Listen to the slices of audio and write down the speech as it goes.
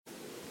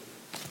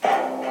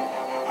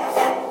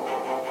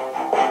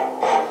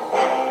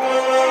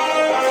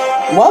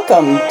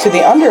Welcome to the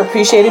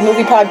Underappreciated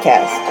Movie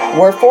Podcast,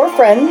 where four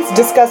friends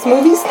discuss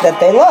movies that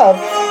they love,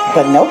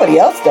 but nobody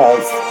else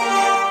does.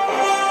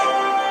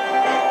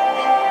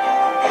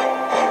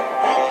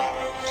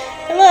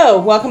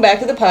 Hello, welcome back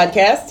to the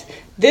podcast.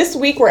 This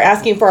week we're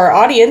asking for our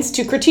audience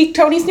to critique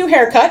Tony's new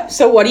haircut.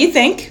 So what do you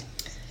think?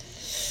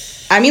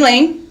 I'm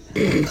Elaine.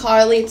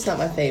 Carly, it's not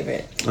my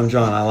favorite. I'm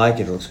John. I like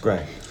it. It looks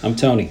great. I'm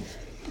Tony.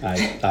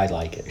 I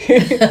like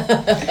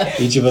it.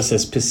 Each of us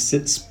has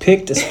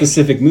picked a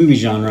specific movie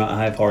genre.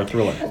 I have horror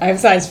thriller. I have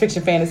science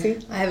fiction fantasy.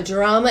 I have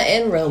drama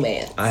and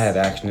romance. I have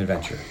action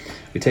adventure.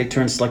 We take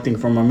turns selecting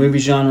from our movie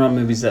genre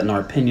movies that, in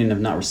our opinion,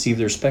 have not received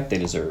the respect they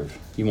deserve.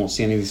 You won't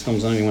see any of these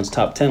films on anyone's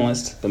top 10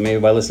 list, but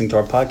maybe by listening to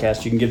our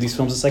podcast, you can give these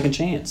films a second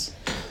chance.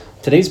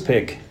 Today's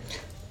pick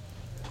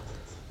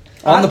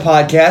on the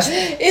podcast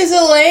is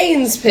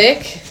Elaine's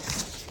pick.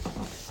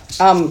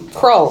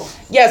 Krull.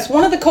 Yes,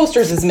 one of the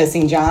coasters is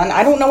missing, John.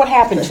 I don't know what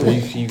happened to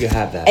it. You can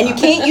have that. And you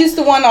can't use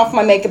the one off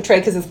my makeup tray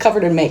because it's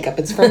covered in makeup.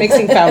 It's for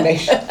mixing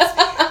foundation.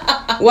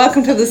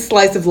 Welcome to the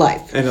slice of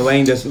life. And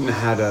Elaine doesn't know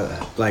how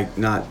to,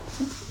 not...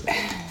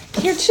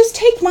 Here, just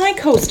take my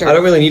coaster. I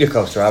don't really need a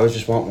coaster. I would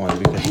just want one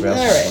because All right.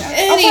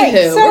 Anywho,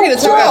 Okay, so we're going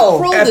to talk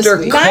about Krull. Krull this After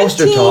week.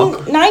 coaster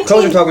talk, 19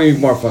 coaster talk may be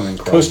more fun than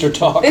Krull. Coaster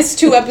Talk. This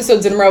 2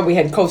 episodes in a row we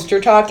had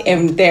coaster talk,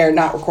 and they're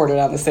not recorded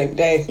on the same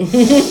day.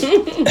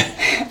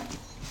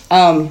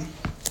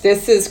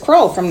 This is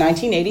Krull from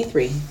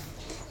 1983.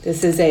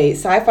 This is a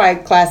sci-fi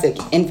classic.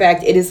 In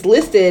fact, it is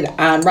listed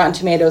on Rotten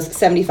Tomatoes'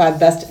 75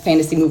 best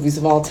fantasy movies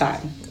of all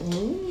time.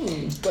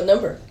 What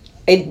number?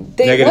 It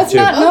was -2.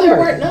 not Oh, numbered. there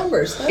weren't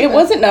numbers. Okay. It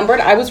wasn't numbered.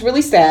 I was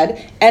really sad,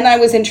 and I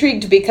was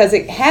intrigued because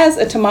it has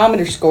a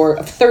thermometer score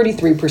of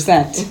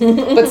 33%,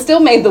 but still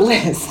made the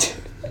list.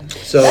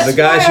 So That's the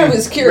guys why I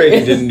was who curious.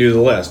 rated didn't do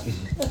the list.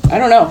 I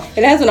don't know.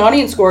 It has an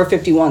audience score of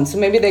 51, so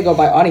maybe they go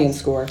by audience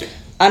score.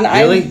 And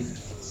Really?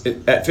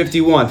 At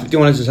 51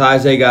 is as high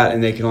as they got,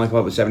 and they can only come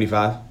up with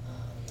 75?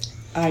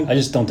 I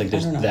just don't think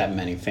there's don't know. that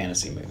many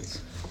fantasy movies.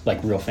 Like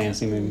real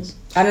fantasy movies.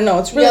 I don't know.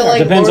 It's really Yeah, hard.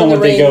 like Depends on Lord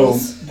what of the they go.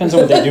 Rings. Depends on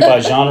what they do by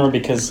genre.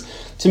 Because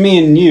to me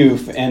and you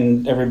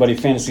and everybody,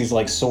 fantasy is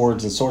like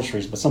swords and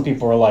sorceries. But some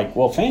people are like,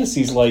 well,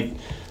 fantasy's like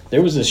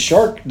there was a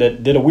shark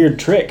that did a weird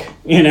trick,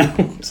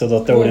 So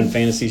they'll throw it in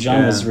fantasy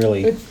genres. Yeah.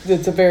 Really.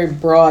 It's a very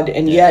broad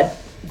and yet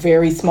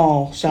very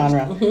small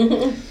genre.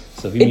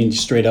 So if you mean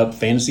straight up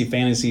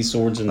fantasy,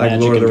 swords and Like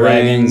magic Lord of and the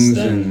dragons, Rings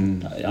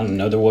then I don't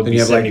know. There would then be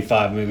you have,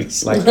 75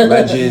 movies. Like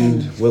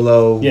Legend,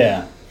 Willow.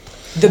 Yeah,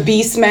 The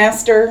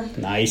Beastmaster.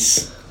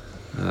 nice.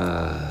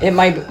 That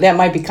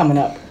might be coming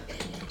up.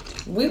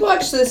 We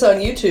watched this on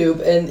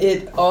YouTube, and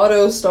it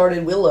auto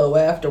started Willow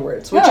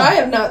afterwards, which Huh. I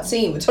have not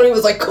seen. But Tony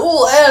was like,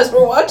 "Cool ass,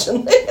 we're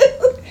watching this."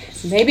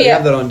 Maybe They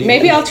have that on DVD.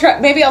 maybe I'll try.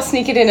 Maybe I'll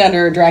sneak it in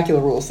under Dracula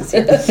rules this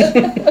year.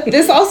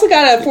 This also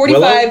got a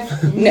 45.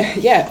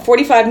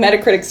 45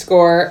 Metacritic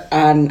score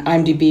on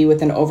IMDb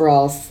with an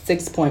overall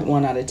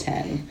 6.1 out of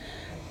 10.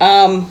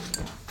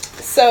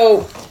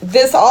 So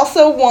this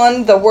also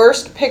won the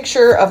Worst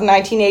Picture of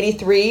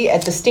 1983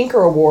 at the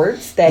Stinker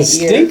Awards that The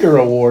year. Stinker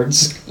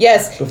Awards.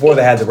 Yes, Before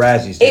they had the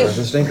Razzies, there It- was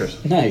the Stinkers.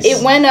 Nice.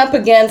 it went up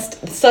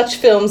against such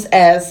films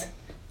as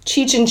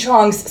Cheech and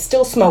Chong's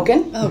Still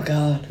Smoking, Oh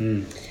God.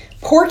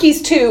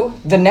 Porky's 2,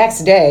 The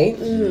Next Day,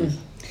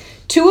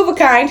 Two of a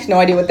Kind, no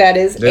idea what that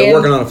is, They're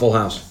working on a Full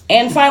House.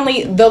 and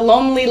finally The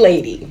Lonely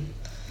Lady,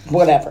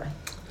 whatever.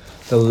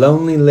 The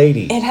Lonely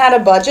Lady. It had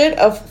a budget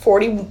of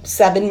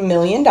 $47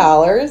 million,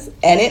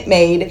 and it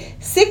made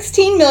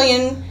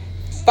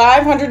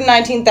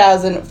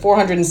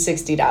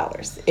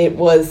 $16,519,460. It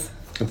was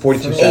And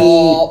 42 a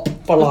cents.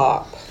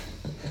 flop.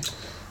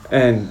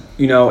 And,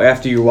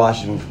 after you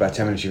watch it for about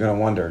 10 minutes, you're going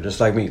to wonder, just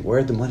like me,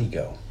 where'd the money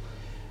go?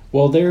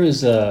 Well, there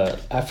is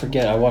I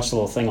forget. I watched a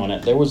little thing on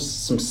it. There was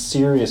some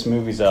serious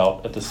movies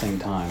out at the same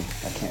time.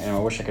 I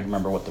wish I could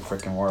remember what the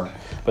frickin' were.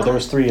 But there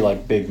was 3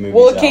 big movies.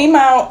 Well,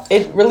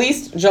 it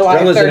released July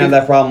Gremlins didn't have 30th.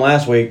 that problem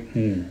last week.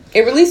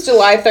 It released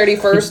July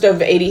 31st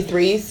of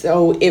 83,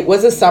 so it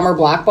was a summer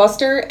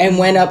blockbuster and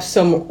went up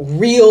some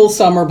real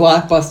summer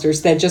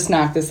blockbusters that just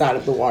knocked this out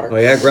of the water. Oh,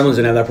 yeah, Gremlins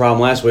didn't have that problem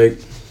last week.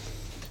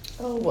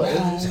 Oh, what?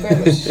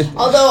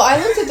 Although I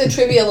looked at the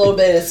trivia a little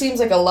bit, it seems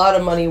like a lot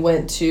of money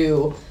went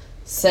to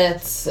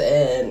sets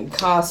and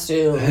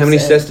costumes. How many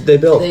sets did they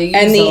build?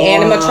 And the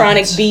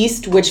animatronic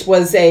beast, which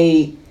was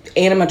a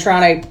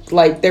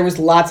animatronic, there was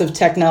lots of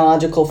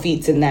technological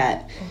feats in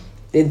that.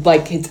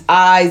 Its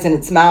eyes and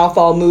its mouth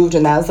all moved,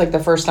 and that was the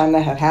first time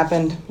that had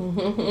happened.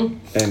 And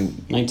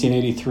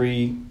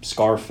 1983,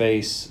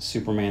 Scarface,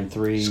 Superman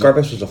 3.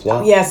 Scarface was a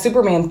flop. Yeah,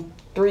 Superman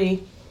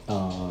 3.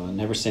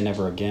 Never Say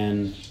Never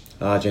Again.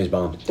 James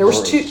Bond. There's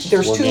War two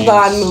Games.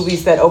 Bond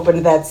movies that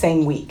opened that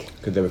same week.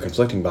 Because they were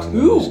conflicting Bond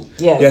movies.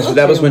 Yes. Yeah, so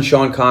that was when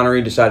Sean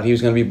Connery decided he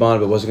was going to be Bond,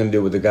 but wasn't going to do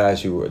it with the guys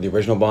who were the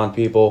original Bond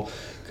people.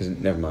 Because,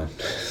 never mind.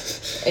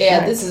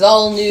 Yeah, this is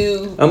all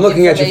new. I'm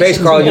looking at your face,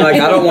 information. Carl, and you're like,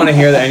 I don't want to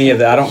hear any of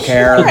that. I don't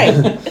care.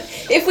 Right.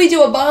 If we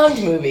do a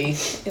Bond movie,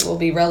 it will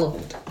be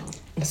relevant.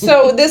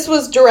 So this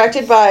was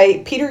directed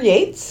by Peter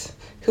Yates,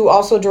 who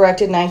also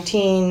directed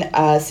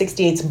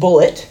 1968's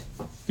Bullet.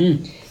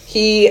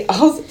 He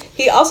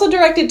also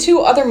directed 2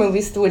 other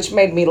movies which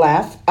made me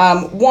laugh.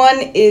 One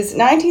is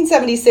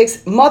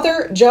 1976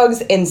 Mother,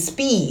 Jugs, and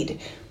Speed,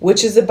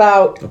 which is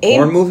about... A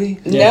porn movie?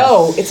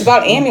 No, it's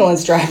about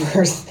ambulance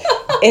drivers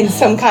in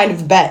some kind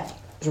of bet.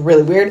 It's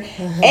really weird.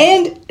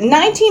 And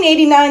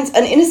 1989's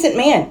An Innocent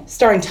Man,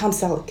 starring Tom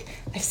Selleck.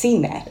 I've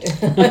seen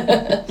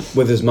that.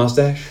 With his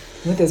mustache?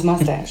 With his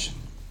mustache.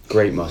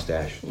 Great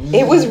mustache.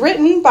 It was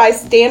written by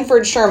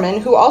Stanford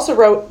Sherman, who also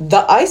wrote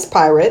The Ice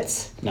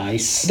Pirates,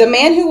 Nice. The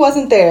Man Who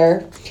Wasn't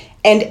There,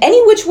 and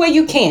Any Which Way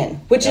You Can,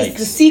 which is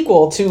the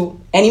sequel to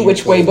Any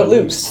Which Way But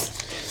Loose,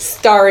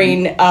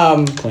 starring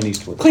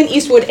Clint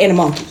Eastwood and a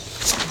monkey.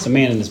 It's a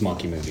man in this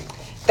monkey movie.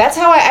 That's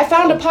how I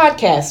found a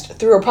podcast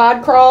through a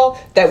pod crawl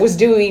that was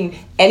doing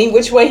Any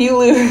Which Way You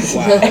Lose,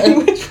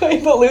 Any Which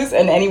Way But Loose,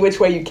 and Any Which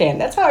Way You Can.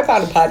 That's how I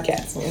found a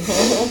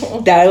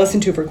podcast that I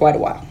listened to for quite a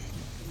while.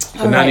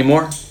 But not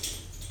anymore?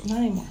 Not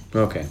anymore.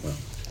 Okay, well.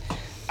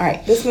 All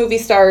right, this movie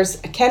stars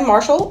Ken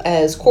Marshall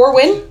as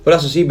Corwin. What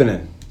else has he been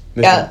in?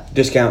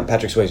 Discount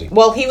Patrick Swayze.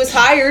 Well, he was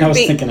hired. I was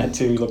thinking that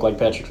too. He looked like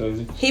Patrick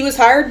Swayze. He was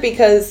hired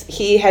because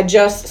he had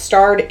just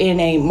starred in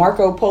a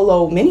Marco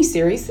Polo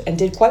miniseries and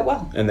did quite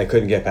well. And they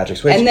couldn't get Patrick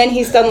Swayze. And then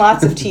he's done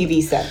lots of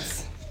TV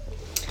sets.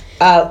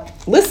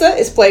 Lissa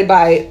is played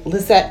by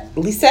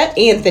Lisette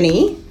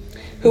Anthony,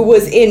 who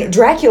was in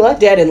Dracula,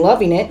 Dead and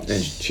Loving It.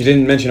 And she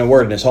didn't mention a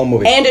word in this whole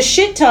movie. And a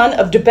shit ton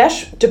of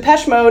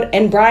Depeche Mode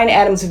and Bryan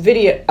Adams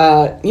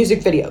music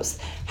videos.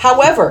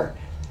 However...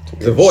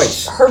 The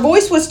voice. Her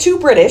voice was too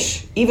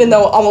British, even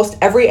though almost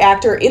every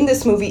actor in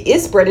this movie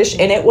is British,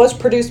 and it was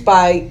produced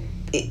by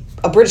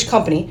a British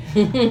company.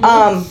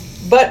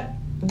 But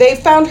they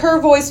found her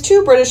voice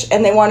too British,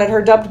 and they wanted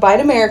her dubbed by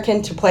an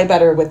American to play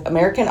better with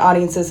American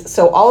audiences,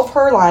 so all of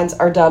her lines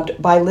are dubbed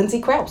by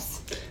Lindsay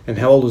Krause. And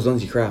how old was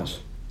Lindsay Krause?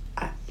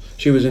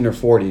 She was in her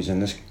 40s,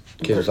 and this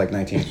kid was like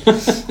 19.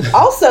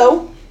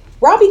 Also,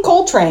 Robbie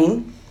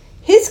Coltrane,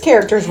 his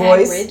character's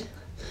voice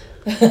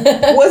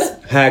was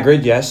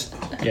Hagrid, yes.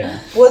 Yeah.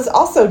 Was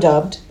also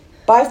dubbed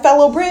by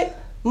fellow Brit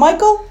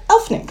Michael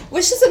Elfnick.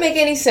 Which doesn't make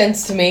any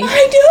sense to me.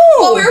 I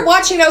do. While we were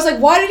watching, I was like,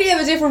 why did he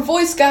have a different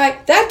voice guy?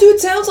 That dude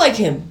sounds like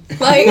him.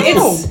 Like,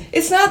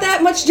 it's not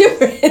that much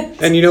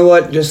different. And you know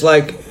what? Just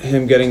like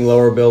him getting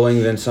lower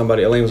billing than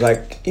somebody, Elaine was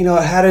like,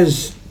 how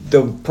does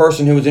the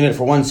person who was in it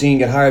for one scene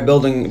get higher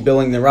billing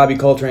than Robbie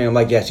Coltrane? I'm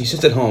like, yes, he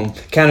sits at home,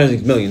 counting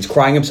his millions,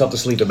 crying himself to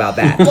sleep about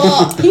that.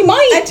 Well, he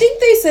might. I think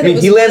they said it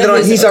was he landed one of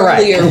on. his He's all right.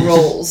 earlier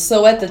roles.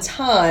 So at the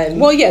time,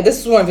 Well, yeah, this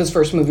is one of his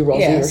first movie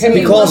roles. Yeah, either. so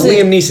He calls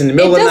Liam Neeson in the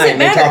middle of the night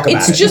and they talk about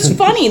It's it. just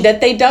funny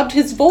that they dubbed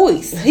his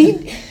voice.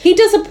 He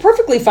does a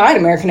perfectly fine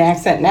American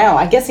accent now.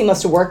 I guess he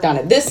must have worked on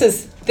it. This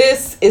is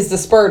the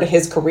spur to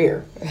his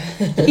career.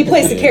 He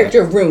plays the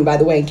character of Rune, by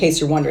the way, in case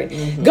you're wondering.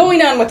 Mm-hmm.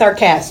 Going on with our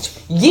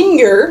cast,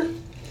 Yinger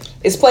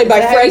is played by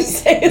Fred.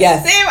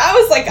 Yes. Sam, I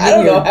was like, I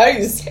don't know how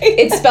you say it.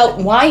 It's spelled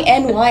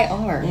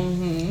Ynyr.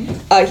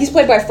 Mm-hmm. He's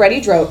played by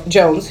Freddie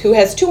Jones, who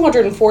has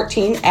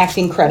 214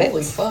 acting credits.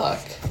 Holy fuck.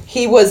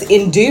 He was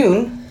in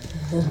Dune.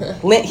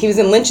 He was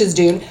in Lynch's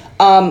Dune.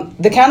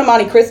 The Count of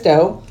Monte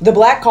Cristo, The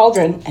Black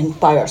Cauldron, and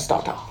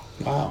Firestarter.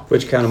 Wow.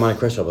 Which Count of Monte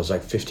Cristo? There's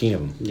like 15 of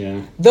them.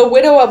 Yeah. The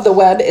Widow of the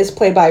Web is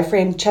played by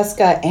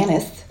Francesca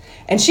Annis,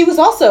 and she was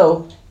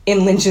also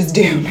in Lynch's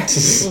Dune.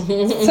 So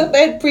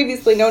they had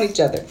previously known each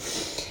other.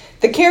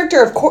 The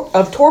character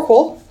of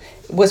Torquil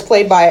was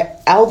played by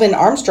Alvin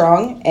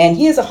Armstrong, and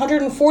he has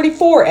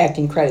 144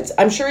 acting credits.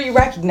 I'm sure you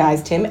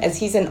recognized him, as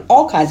he's in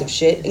all kinds of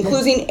shit,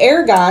 including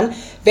Aragon,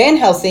 Van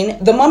Helsing,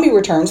 The Mummy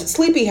Returns,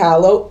 Sleepy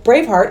Hollow,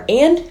 Braveheart,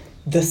 and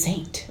The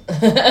Saint.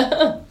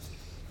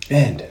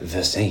 And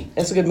The Saint.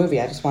 It's a good movie.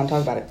 I just want to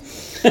talk about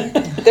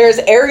it. There's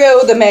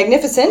Ergo the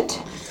Magnificent,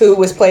 who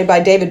was played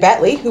by David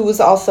Batley, who was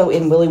also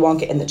in Willy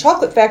Wonka and the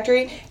Chocolate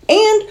Factory,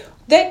 and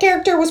that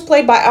character was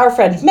played by our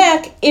friend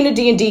Mac in a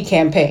D&D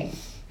campaign.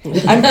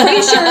 I'm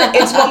pretty sure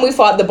it's when we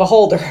fought the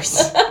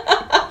Beholders.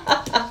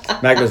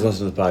 Mac doesn't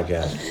listen to the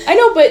podcast. I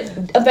know,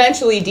 but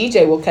eventually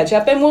DJ will catch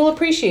up and will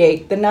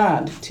appreciate the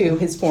nod to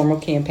his former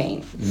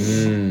campaign.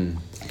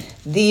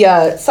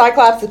 The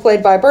Cyclops is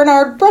played by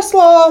Bernard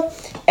Bresslaw.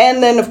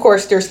 And then, of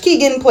course, there's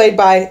Keegan, played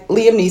by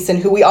Liam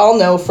Neeson, who we all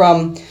know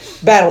from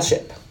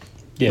Battleship.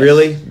 Yes.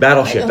 Really?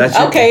 Battleship. That's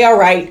your... Okay, all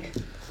right.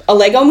 A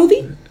Lego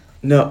movie?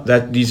 No,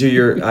 these are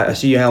your... I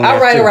see you how... All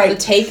right. The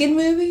Taken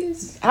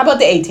movies? How about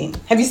the 18?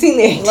 Have you seen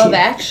the 18? Love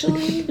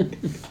Actually?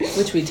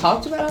 Which we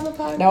talked about on the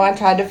podcast? No, I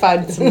tried to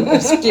find some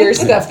obscure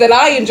stuff that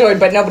I enjoyed,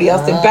 but nobody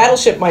else did.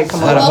 Battleship might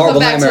come I had a up. horrible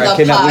Welcome back nightmare. I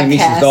to the kidnapped Liam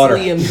Neeson's daughter.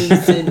 podcast,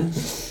 Liam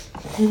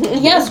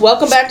Neeson. Yes,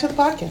 welcome back to the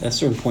podcast. At a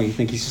certain point, you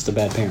think he's just a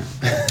bad parent.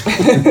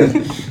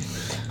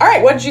 All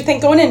right, what did you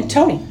think going in,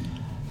 Tony?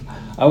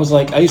 I was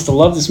like, I used to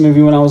love this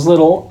movie when I was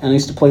little, and I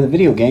used to play the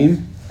video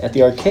game at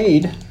the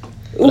arcade.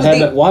 But I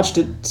haven't watched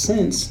it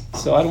since,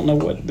 so I don't know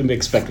what to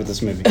expect with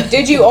this movie.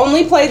 Did you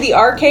only play the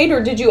arcade,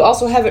 or did you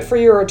also have it for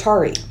your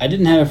Atari? I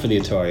didn't have it for the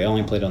Atari. I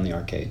only played on the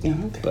arcade. Yeah,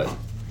 okay. But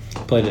I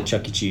played at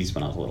Chuck E. Cheese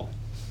when I was little.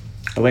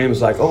 Elaine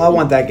was like, "Oh, I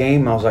want that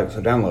game." And I was like,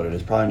 "So download it.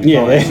 It's probably on your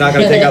Yeah. phone. It's not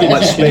going to take up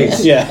much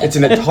space. Yeah. It's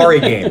an Atari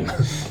game.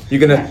 You're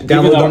going to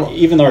download them.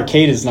 Even the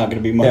arcade is not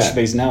going to be much Yeah.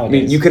 space I nowadays.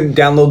 mean, you can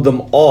download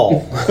them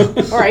all."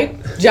 All right,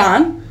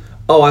 John.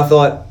 Oh, I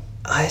thought,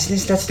 isn't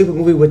this that stupid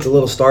movie with the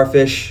little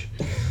starfish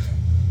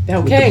with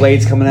Okay. the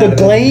blades coming out the of it?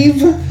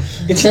 glaive.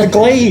 It's the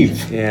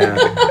glaive. Yeah,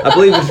 I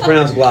believe it's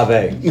pronounced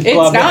glave.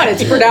 It's not.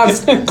 It's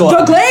pronounced the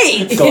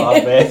Glade.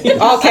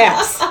 Glaive. All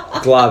caps.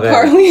 Glave.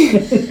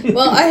 Carly.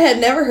 Well, I had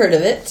never heard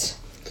of it.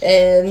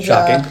 And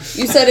Shocking.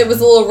 you said it was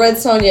a little Red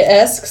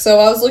Sonja-esque, so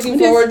I was looking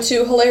forward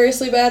to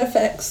hilariously bad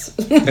effects.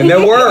 And there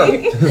were.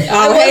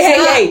 Oh,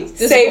 hey.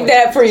 Save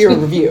that for your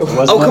review.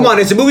 Oh, come on.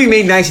 It's a movie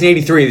made in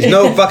 1983. There's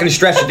no fucking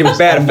stretch that there was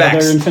bad Another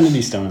effects.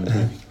 Infinity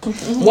Stone.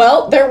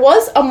 Well, there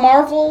was a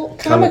Marvel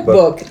comic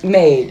book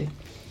made.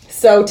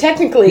 So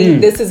technically,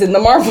 this is in the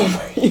Marvel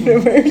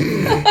universe.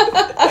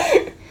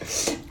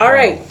 All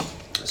right.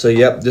 So,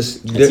 yep.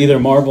 It's either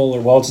Marvel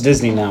or, well, it's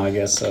Disney now, I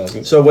guess.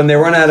 So when they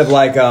run out of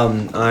like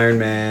Iron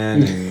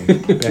Man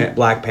and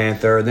Black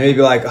Panther, they'd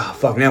be like, "Oh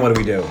fuck, now what do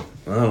we do?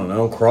 I don't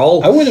know,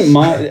 Krull." I wouldn't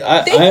mind. They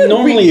I'm could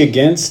normally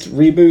against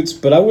reboots,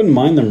 but I wouldn't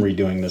mind them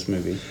redoing this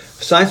movie.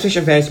 Science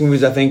fiction fantasy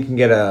movies, I think, can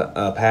get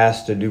a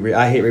pass to do.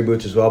 I hate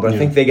reboots as well, but I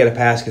think they get a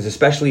pass because,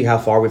 especially how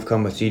far we've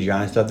come with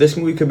CGI and stuff. This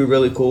movie could be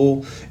really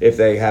cool if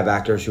they have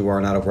actors who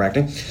are not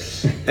overacting,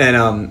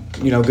 and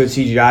good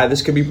CGI.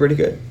 This could be pretty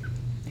good.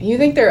 You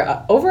think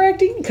they're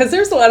overacting? Because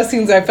there's a lot of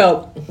scenes I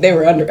felt they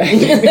were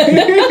underacting.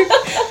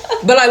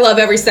 But I love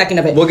every second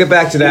of it. We'll get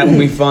back to that when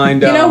we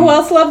find. You know who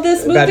else loved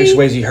this movie? Patrick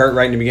Swayze hurt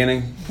right in the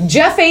beginning.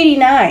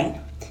 Jeff89.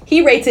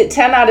 He rates it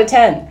 10 out of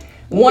 10.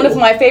 One of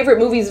my favorite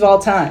movies of all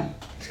time.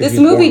 This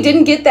movie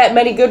didn't get that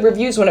many good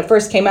reviews when it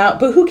first came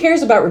out, but who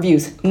cares about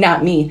reviews?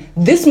 Not me.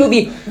 This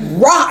movie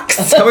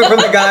rocks. Coming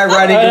from the guy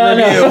writing the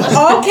review.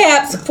 All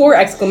caps, 4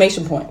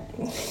 exclamation point.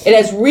 It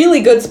has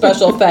really good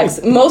special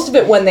effects, most of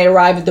it when they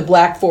arrive at the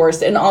Black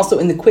Forest and also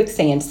in the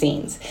quicksand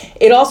scenes.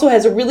 It also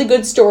has a really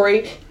good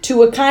story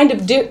to a kind of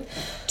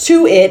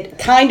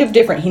kind of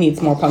different. He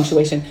needs more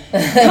punctuation.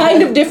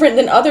 Kind of different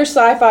than other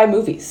sci-fi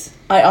movies.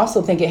 I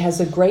also think it has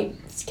a great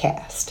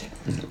cast.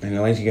 And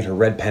Elaine's gonna get her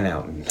red pen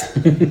out.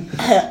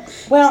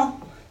 Well,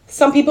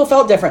 some people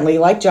felt differently,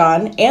 like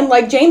John, and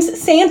like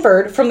James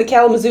Sanford from the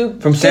Kalamazoo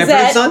From Sanford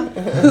and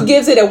Gazette, Son? who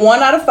gives it a 1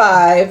 out of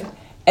 5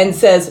 and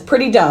says,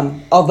 pretty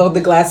dumb, although the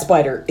glass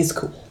spider is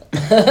cool.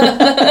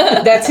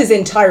 That's his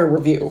entire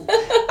review.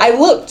 I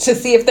looked to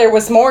see if there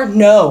was more.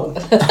 No. He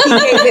gave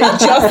it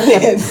just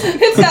this.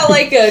 It's not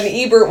like an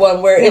Ebert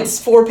one where it's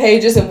 4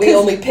 pages and we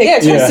only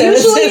pick two Usually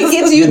sentences. it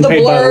gives you the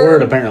Paid by the blurb.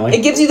 word, apparently.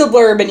 It gives you the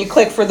blurb and you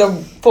click for the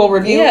full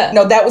review. Yeah.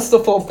 No, that was the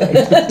full thing.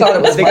 I thought it I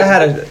was think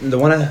fun. the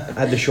one I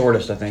had the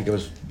shortest. I think it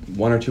was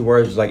 1 or 2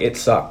 words. It was like, "It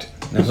sucked."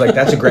 And I was like,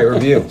 "That's a great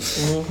review."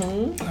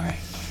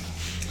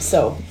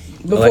 So,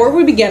 before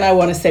we begin, I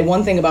want to say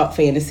one thing about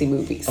fantasy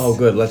movies. Oh,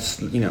 good. Let's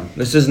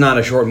this is not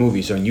a short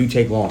movie, so you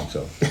take long.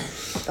 So,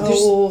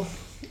 Oh,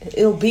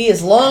 it'll be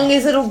as long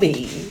as it'll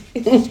be.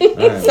 all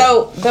right.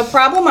 So, the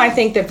problem I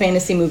think that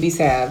fantasy movies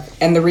have,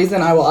 and the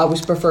reason I will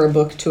always prefer a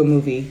book to a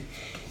movie,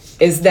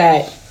 is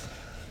that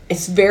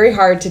it's very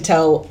hard to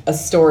tell a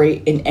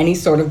story in any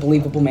sort of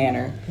believable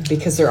manner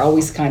because they're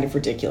always kind of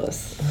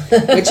ridiculous.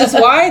 Which is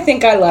why I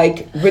think I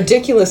like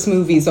ridiculous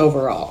movies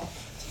overall.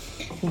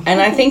 And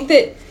I think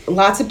that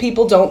lots of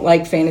people don't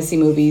like fantasy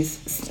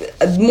movies.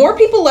 More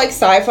people like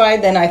sci-fi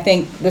than I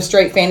think the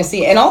straight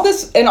fantasy. And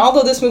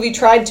although this movie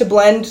tried to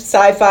blend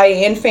sci-fi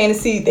and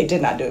fantasy, they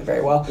did not do it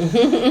very well.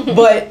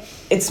 But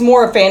it's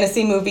more a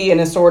fantasy movie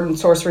and a sword and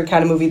sorcery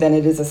kind of movie than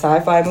it is a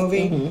sci-fi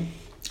movie.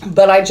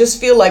 But I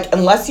just feel like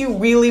unless you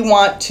really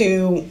want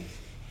to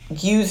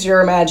use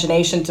your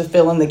imagination to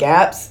fill in the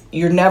gaps,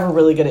 you're never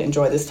really going to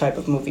enjoy this type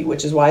of movie,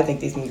 which is why I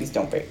think these movies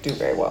don't do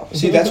very well.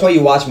 See, that's why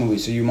you watch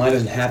movies, so your mind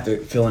doesn't have to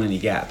fill in any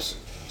gaps.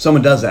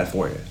 Someone does that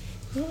for you.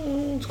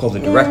 It's called the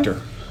director.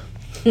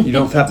 You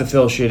don't have to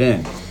fill shit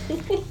in.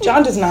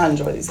 John does not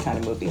enjoy these kind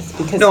of movies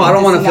because No, he I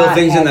don't want to does fill not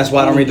things in. have That's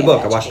why I don't read the any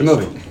book. I watch the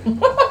movie. imagination.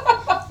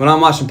 When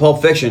I'm watching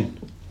Pulp Fiction,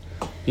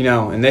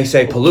 and they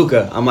say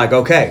Palooka, I'm like,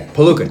 okay,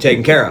 Palooka,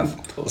 taken care of.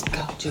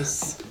 God,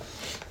 jeez.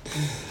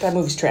 That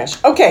movie's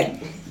trash. Okay.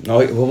 No,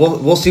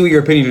 we'll see what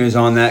your opinion is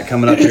on that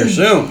coming up here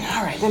soon.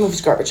 All right, that movie's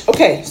garbage.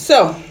 Okay,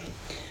 so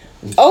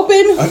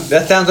open.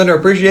 That sounds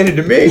underappreciated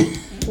to me.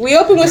 We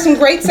open with some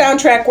great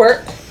soundtrack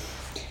work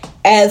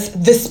as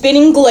the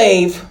spinning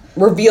glaive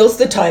reveals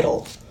the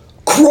title,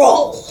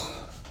 Krull.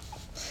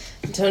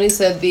 Tony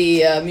said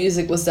the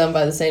music was done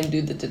by the same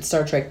dude that did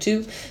Star Trek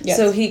 2. Yes.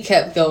 So he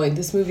kept going,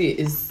 this movie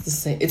is the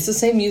same. It's the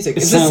same music.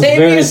 It It's the sounds same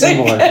very music.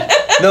 similar.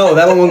 No,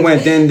 that one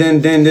went dun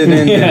dun dun dun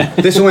dun. Yeah.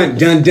 This one went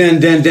dun dun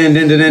dun dun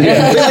dun dun dun.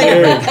 It's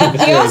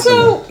He very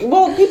similar. also,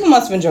 well, people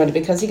must have enjoyed it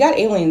because he got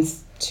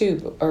Aliens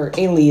 2, or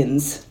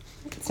Aliens.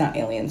 It's not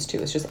Aliens 2,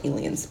 it's just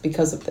Aliens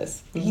because of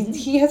this.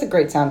 He has a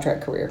great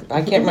soundtrack career.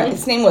 I can't remember.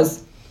 His name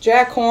was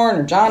Jack Horn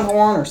or John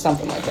Horn or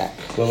something like that.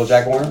 Little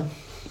Jack Warner.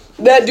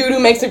 That dude who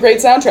makes a great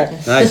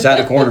soundtrack. Nice, sat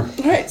in the corner.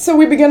 All right, so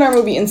we begin our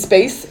movie in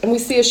space, and we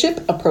see a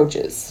ship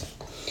approaches.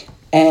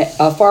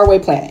 a faraway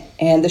planet.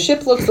 And the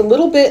ship looks a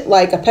little bit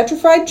like a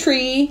petrified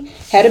tree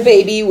had a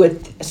baby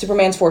with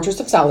Superman's Fortress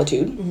of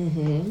Solitude.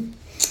 Mm-hmm.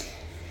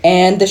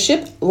 And the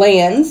ship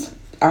lands,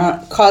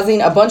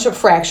 causing a bunch of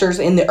fractures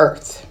in the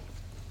earth.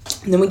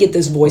 And then we get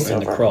this voiceover. In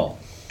the Krull.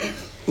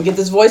 We get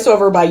this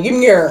voiceover by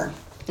Ymir.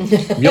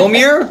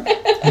 Mjolnir?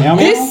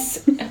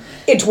 This,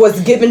 it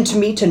was given to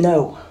me to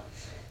know.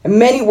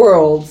 Many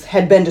worlds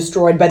had been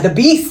destroyed by the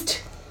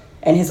beast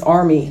and his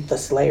army, the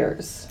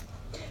Slayers.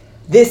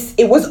 This,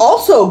 it was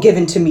also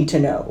given to me to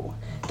know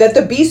that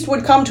the beast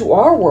would come to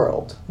our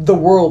world, the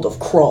world of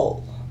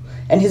Krull,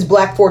 and his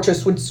black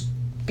fortress would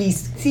be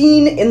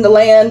seen in the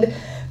land,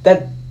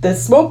 that the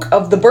smoke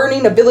of the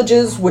burning of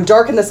villages would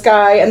darken the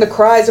sky, and the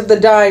cries of the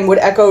dying would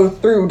echo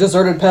through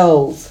deserted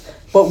pells.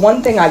 But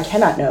one thing I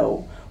cannot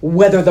know,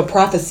 whether the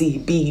prophecy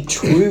be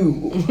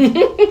true.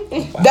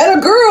 That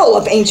a girl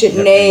of ancient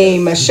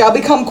name shall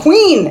become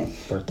queen,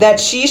 that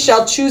she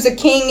shall choose a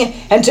king,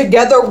 and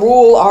together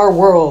rule our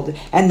world,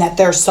 and that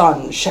their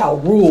son shall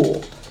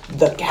rule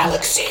the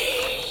galaxy.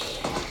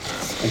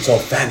 Until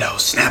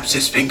Thanos snaps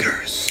his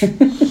fingers.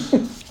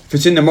 If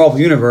it's in the Marvel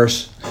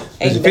Universe,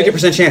 there's a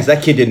 50% chance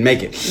that kid didn't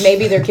make it.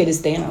 Maybe their kid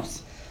is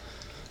Thanos.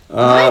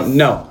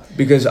 No,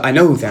 because I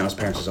know who Thanos'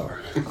 parents are.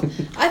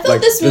 I thought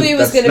this movie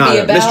was going to be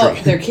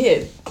about their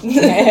kid. No.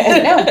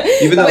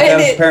 Even though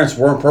Thanos' parents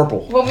weren't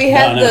purple. When we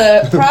had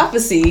the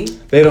prophecy,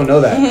 They don't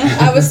know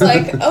that. I was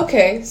like,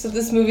 okay, so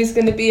this movie's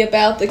going to be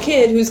about the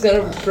kid who's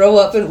going to grow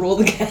up and rule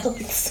the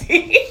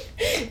galaxy.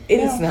 It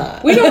is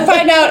not. We don't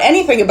find out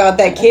anything about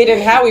that kid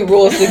and how he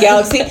rules the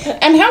galaxy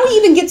and how he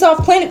even gets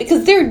off planet,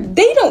 because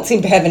they don't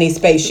seem to have any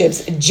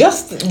spaceships,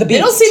 just the beast. They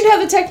don't seem to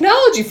have the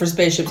technology for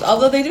spaceships,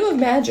 although they do have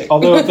magic.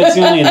 Although if it's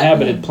the only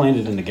inhabited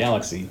planet in the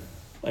galaxy,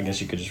 I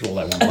guess you could just rule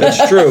that one.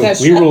 That's true.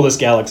 We rule this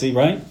galaxy,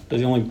 right?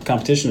 The only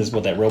competition is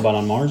what, that robot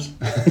on Mars?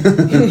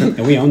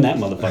 And we own that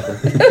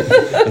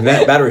motherfucker. And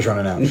that battery's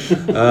running out.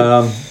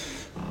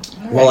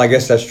 Well, I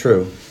guess that's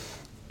true.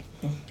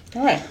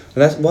 All right.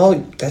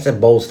 That's a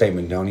bold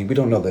statement, Tony. We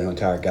don't know the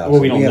entire galaxy.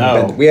 Well, we don't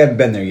know. We haven't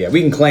been there yet.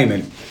 We can claim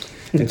it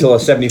until a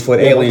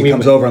 70-foot alien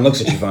comes over and looks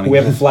at you funny. We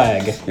have a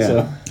flag.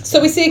 Yeah.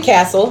 So we see a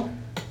castle,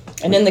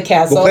 and in the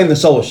castle, We'll claim the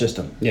solar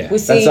system. Yeah. we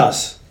see That's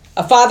us.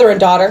 a father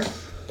and daughter,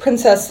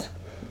 Princess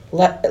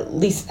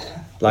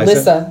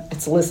Lissa.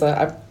 It's Lissa.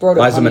 I wrote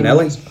it. Liza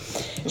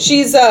Minnelli?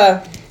 She's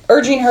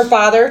urging her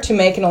father to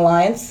make an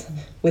alliance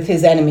with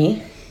his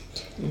enemy.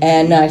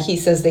 And he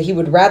says that he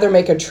would rather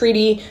make a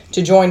treaty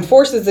to join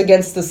forces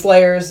against the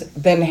Slayers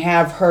than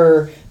have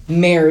her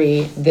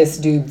marry this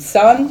dude's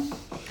son.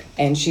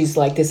 And she's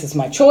like, this is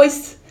my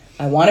choice.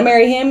 I want to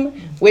marry him,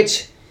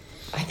 which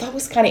I thought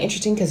was kind of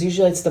interesting, because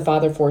usually it's the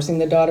father forcing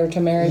the daughter to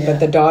marry. Yeah. But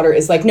the daughter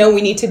is like, no,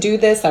 we need to do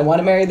this. I want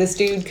to marry this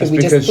dude. Could we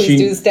just please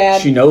do this, Dad?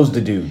 She knows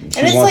the dude.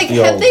 And it's like,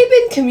 have they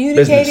been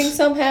communicating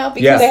somehow?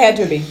 Because Yeah. They had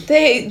to be.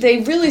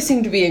 they really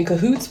seem to be in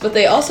cahoots, but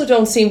they also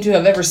don't seem to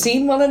have ever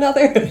seen one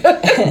another.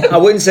 I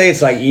wouldn't say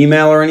it's like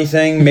email or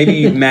anything.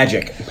 Maybe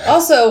magic.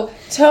 Also,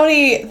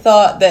 Tony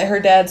thought that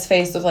her dad's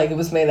face looked like it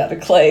was made out of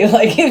clay.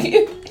 Like if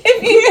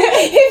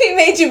he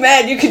made you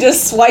mad, you could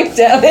just swipe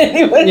down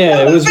anyone.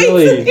 Yeah, it was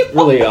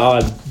really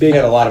odd. Big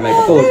had a lot of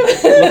makeup. Looked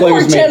like it Poor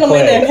was made of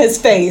gentleman clay. in his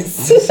face.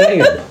 Saying.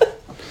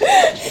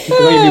 The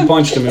way if you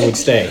punched him, it would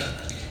stay.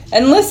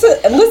 And Lissa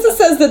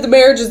says that the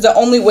marriage is the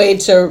only way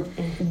to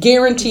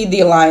guarantee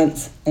the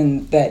alliance,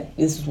 and that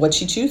this is what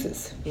she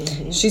chooses.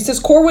 Mm-hmm. She says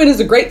Corwin is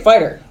a great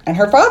fighter, and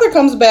her father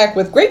comes back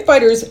with great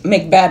fighters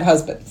make bad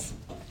husbands,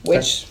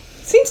 which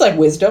seems like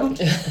wisdom.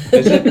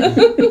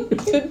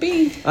 Could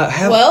be.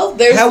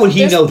 How would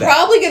he know that? There's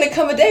probably going to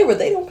come a day where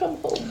they don't come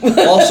home.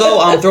 Also,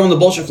 I'm throwing the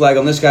bullshit flag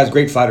on this guy's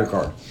great fighter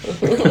card.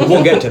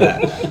 We'll get to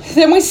that.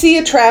 Then we see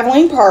a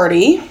traveling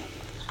party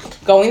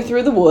going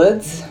through the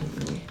woods.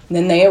 And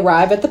then they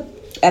arrive at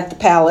the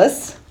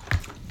palace,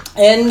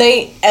 and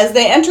as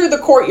they enter the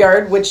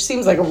courtyard, which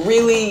seems like a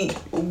really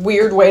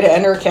weird way to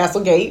enter a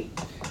castle gate,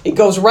 it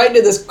goes right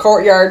to this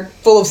courtyard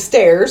full of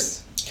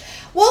stairs.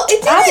 Well,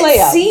 it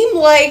didn't seem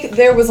like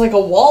there was like a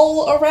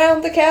wall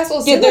around the castle.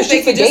 It seemed like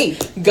they could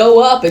just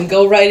go up and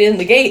go right in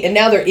the gate, and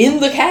now they're in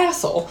the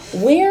castle.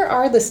 Where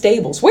are the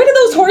stables? Where do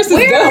those horses go?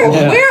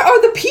 Yeah. Where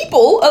are the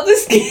people of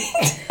this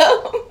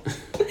kingdom?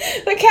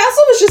 The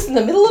castle was just in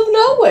the middle of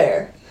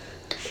nowhere.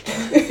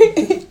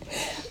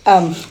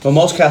 Well,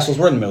 most castles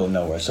were in the middle of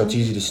nowhere, so it's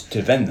easy to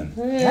defend them.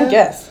 Yeah. I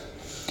guess.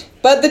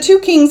 But the two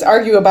kings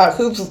argue about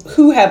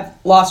who have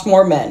lost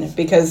more men,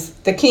 because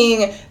the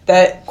king,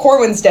 that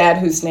Corwin's dad,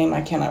 whose name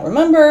I cannot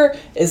remember,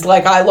 is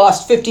like, I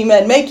lost 50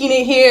 men making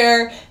it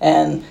here,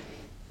 and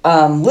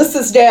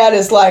Lissa's dad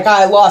is like,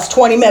 I lost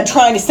 20 men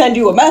trying to send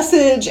you a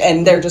message,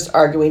 and they're just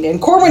arguing.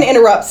 And Corwin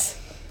interrupts,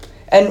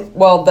 and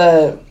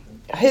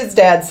his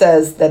dad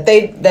says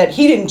that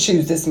he didn't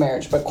choose this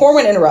marriage, but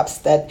Corwin interrupts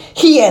that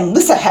he and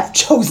Lissa have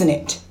chosen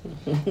it.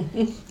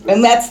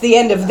 And that's the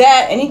end of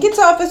that, and he gets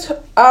off his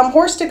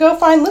horse to go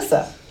find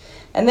Lissa.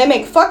 And they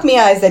make fuck me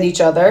eyes at each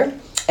other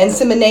and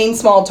some inane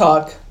small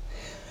talk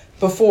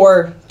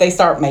before they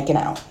start making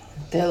out.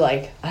 They're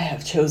like, I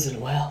have chosen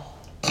well.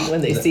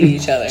 when they see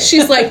each other.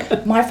 She's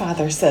like, my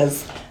father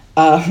says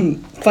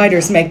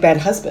fighters make bad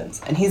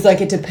husbands. And he's like,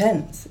 it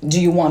depends.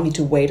 Do you want me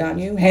to wait on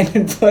you hand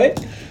and foot?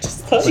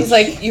 She's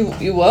like,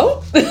 you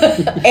won't?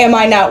 Am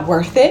I not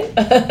worth it?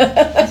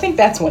 I think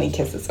that's when he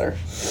kisses her.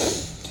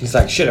 He's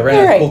like, shit, I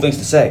ran out of cool things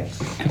to say.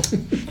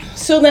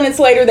 So then it's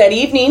later that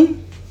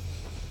evening,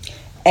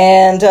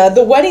 and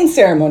the wedding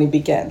ceremony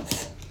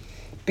begins.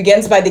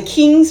 Begins by the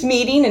kings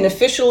meeting and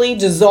officially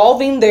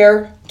dissolving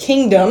their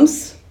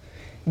kingdoms,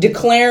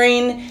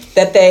 declaring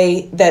that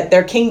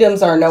their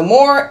kingdoms are no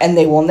more, and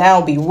they will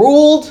now be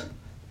ruled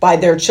by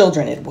their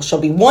children. It shall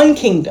be one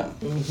kingdom.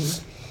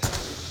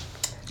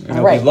 Mm-hmm. And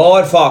it'll be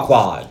Lord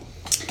Farquaad.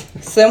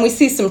 So then we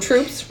see some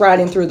troops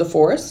riding through the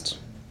forest.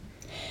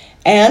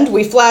 And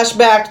we flash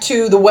back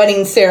to the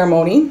wedding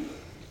ceremony.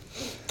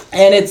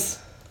 And it's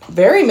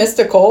very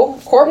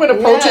mystical. Corwin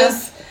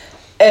approaches.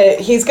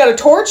 He's got a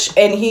torch,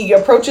 and he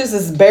approaches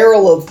this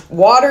barrel of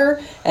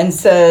water and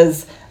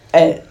says,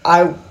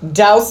 I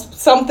douse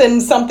something,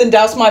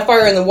 douse my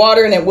fire in the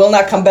water, and it will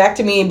not come back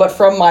to me but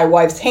from my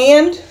wife's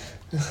hand.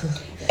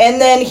 And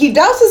then he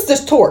douses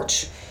this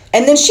torch.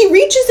 And then she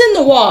reaches in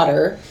the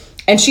water,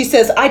 and she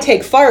says, I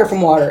take fire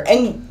from water,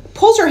 and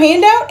pulls her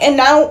hand out, and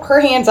now her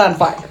hand's on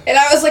fire. And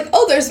I was like,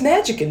 oh, there's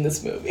magic in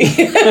this movie.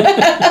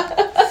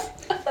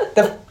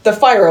 the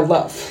fire of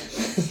love.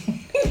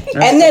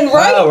 And then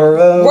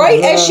right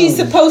as she's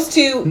supposed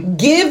to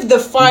give the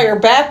fire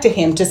back to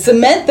him to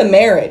cement the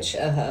marriage,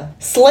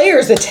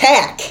 Slayers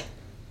attack.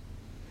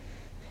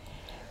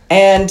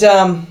 And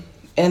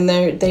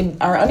they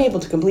are unable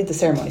to complete the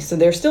ceremony, so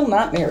they're still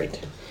not married.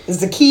 This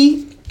is a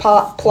key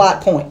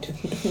plot point.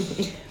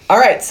 All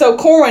right, so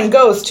Corwin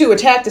goes to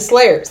attack the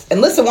Slayers,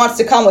 and Lyssa wants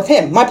to come with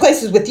him. My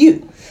place is with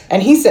you.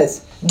 And he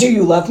says, do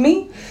you love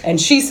me?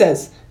 And she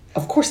says,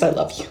 of course I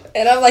love you.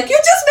 And I'm like, you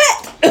just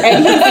met!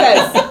 And he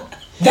says,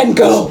 then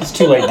go. It's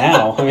too late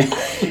now. I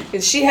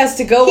mean, she has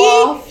to go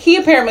off. He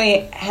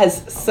apparently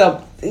has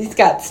he's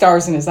got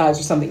stars in his eyes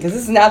or something, because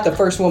this is not the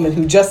first woman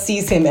who just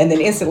sees him and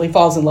then instantly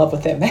falls in love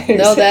with him.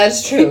 No,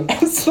 that's true.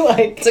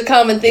 It's a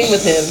common thing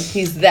with him.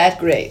 He's that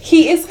great.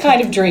 He is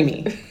kind of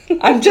dreamy.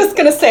 I'm just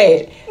going to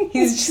say it.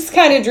 He's just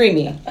kind of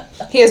dreamy.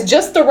 He has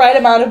just the right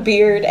amount of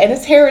beard, and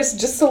his hair is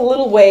just a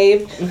little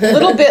wave, a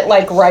little bit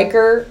like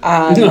Riker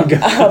on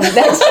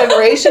Next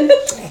Generation.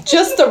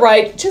 Just the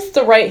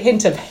right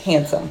hint of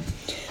handsome.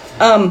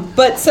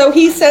 But so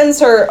he sends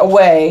her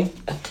away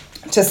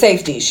to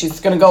safety. She's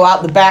going to go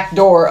out the back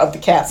door of the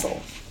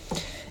castle.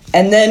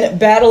 And then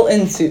battle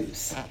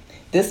ensues.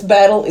 This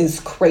battle is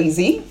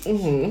crazy.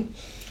 Mm-hmm.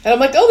 And I'm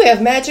like, oh, they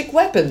have magic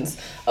weapons.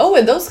 Oh,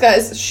 and those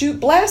guys shoot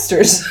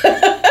blasters.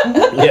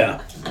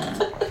 yeah.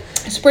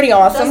 It's pretty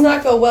awesome. Does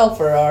not go well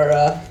for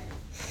our...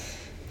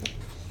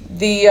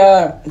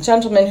 The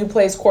gentleman who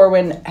plays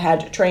Corwin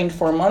had trained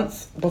for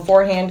months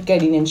beforehand,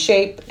 getting in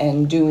shape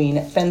and doing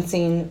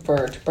fencing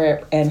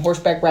and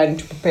horseback riding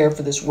to prepare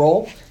for this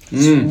role.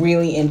 He's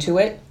really into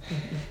it.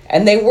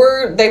 And they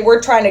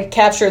were trying to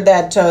capture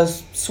that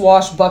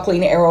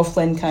swashbuckling Errol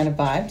Flynn kind of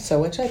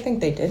vibe, which I think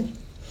they did.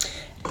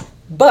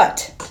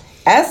 But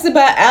as the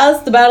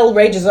battle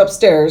rages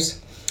upstairs,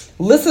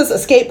 Lyssa's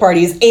escape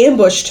party is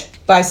ambushed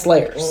by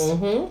Slayers.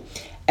 Mm-hmm.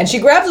 And she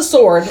grabs a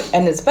sword,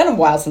 and it's been a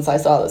while since I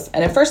saw this.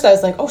 And at first I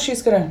was like, oh,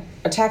 she's going to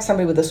attack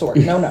somebody with a sword.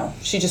 No.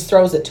 She just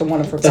throws it to one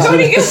of her guards.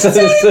 Tony goes the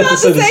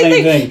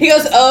same thing. He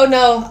goes, oh,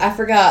 no, I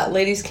forgot.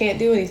 Ladies can't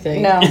do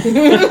anything. No.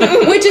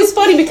 Which is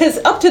funny, because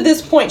up to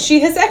this point, she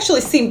has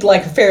actually seemed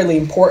like a fairly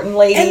important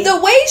lady. And the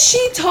way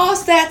she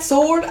tossed that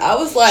sword, I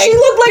was like, she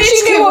looked like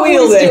she knew what she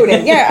was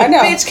doing. Yeah, I know.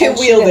 Bitch can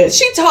wield it.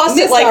 She tossed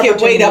it like it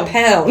weighed a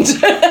pound.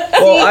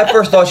 Well, I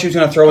first thought she was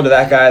going to throw into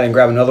that guy and then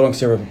grab another one because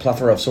there were a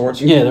plethora of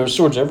swords. Yeah, there were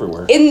swords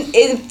everywhere.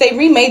 If they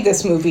remade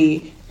this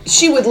movie,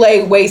 she would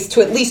lay waste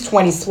to at least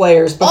 20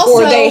 Slayers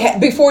before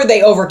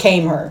they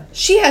overcame her.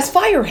 She has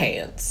fire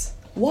hands.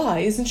 Why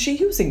isn't she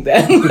using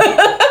them?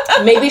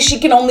 Maybe she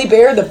can only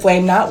bear the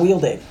flame, not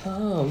wield it.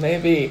 Oh,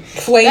 maybe.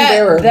 Flame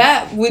bearer.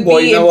 That would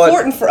be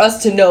important for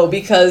us to know,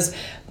 because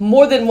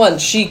more than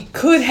once she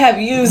could have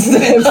used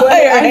the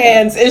fire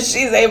hands if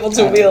she's able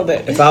to wield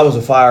it. If I was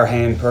a fire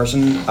hand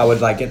person, I would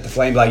get the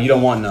flame, you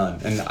don't want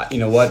none. And you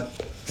know what?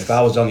 If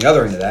I was on the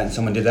other end of that and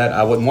someone did that,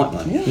 I wouldn't want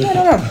none. Yeah, I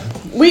don't know.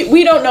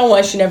 We don't know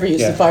why she never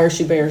used the fire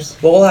she bears.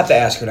 Well, we'll have to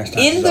ask her next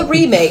time. In the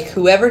remake,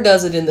 whoever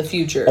does it in the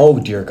future. Oh,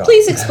 dear God.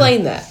 Please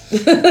explain that.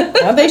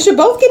 Now, they should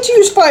both get to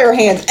use fire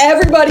hands.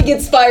 Everybody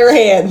gets fire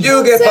hands.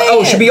 You get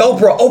it should be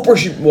Oprah.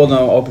 Oprah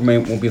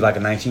won't be like a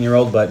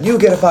 19-year-old, but you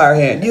get a fire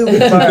hand. You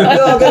get a fire hand.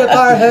 You'll get a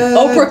fire hand.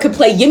 Oprah could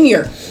play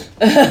Ymir.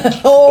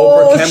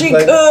 She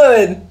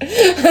could.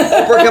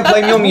 Oprah can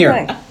play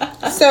Ymir.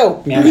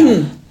 So,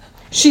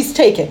 she's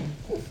taken.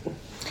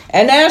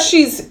 And as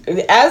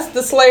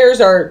the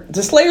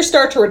Slayers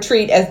start to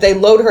retreat as they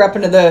load her up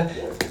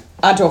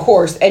onto a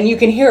horse, and you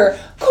can hear her,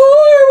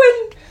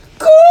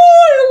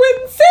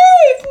 Corwin,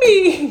 save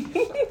me!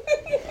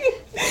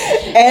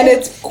 And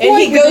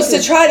he goes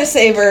to try to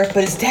save her,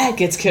 but his dad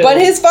gets killed. But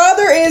his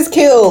father is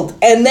killed,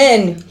 and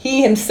then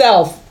he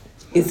himself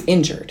is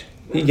injured.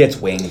 He gets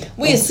winged.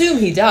 We assume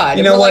he died.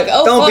 You know We're what? Like,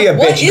 oh, Don't be a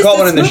what bitch. You is call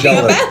one this in the movie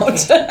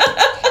shoulder.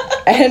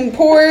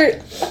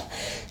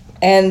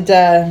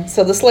 about?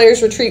 So the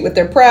Slayers retreat with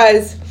their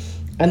prize,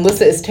 and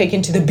Lyssa is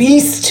taken to the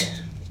Beast.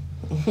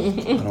 I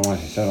don't want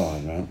to settle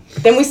on that.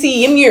 Then we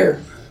see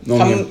Ymir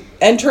Ymir.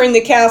 entering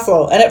the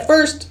castle, and at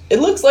first it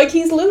looks like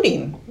he's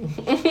looting,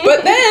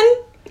 but then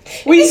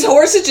His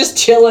horse is just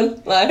chilling.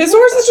 his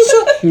horse is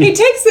just he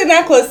takes the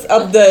necklace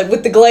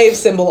with the glaive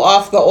symbol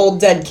off the old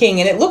dead king,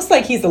 and it looks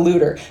like he's a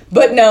looter.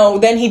 But no,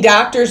 then he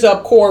doctors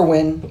up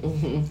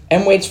Corwin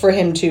and waits for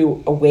him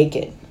to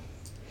awaken.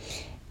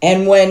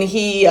 And when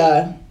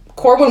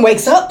Corwin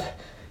wakes up,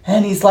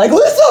 and he's like,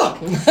 Lyssa!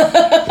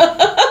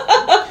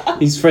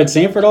 He's Fred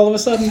Sanford all of a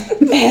sudden.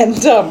 And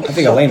I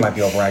think Elaine might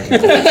be overacting.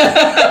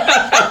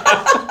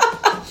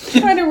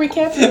 trying to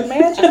recapture the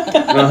magic.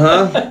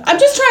 Uh-huh. I'm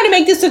just trying to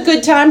make this a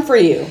good time for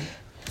you.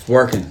 It's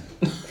working.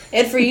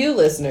 And for you,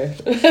 listener.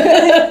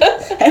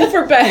 And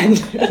for Ben.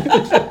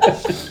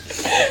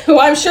 Who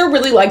I'm sure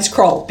really likes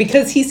Krull,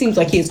 because he seems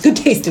like he has good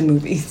taste in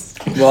movies.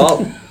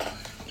 Well,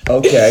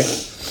 okay.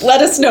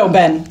 Let us know,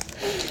 Ben.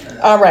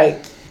 All right.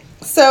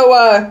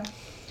 So,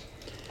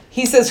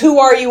 he says, who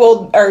are you,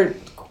 old... Or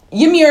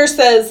Ymir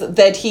says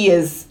that he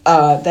is...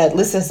 that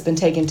Lyssa has been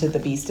taken to the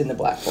Beast in the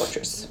Black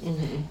Fortress.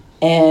 Mm-hmm.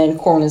 And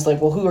Corwin is like,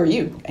 well, who are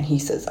you? And he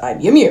says, I'm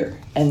Ymir.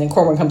 And then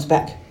Corwin comes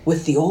back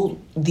with the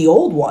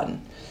old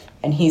one.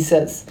 And he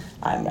says,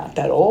 I'm not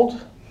that old.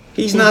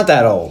 He's not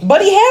that old.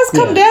 But he has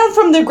come down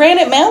from the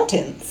Granite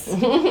Mountains.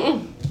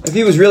 If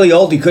he was really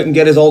old, he couldn't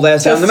get his old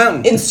ass down the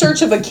mountain. In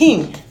search of a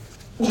king.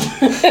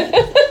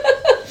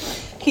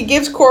 He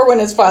gives Corwin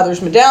his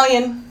father's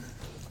medallion,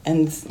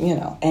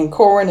 and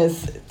Corwin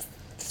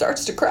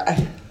starts to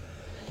cry,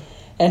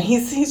 and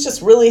he's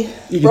just really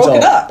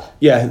broken up.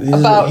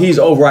 Yeah, he's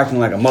overacting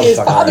like a motherfucker. His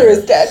father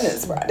is dead and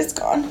his bride is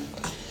gone.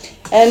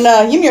 And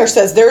Ymir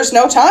says, "There's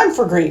no time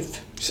for grief."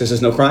 He says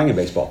there's no crying in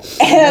baseball.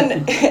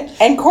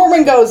 And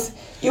Corwin goes,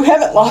 "You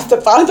haven't lost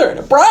a father and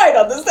a bride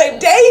on the same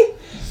day."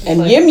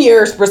 And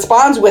Ymir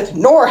responds with,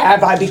 "Nor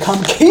have I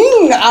become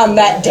king on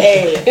that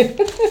day."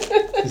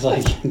 He's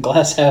like,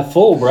 glass half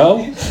full, bro.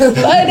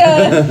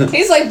 But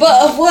He's like,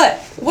 but of what?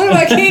 What am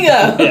I king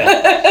of?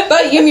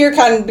 but Ymir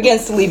kind of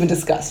begins to leave in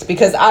disgust,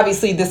 because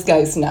obviously this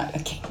guy's not a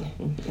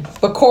king.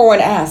 But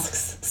Corwin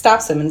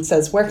stops him and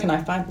says, "Where can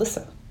I find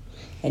Lyssa?"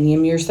 And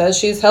Ymir says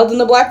she's held in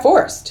the Black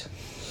Forest.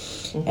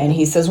 And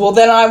he says, "Well,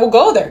 then I will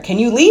go there. Can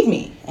you lead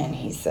me?" And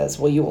he says,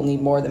 "Well, you will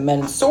need more than men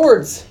and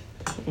swords.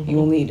 You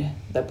will need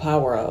the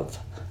power of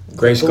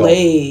Grayskull.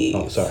 glaive."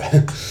 Oh, sorry.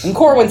 And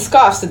Corwin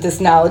scoffs at this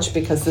knowledge,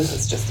 because this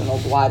is just an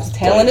old wives'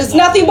 tale and is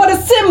nothing but a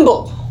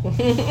symbol.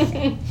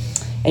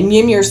 And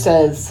Ymir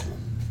says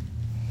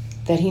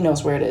that he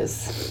knows where it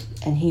is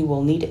and he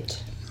will need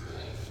it.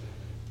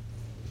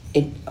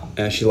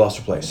 And she lost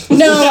her place.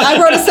 No,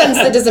 I wrote a sentence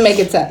that doesn't make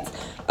it sense.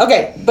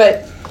 Okay,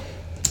 but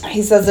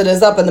he says it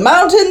is up in the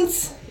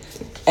mountains,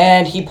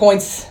 and he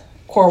points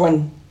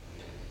Corwin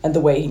at the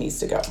way he needs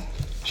to go.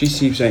 She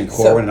keeps saying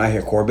Corwin, and I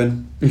hear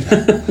Corbin.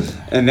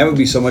 And that would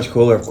be so much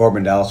cooler if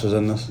Corbin Dallas was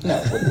in this. No,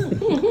 it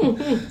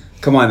wouldn't.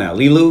 Come on now,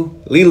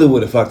 Lilu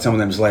would have fucked some of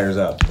them Slayers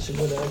up.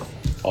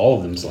 All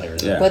of them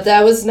Slayers. Yeah. But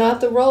that was not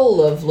the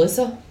role of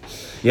Lyssa.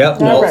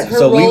 Yep. All Well, right. Her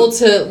role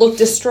to look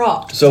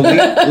distraught. So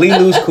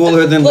Lilu's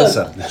cooler than Look,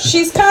 Lyssa.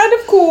 she's kind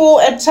of cool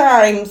at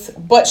times,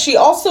 but she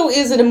also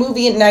is in a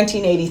movie in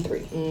 1983.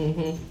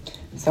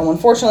 Mm-hmm. So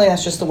unfortunately,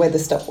 that's just the way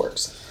this stuff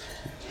works.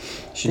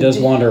 She does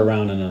wander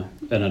around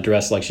in a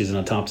dress like she's in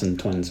a Thompson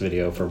Twins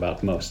video for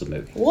about most of the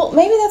movie. Well,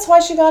 maybe that's why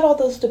she got all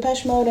those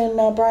Depeche Mode and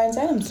Bryan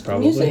Adams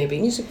Probably.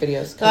 music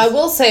videos. I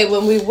will say,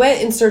 when we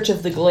went in search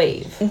of the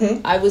glaive,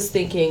 I was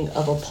thinking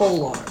of a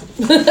pole arm.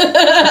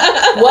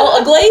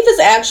 Well, a glaive is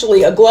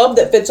actually a glove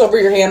that fits over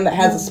your hand that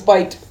has a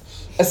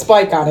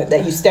spike on it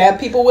that you stab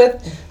people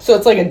with. So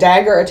it's like a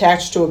dagger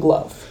attached to a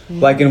glove.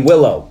 Like in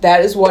Willow.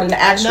 That is what an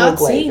actual Not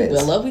glaive seen is.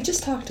 Willow. We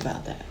just talked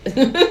about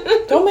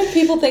that. Don't make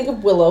people think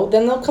of Willow.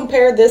 Then they'll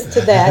compare this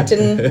to that,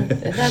 and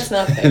That's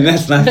not fair. And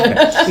that's not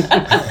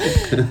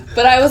fair.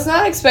 But I was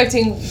not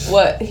expecting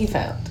what he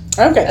found.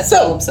 okay. That's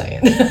all So I'm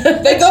saying.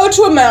 they go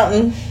to a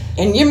mountain,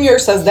 and Ymir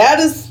says that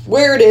is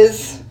where it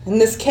is in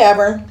this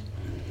cavern,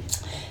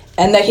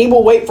 and that he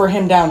will wait for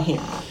him down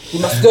here.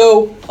 He must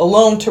go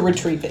alone to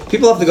retrieve it.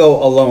 People have to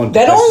go alone.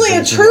 That places only a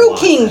and see true lot.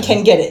 king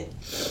can get it.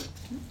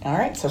 All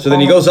right. So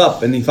then he goes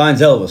up and he finds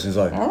Elvis. And he's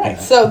like, All right.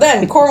 So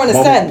then Corwin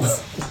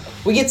ascends.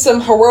 We get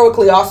some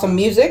heroically awesome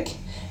music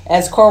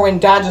as Corwin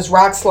dodges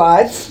rock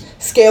slides,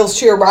 scales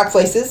sheer rock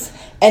faces,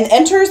 and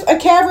enters a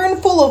cavern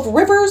full of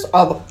rivers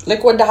of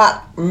liquid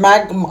hot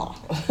magma.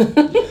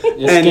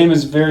 This game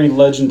is very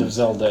Legend of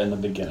Zelda in the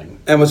beginning.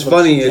 And what's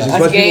funny is you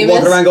watch game people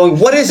walking is? around going,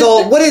 what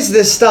is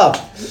this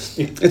stuff?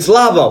 It's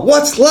lava.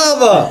 What's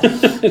lava?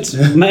 It's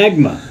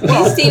magma.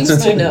 He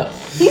seems to know.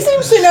 He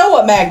seems to know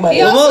what magma is.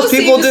 Well, most also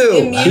people seems do.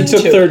 immune He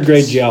took to it. third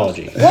grade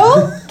geology.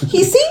 Well,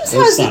 he seems It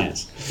was has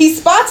science. he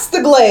spots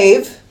the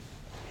glaive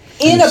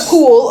in a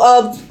pool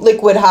of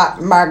liquid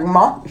hot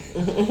magma.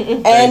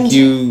 And Thank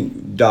you,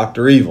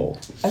 Dr. Evil.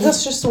 And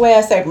that's just the way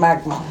I say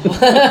magma.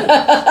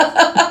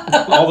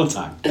 All the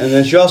time. And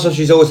then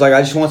she's always like,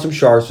 I just want some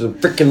sharks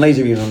with some freaking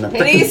laser beams on their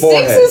And he freaking sticks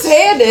forehead. his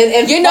hand in,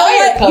 and You know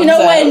fire what? comes You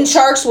know out. when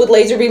sharks with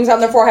laser beams on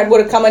their forehead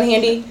would have come in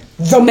handy?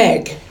 The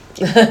Meg.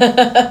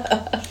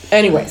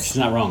 Anyways. She's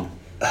not wrong.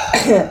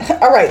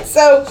 All right,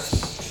 so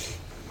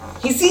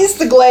he sees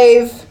the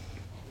glaive,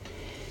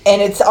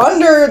 and it's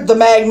under the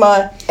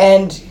magma,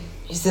 and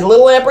he's a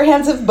little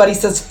apprehensive, but he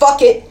says,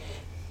 fuck it,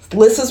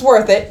 this is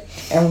worth it,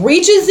 and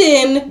reaches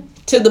in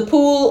to the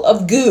pool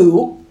of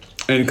goo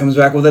And he comes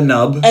back with a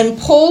nub. and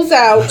pulls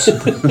out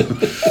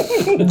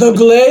the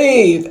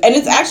glaive. And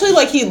it's actually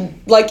like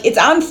it's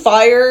on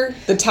fire.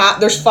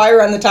 There's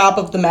fire on the top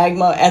of the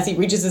magma as he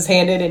reaches his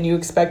hand in, and you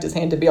expect his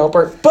hand to be all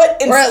burnt.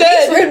 But Or at least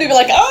instead, for him to be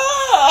like,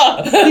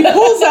 ah! he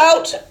pulls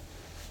out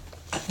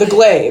the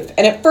glaive.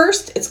 And at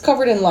first, it's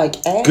covered in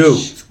like ash.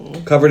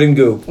 Goo. Covered in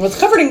goo. Well, it's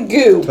covered in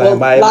goo. Well,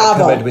 Covered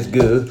lava. with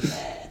goo.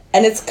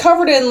 And it's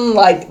covered in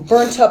like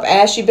burnt up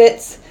ashy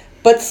bits.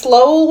 But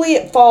slowly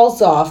it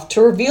falls off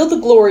to reveal the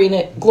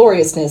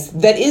gloriousness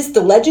that is the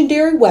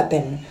legendary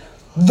weapon,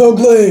 the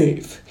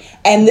glaive.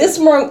 And this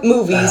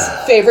movie's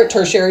favorite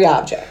tertiary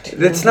object.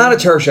 It's not a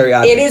tertiary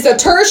object. It is a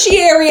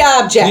tertiary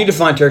object. Can you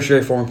define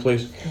tertiary for me,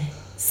 please?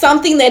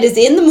 Something that is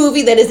in the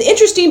movie that is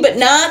interesting but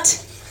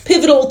not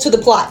pivotal to the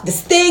plot.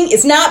 This thing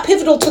is not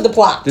pivotal to the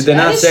plot. Did they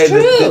not is say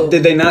true. that?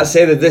 Did they not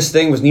say that this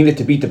thing was needed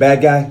to beat the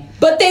bad guy?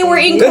 But they were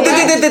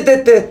incorrect.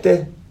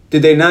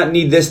 Did they not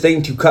need this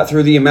thing to cut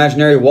through the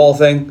imaginary wall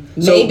thing?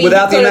 So Maybe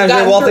without he the could have imaginary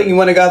gotten wall through- thing, you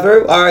wouldn't have got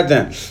through? All right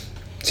then.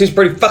 Seems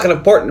pretty fucking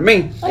important to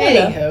me.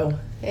 Anywho.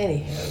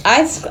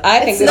 I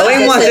think this not is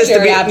Elaine a wants this to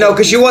tertiary be object. no,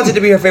 because she wants it to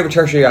be her favorite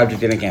tertiary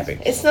object, and it can't be.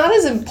 It's not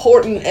as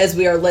important as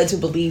we are led to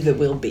believe it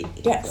will be.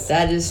 Yes.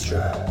 That is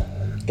true.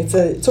 It's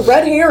a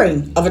red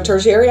herring of a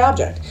tertiary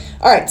object.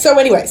 All right. So,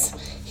 anyways,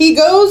 he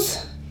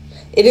goes.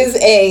 It is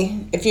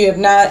if you have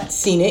not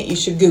seen it, you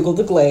should Google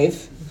the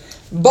glaive.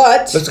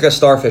 But Looks like a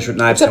starfish with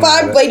knives. it's a coming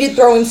out of it. 5-bladed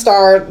throwing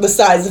star the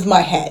size of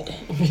my head,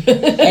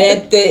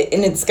 and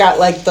it's got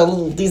like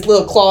these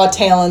little claw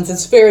talons.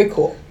 It's very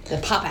cool. They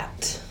pop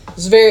out.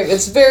 It's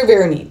very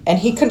very neat, and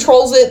he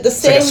controls it the It's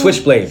same. like a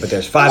switchblade, but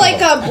there's five.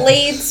 Like of them. a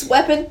Blade's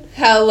weapon.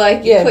 How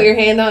like you Yeah. put your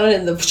hand on it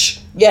and the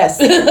Yes,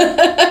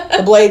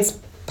 the blades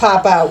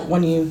pop out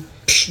when you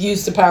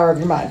use the power of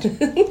your mind.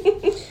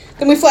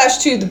 Then we flash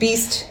to the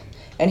beast,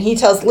 and he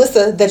tells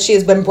Lissa that she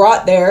has been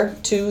brought there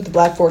to the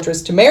Black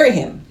Fortress to marry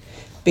him.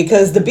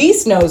 Because the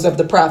beast knows of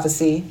the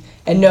prophecy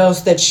and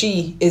knows that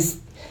she is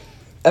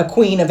a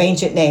queen of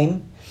ancient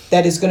name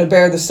that is going to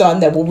bear the son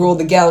that will rule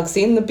the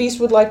galaxy. And the beast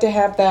would like to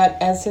have that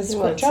as his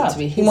wants it child. to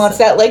be his He wants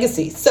son. that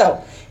legacy.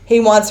 So he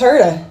wants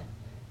her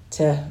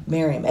to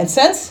marry him. And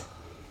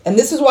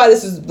this is why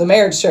the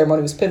marriage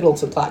ceremony was pivotal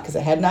to the plot, because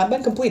it had not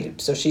been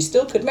completed. So she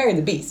still could marry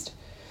the beast.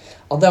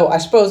 Although I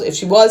suppose if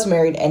she was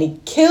married and he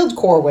killed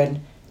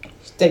Corwin,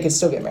 they could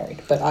still get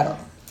married. But I don't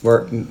know.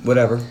 Or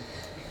whatever.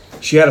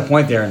 She had a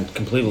point there and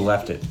completely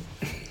left it.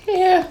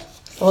 yeah.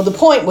 Well, the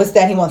point was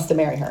that he wants to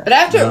marry her. But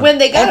after when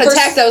they got And for-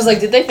 attacked, I was like,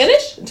 did they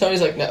finish? And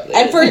Tony's like, no. They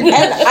And didn't.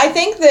 I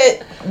think that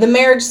the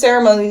marriage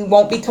ceremony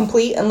won't be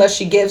complete unless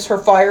she gives her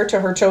fire to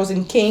her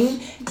chosen king,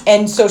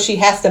 and so she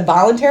has to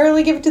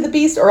voluntarily give it to the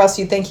beast, or else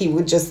you think he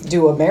would just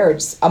do a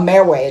marriage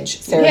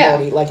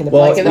ceremony Yeah. like in the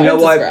Well, Black you the know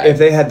Princess what? Bride. If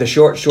they had the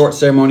short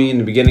ceremony in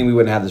the beginning, we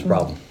wouldn't have this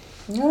problem.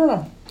 I don't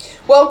know.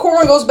 Well,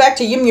 Corwin goes back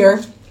to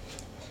Ymir.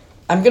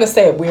 I'm gonna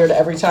say it weird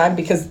every time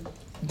because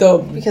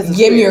it's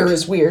Ymir weird.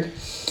 is weird.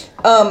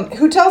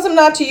 Who tells him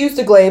not to use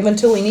the glaive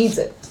until he needs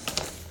it.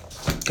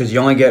 Because you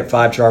only get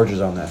 5 charges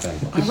on that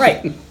thing.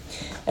 Right.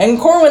 And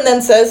Corwin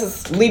then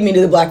says, lead me to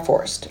the Black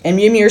Forest. And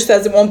Ymir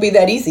says it won't be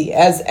that easy,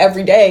 as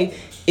every day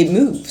it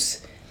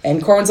moves.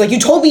 And Corwin's like, you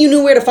told me you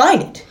knew where to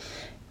find it.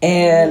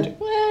 And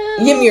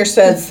Ymir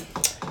says,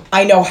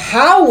 I know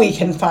how we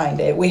can find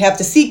it. We have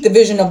to seek the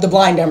vision of the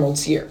blind emerald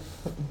seer.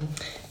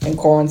 And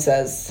Corwin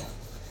says,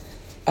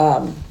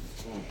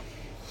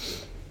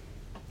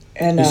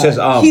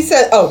 He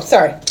says,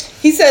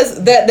 He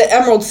says that the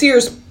Emerald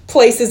Seer's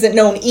place isn't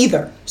known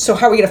either. So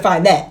how are we going to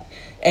find that?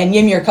 And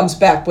Ymir comes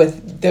back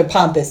with the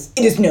pompous,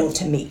 it is known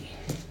to me.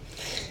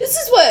 This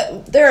is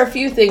what there are a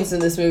few things in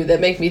this movie that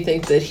make me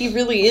think that he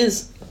really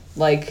is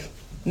like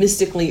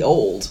mystically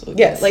old.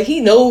 Yes. Like he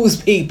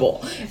knows people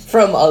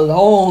from a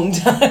long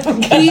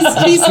time.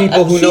 He's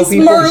people who know he's people,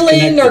 he's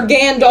Merlin or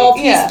connected. Gandalf.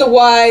 Yeah. He's the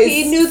wise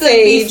He knew them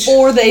sage.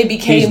 before they He's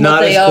became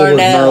not what as they cool are as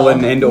now.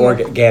 Merlin and or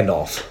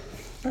Gandalf.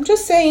 I'm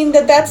just saying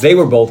that's. They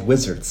were both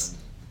wizards.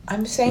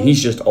 I'm saying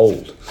He's just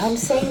old. I'm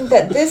saying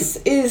that this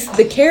is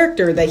the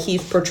character that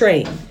he's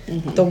portraying,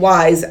 the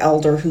wise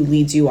elder who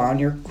leads you on,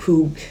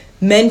 who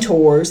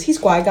mentors. He's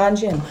Qui-Gon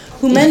Jinn,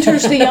 who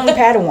mentors the young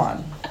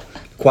Padawan.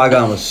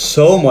 Qui-Gon was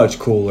so much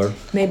cooler.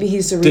 Maybe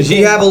he's the Did reason.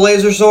 he have a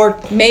laser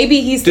sword?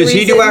 Maybe he's the Did he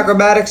reason do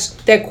acrobatics?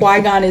 that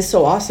Qui-Gon is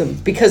so awesome,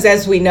 because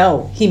as we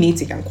know, he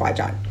meets a young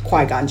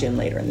Qui-Gon Jinn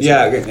later in this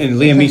Yeah, movie. and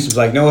Liam Neeson's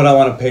like, know what I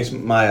want to base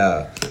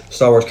my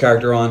Star Wars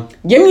character on?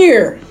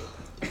 Ymir,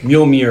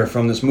 Mjolnir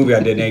from this movie I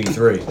did in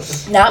 '83.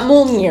 not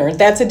Mjolnir.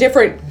 That's a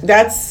different.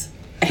 That's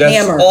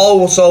hammer.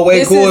 Also way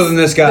This cooler is than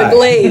this guy. The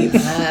glaive.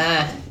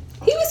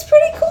 He was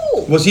pretty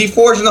cool. Was he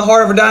forged in the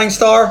heart of a dying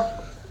star?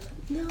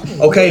 No.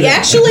 Okay. then.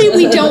 Actually,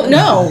 we don't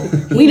know.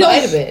 He might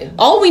have been.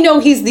 All we know,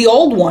 he's the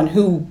old one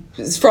who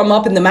is from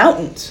up in the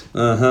mountains.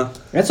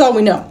 That's all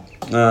we know.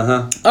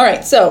 All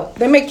right, so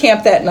they make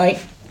camp that night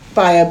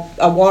by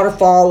a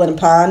waterfall and a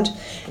pond,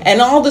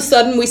 and all of a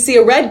sudden we see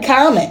a red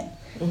comet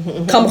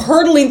come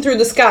hurtling through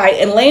the sky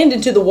and land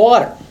into the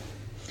water.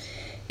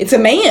 It's a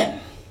man.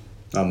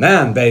 A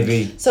man,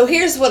 baby. So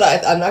here's what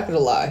I'm not going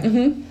to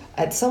lie.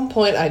 At some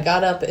point, I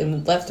got up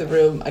and left the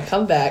room. I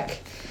come back,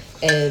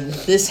 and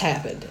this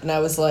happened. And I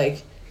was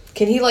like,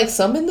 can he, like,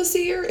 summon the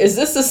seer? Is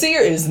this the seer?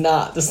 It is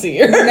not the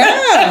seer.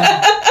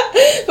 Yeah.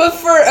 But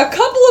for a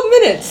couple of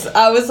minutes,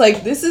 I was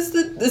like, this is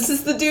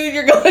the dude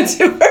you're going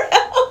to for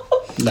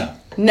help.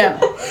 No.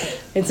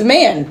 It's a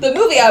man. The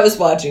movie I was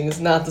watching is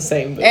not the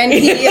same movie. And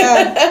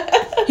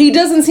he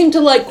doesn't seem to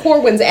like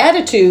Corwin's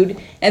attitude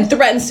and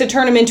threatens to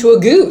turn him into a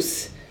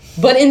goose.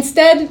 But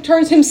instead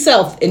turns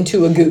himself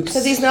into a goose.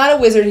 Because he's not a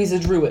wizard, he's a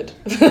druid.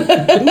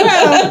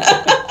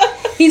 Well,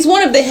 he's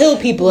one of the hill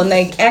people and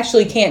they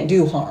actually can't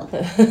do harm.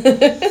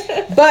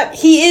 But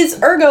he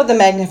is Ergo the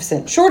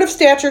Magnificent. Short of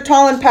stature,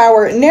 tall in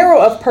power, narrow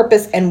of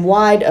purpose, and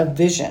wide of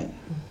vision.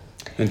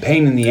 And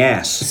pain in the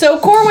ass. So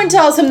Corwin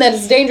tells him that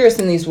it's dangerous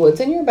in these woods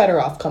and you're better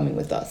off coming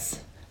with us.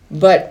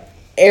 But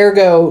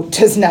Ergo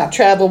does not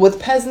travel with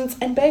peasants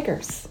and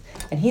beggars.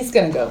 And he's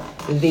going to go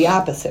the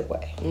opposite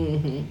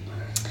way.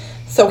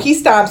 So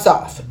he stomps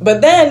off.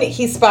 But then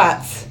he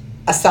spots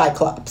a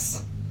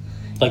Cyclops.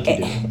 Like you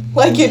do.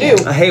 Like you do.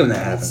 I hate when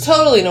that happens. It's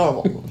totally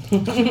normal.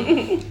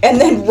 And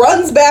then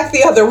runs back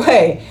the other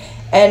way.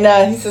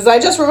 And he says, I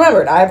just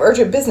remembered, I have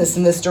urgent business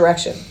in this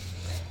direction.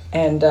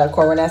 And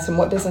Corwin asks him,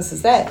 what business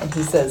is that? And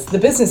he says, the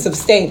business of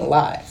staying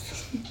alive.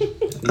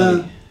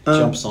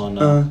 Jumps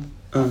on.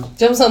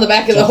 Jumps on the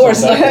back of the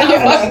horse like,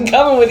 I'm fucking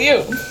coming with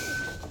you.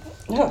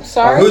 Oh,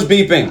 sorry. Who's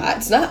beeping?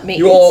 It's not me.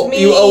 You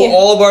me. owe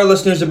all of our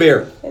listeners a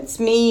beer. It's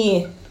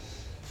me.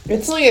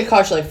 It's only gonna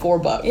cost you like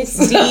 $4. It's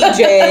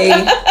DJ.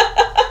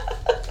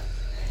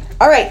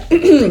 All right,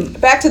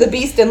 back to the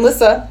Beast and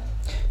Lissa.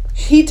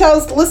 He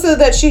tells Lissa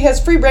that she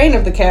has free reign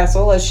of the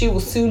castle, as she will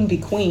soon be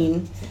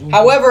queen.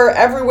 However,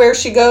 everywhere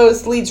she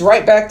goes leads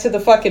right back to the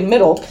fucking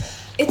middle.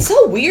 It's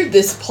so weird,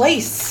 this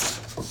place.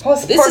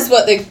 This is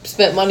what they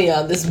spent money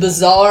on. This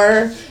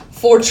bizarre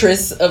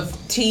fortress of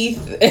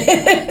teeth.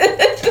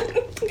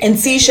 And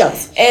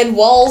seashells. And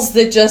walls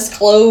that just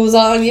close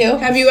on you.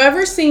 Have you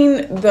ever seen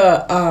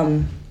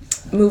the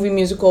movie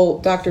musical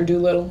Dr.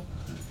 Dolittle?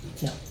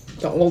 No.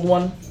 The old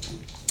one?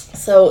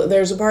 So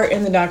there's a part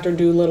in the Dr.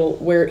 Dolittle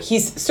where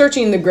he's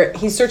searching for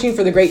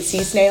the great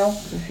sea snail,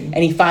 and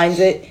he finds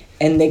it,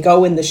 and they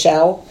go in the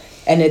shell,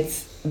 and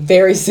it's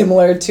very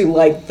similar to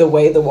like the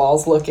way the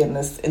walls look in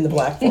the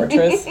Black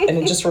Fortress, and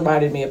it just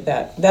reminded me of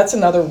that. That's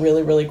another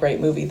really, really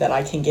great movie that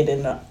I can get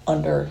in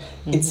under.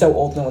 It's so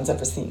old no one's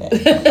ever seen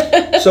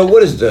it. So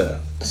what is the...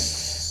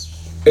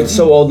 It's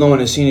so old no one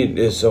has seen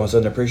it, so it's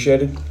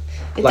unappreciated?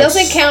 It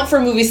doesn't count for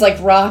movies like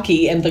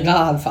Rocky and The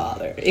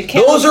Godfather. It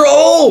counts. Those are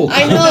old!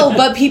 I know,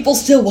 but people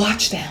still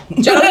watch them.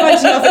 John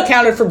wants to know if it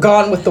counted for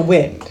Gone with the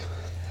Wind.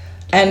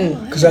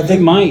 And Because I They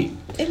think... might.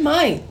 It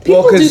might.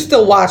 people do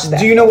still watch that.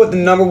 Do you know what the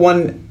number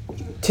one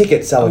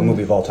ticket-selling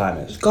movie of all time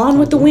is? Gone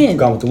with the Wind.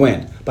 Gone with the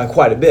Wind. By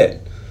quite a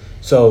bit.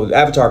 So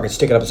Avatar gets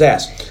taken up his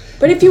ass.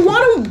 But if you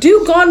want to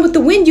do Gone with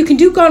the Wind, you can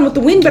do Gone with the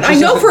Wind. But I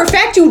know for a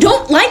fact you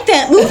don't like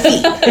that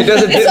movie. It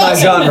doesn't fit my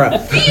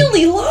genre.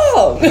 Really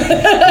long.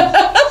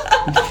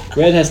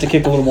 Red has to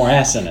kick a little more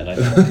ass in it, I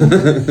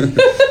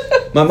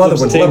think. My mother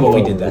would love table when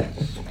we over. did that.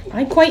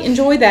 I quite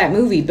enjoy that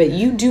movie, but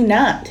you do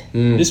not.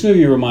 This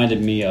movie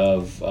reminded me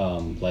of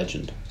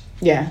Legend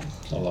Yeah.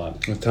 a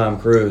lot. With Tom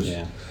Cruise.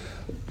 Yeah.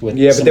 With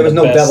Yeah, but some there of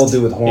was the no devil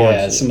do with horns.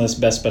 Yeah, some of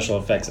the best special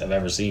effects I've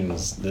ever seen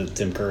was the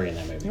Tim Curry in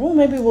that movie. Well,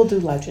 maybe we'll do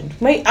Legend.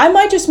 I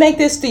might just make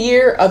this the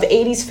year of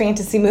 80s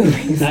fantasy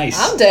movies. Nice.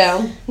 I'm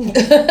down.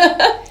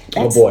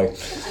 Oh boy.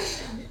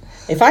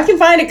 If I can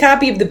find a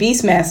copy of The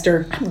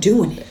Beastmaster, I'm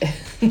doing it.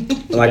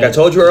 Like I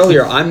told you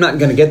earlier, I'm not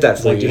going to get that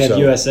for Like you. you had So.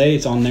 USA,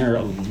 it's on there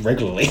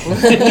regularly. You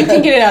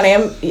can get it on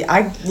Amazon.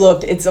 I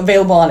looked. It's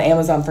available on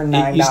Amazon for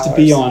 $9.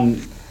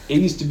 It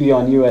used to be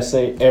on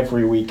USA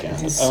every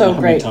weekend. It's I don't so know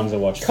how many great. times I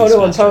watched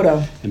Kodo and Beastmaster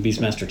Podo. and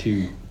Beastmaster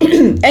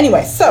 2.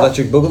 Anyway, so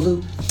Electric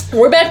Boogaloo?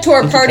 we're back to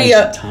our party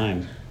of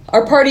time.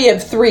 our party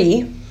of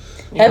three.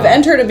 Have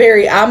entered a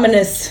very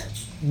ominous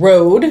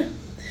road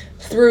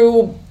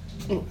through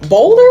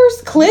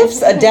boulders,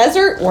 cliffs, a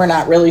desert. We're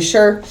not really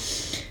sure.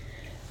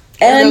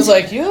 And I And was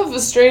like, you have a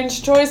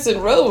strange choice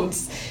in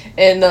roads.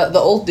 And the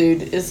old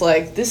dude is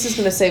like, this is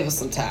going to save us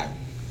some time.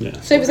 Yeah.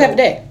 save us half a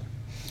day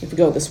if we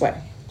go this way.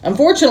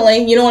 Unfortunately,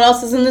 you know what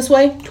else is in this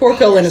way?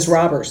 Torquil and his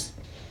robbers.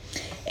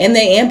 And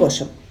they ambush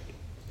him.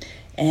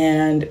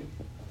 And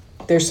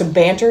there's some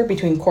banter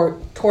between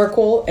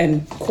Torquil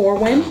and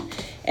Corwin.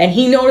 And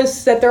he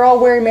noticed that they're all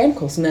wearing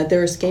manacles and that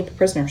they're escaped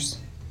prisoners.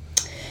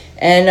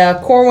 And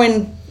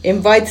Corwin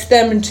invites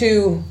them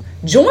to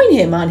join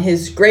him on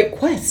his great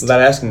quest.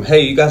 Without asking him,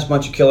 hey, you guys a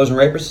bunch of killers and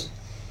rapists?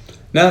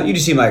 No, you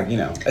just seem like,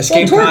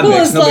 escaped Torquil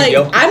convicts, is no big like,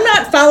 deal. I'm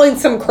not following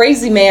some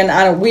crazy man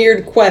on a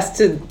weird quest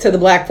to the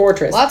Black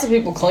Fortress. Lots of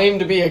people claim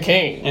to be a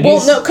king. And Well,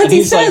 he's- no, because and he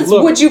he's like, says,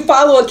 "Look," would you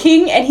follow a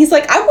king? And he's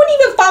like, I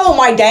wouldn't even follow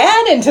my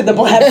dad into the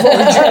Black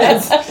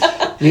Fortress.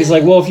 and he's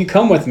like, well, if you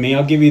come with me,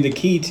 I'll give you the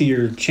key to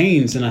your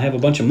chains, and I have a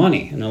bunch of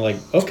money. And they're like,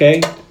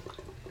 okay,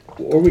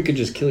 or we could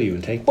just kill you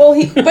and take. Well,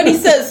 but he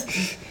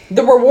says,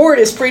 the reward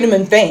is freedom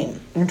and fame.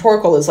 And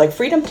Torquil is like,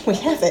 freedom? We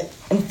have it.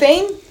 And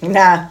fame?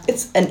 Nah,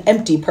 it's an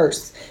empty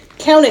purse.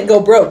 Count it, go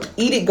broke.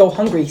 Eat it, go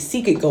hungry.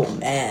 Seek it, go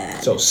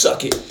mad. So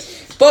suck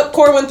it. But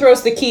Corwin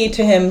throws the key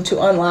to him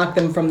to unlock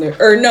them from their...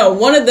 Or no,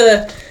 one of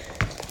the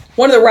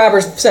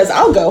robbers says,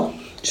 I'll go.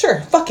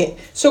 Sure, fuck it.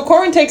 So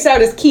Corwin takes out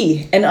his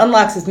key and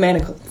unlocks his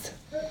manacles.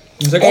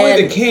 It's like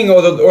only the king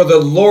or the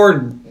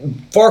Lord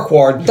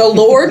Farquaad. The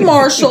Lord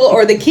Marshal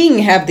or the king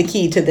have the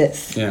key to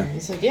this. Yeah.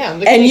 He's like, yeah, I'm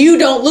the And king. you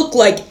don't look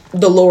like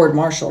the Lord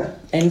Marshal.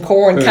 And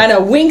Corwin kind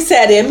of winks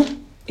at him.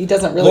 He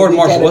doesn't really Lord wink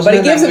Marshal, at him, wasn't but he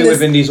it that gives him movie with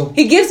this, Vin Diesel?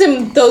 he gives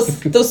him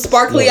those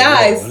sparkly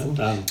eyes.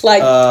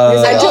 Like,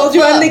 Uh, I told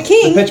you I'm the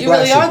king. Pitch You Black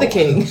really are the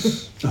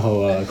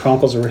sequel. king.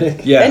 Chronicles of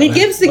Riddick. Yeah. And he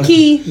gives the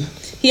key.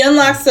 He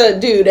unlocks the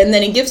dude, and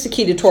then he gives the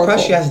key to Torquil.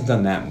 Plus, she hasn't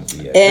done that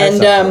movie yet. And,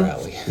 That's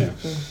up her alley.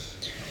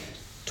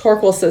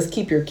 Torquil says,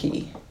 keep your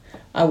key.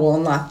 I will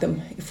unlock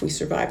them if we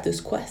survive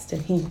this quest.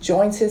 And he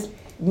joins his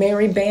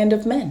merry band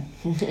of men.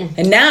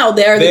 And now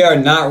They are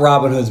not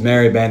Robin Hood's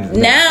merry band of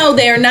men. now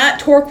they are not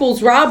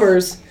Torquil's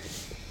robbers.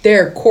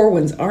 They're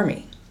Corwin's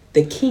army.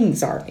 The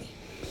king's army.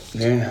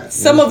 Yeah.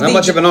 Some of not the-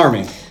 much of an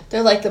army.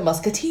 They're like the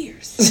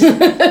musketeers.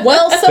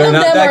 Well, some They're of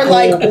not them that are cool.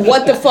 like,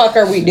 what the fuck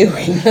are we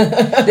doing?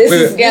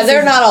 Yeah,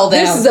 they're not all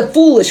down. This is a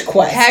foolish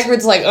quest.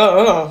 Hagrid's like,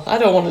 I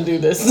don't want to do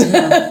this.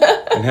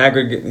 And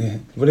Hagrid,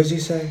 what does he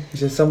say? He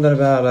said something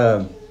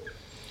about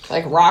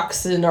Like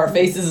rocks in our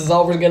faces is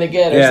all we're gonna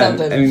get, or yeah.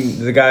 something. I mean,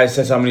 the guy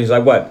said something. He's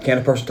like, "What? Can't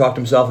a person talk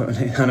to himself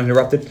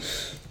uninterrupted?"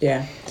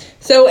 Yeah.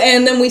 So,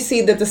 and then we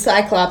see that the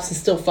Cyclops is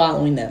still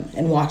following them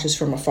and watches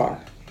from afar.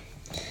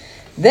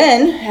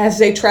 Then, as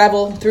they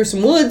travel through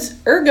some woods,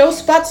 Ergo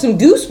spots some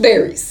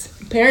gooseberries.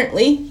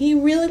 Apparently, he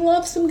really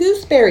loves some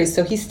gooseberries,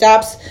 so he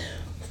stops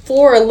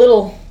for a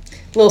little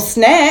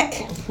snack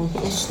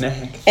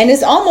Snack. and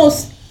is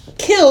almost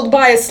killed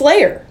by a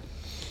slayer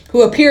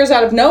who appears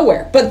out of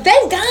nowhere. But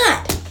thank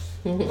God!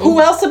 Who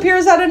else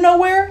appears out of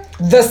nowhere?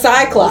 The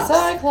Cyclops.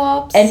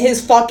 Cyclops. And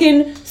his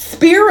fucking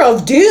spear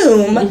of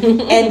doom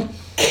and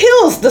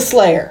kills the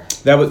slayer.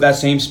 That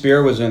same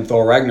spear was in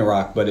Thor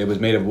Ragnarok, but it was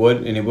made of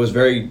wood and it was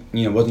very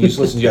wasn't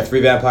useless. And you have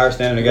three vampires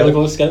standing Really together.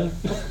 close together.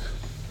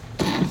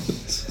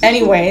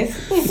 Anyways,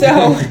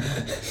 so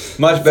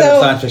Much better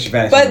science fiction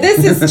fantasy. but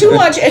this is too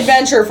much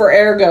adventure for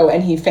Ergo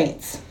and he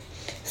faints.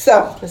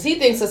 So, Because he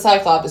thinks the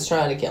Cyclops is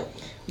trying to kill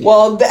him.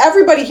 well,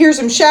 everybody hears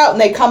him shout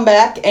and they come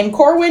back and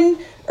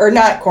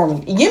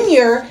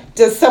Ymir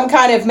does some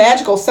kind of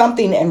magical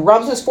something and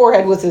rubs his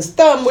forehead with his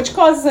thumb, which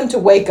causes him to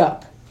wake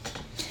up.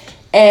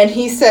 And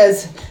he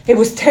says, it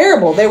was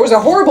terrible. There was a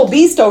horrible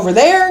beast over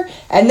there.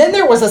 And then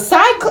there was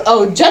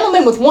a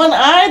gentleman with one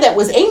eye that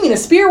was aiming a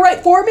spear right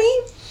for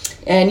me.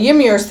 And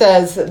Ymir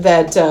says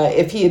that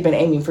if he had been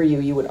aiming for you,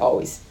 you would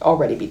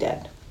already be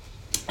dead.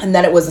 And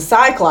that it was a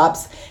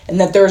Cyclops, and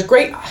that there's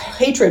great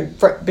hatred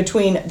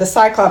between the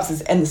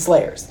Cyclopses and the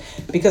Slayers.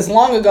 Because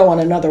long ago on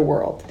another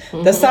world,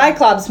 the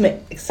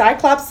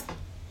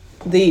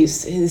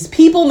his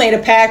people made a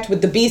pact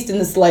with the Beast and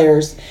the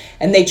Slayers,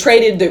 and they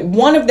traded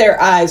one of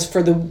their eyes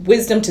for the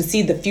wisdom to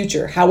see the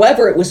future.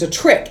 However, it was a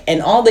trick,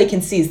 and all they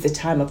can see is the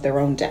time of their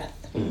own death.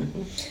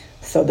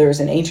 So there's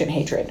an ancient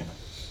hatred.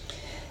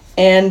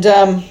 And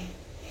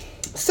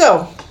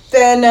so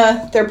then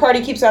their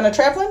party keeps on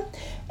traveling,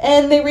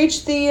 and they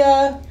reach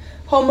the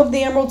home of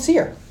the Emerald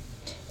Seer.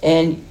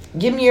 And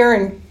Ymir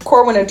and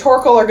Corwin and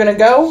Torquil are going to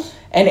go,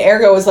 and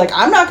Ergo is like,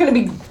 I'm not going to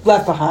be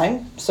left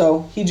behind.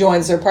 So he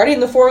joins their party,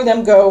 and the four of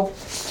them go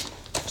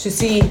to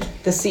see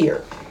the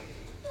seer.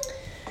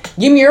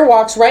 Ymir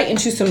walks right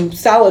into some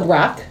solid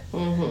rock.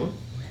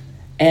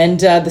 And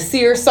the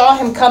seer saw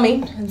him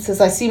coming and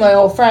says, I see my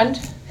old friend.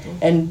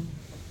 And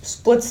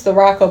splits the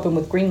rock open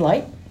with green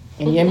light.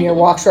 And Ymir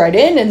walks right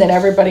in, and then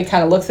everybody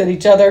kind of looks at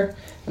each other.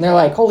 And they're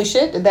like, holy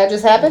shit, did that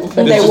just happen? And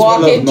This they is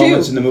walk one of in those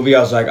moments too. in the movie I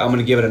was like, I'm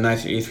gonna give it a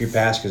nice E3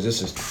 pass because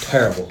this is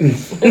terrible.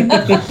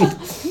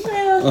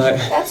 Like,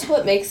 That's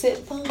what makes it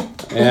fun.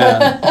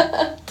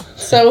 yeah.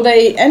 So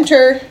they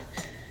enter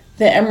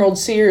the Emerald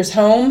Seer's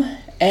home,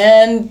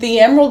 and the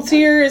Emerald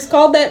Seer is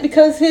called that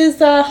because his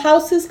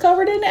house is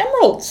covered in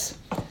emeralds.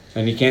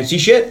 And you can't see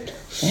shit.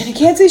 And he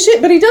can't see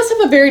shit, but he does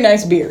have a very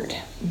nice beard.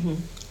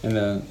 And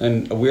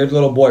a weird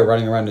little boy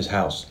running around his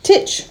house.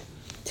 Titch.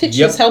 Titch,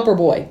 Yep. his helper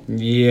boy.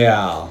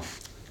 Yeah.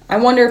 I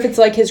wonder if it's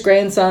like his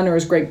grandson or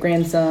his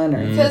great-grandson.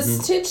 Or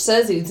Because Titch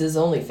says he's his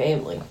only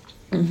family.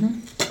 I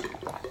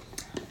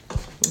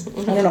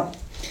don't know.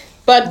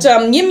 But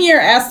Ymir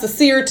asks the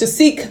seer to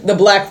seek the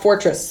Black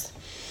Fortress.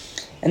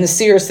 And the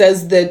seer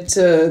says that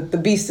the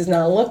beast does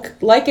not look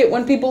like it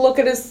when people look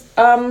at his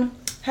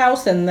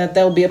house, and that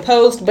they'll be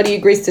opposed, but he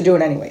agrees to do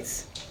it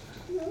anyways.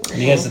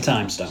 And he has the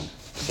time stone.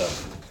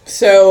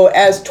 So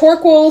as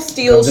Torquil Comes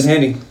steals in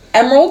handy.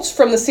 emeralds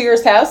from the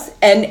seer's house,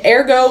 and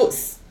Ergo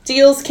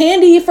steals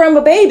candy from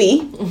a baby,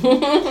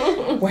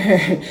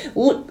 where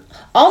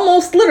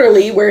almost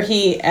literally where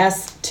he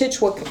asks Titch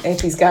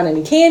if he's got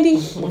any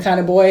candy, what kind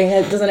of boy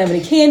doesn't have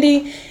any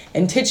candy,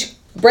 and Titch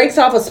breaks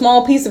off a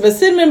small piece of a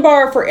cinnamon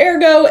bar for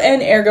Ergo,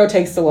 and Ergo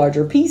takes the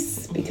larger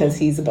piece because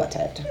he's a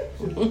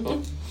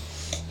butthead.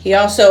 He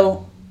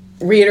also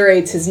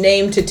reiterates his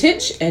name to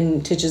Titch,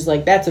 and Titch is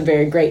like, that's a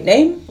very great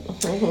name.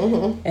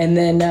 And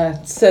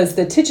then says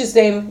that Titch's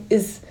name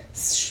is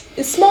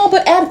small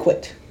but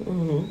adequate,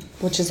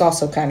 which is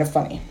also kind of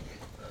funny.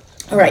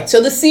 All right,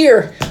 so the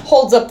seer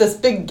holds up this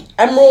big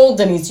emerald,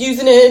 and he's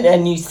using it,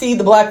 and you see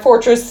the Black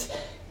Fortress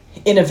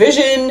in a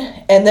vision,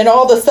 and then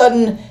all of a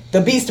sudden, the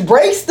beast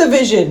breaks the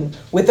vision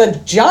with a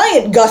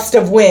giant gust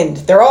of wind.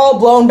 They're all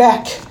blown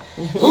back.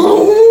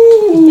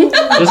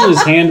 Doesn't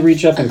his hand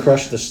reach up and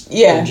crush the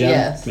gem?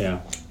 Yes. Yeah.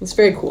 It's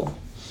very cool.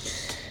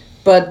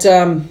 But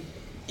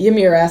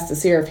Ymir asks the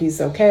seer if he's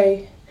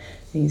okay.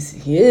 He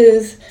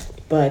is,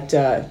 but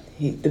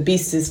the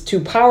beast is too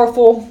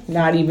powerful.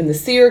 Not even the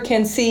seer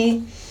can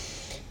see.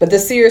 But the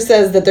seer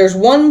says that there's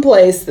one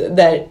place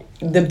that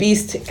the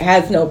beast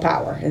has no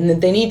power, and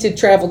that they need to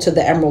travel to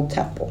the Emerald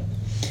Temple.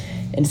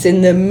 And it's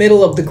in the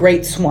middle of the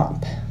Great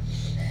Swamp.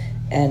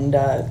 And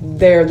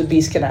there the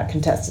beast cannot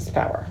contest its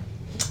power.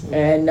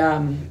 And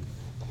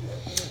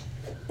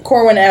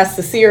Corwin asks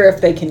the seer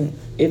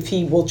if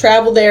he will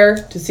travel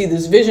there to see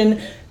this vision.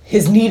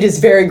 His need is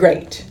very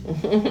great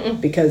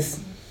because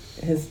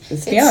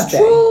his fiance.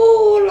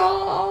 True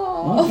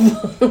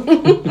love.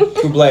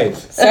 Two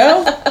blades.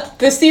 So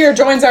the seer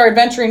joins our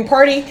adventuring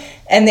party,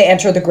 and they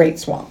enter the Great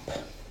Swamp.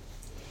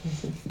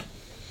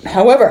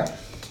 However,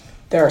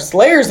 there are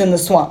slayers in the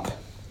swamp,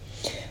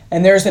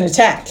 and there's an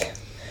attack.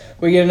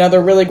 We get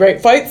another really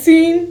great fight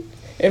scene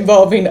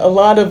involving a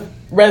lot of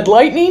red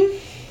lightning.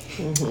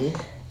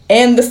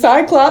 And the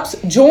Cyclops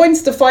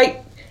joins the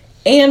fight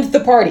and the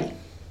party.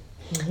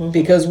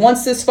 Because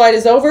once this fight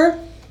is over,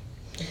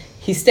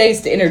 he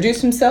stays to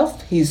introduce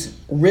himself. He's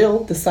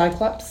Rill, the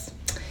Cyclops.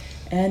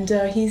 And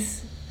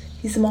he's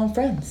among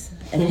friends.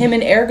 And him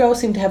and Ergo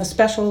seem to have a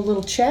special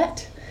little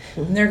chat.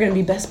 And they're going to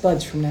be best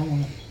buds from now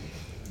on.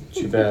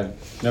 Too bad.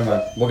 Never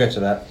mind. We'll get to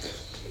that.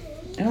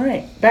 All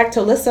right, back to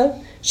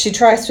Alyssa. She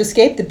tries to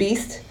escape the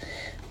beast,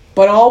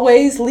 but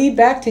always lead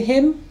back to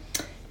him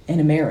in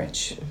a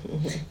marriage.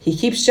 He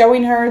keeps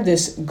showing her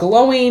this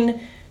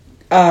glowing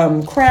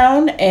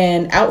crown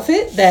and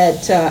outfit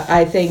that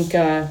I think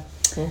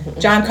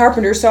John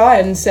Carpenter saw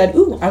and said,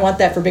 "Ooh, I want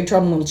that for Big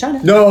Trouble in Little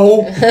China."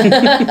 No.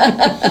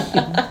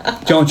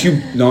 Don't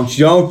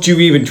you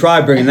even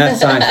try bringing that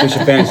science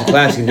fiction fantasy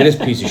classic into this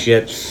piece of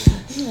shit.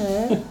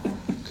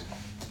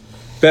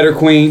 Better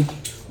queen,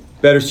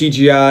 better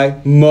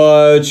CGI,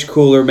 much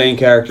cooler main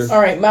character.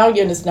 All right, Mao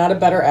Yin is not a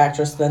better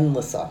actress than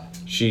Alyssa.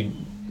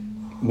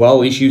 Well, at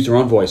least she used her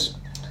own voice.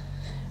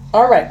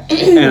 All right.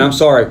 And I'm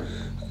sorry,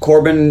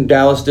 Corbin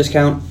Dallas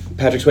discount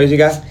Patrick Swayze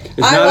guy is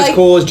not as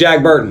cool as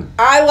Jack Burton.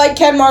 I like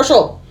Ken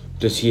Marshall.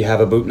 Does he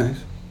have a boot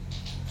knife?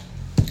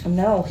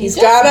 No, he's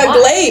got a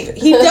glaive.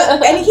 He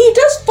does, and he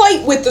does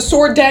fight with the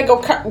sword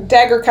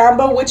dagger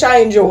combo, which I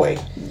enjoy.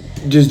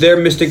 Does their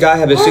mystic guy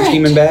have a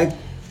 60-man bag?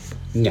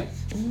 No.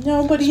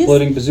 No, but he is.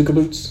 Exploding bazooka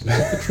boots.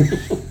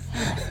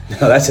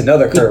 No, that's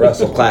another Kurt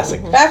Russell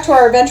classic. Back to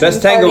our adventure.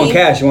 Best Tango party. and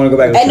Cash. You want to go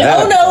back and And see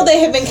that? oh no, they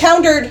have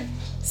encountered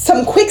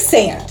some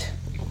quicksand.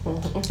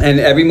 And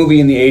every movie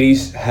in the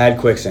 80s had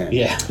quicksand.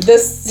 Yeah.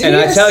 And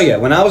I tell you,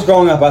 when I was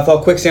growing up, I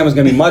thought quicksand was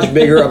going to be much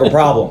bigger of a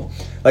problem.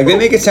 Like, they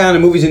make it sound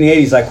in movies in the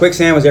 80s like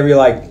quicksand was every,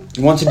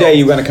 once a day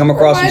you're going to come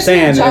across some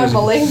sand.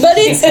 But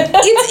it's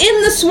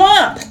in the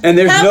swamp. And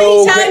there's How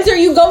many times are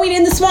you going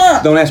in the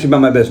swamp? Don't ask me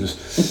about my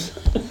business.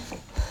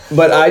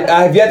 But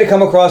I've yet to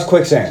come across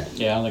quicksand.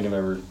 Yeah, I don't think I've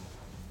ever.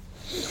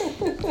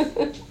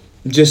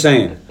 Just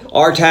saying.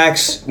 Our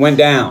tax went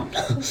down.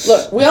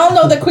 Look, we all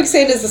know that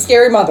quicksand is a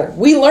scary mother.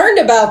 We learned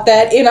about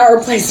that in our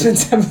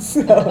replacements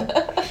episode.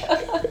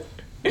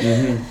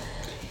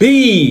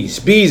 Bees.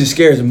 Bees are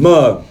scary as a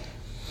mug.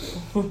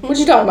 What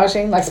you talking about,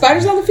 Shane? Like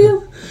spiders on the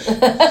field?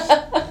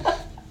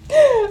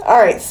 All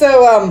right,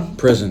 so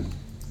Prison.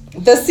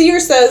 the seer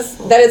says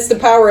that it's the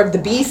power of the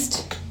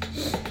beast,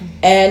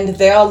 and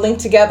they all link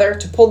together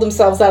to pull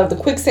themselves out of the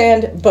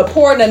quicksand, but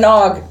poor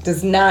Nanog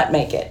does not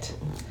make it.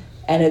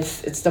 And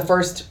it's the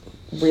first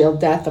real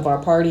death of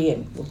our party,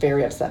 and we're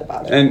very upset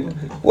about it. And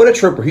what a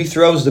trooper. He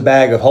throws the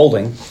bag of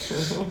holding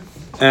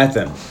at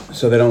them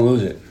so they don't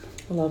lose it.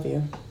 I love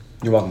you.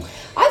 You're welcome.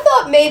 I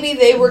thought maybe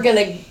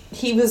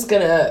he was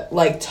gonna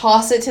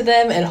toss it to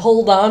them and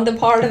hold on to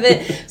part of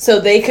it so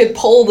they could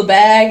pull the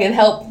bag and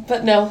help,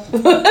 but no.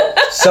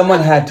 Someone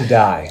had to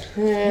die.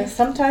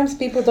 Sometimes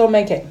people don't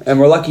make it. And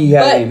we're lucky he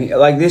had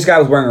this guy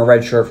was wearing a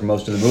red shirt for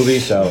most of the movie,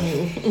 so.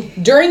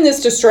 During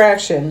this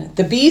distraction,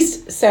 the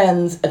beast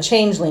sends a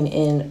changeling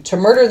in to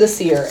murder the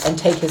seer and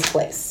take his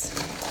place.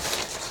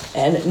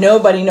 And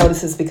nobody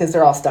notices because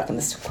they're all stuck in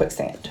this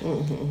quicksand.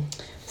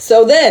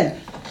 So then,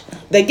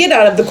 they get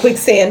out of the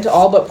quicksand,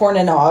 all but poor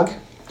Nanog.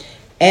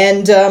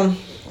 And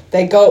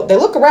they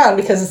look around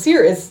because the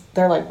seer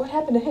they're like, what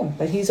happened to him?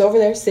 But he's over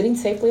there sitting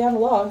safely on a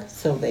log,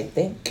 so they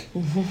think.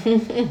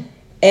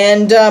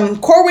 And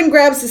Corwin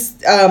grabs this,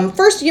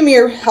 first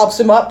Ymir helps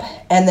him up,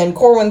 and then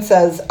Corwin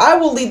says, I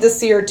will lead the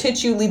seer,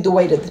 Titch, you lead the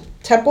way to the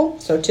temple.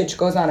 So Titch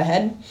goes on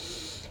ahead.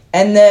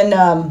 And then,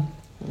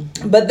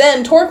 but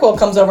then Torquil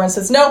comes over and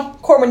says, no,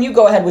 Corwin, you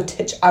go ahead with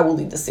Titch, I will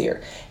lead the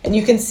seer. And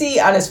you can see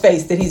on his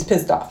face that he's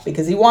pissed off,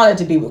 because he wanted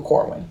to be with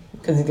Corwin,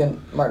 because he's going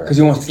to murder him. Because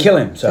he wants to kill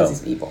him, so.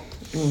 Because he's evil.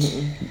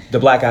 The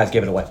black eyes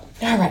give it away.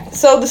 All right.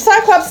 So the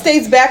Cyclops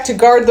stays back to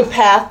guard the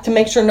path to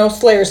make sure no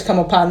Slayers come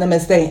upon them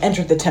as they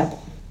enter the temple.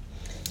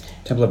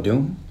 Temple of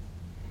Doom?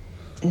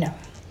 No.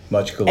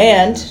 Much cooler.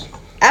 And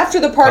after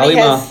the party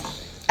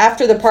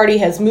Kalima.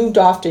 has moved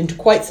off into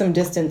quite some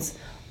distance,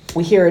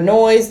 we hear a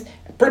noise,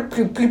 bloop,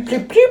 bloop, bloop,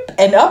 bloop, bloop,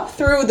 and up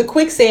through the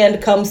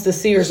quicksand comes the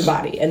seer's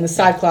body. And the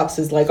Cyclops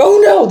is like, oh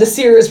no, the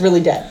seer is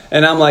really dead.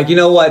 And I'm like, you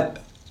know what?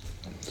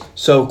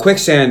 So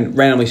quicksand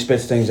randomly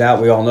spits things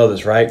out. We all know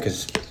this, right?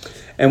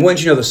 And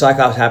once you know the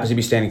Cyclops happens to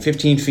be standing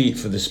 15 feet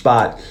from the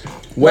spot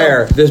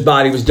where this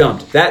body was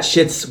dumped. That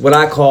shit's what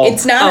I call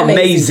it's not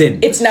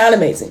amazing. It's not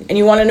amazing. And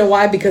you want to know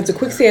why? Because the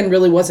quicksand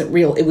really wasn't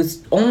real. It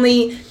was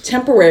only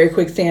temporary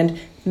quicksand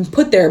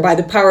put there by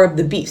the power of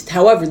the beast.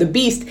 However, the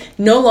beast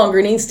no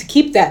longer needs to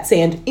keep that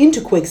sand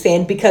into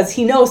quicksand because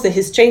he knows that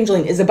his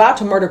changeling is about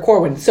to murder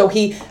Corwin. So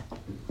he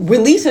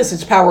releases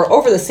its power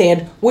over the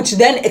sand, which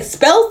then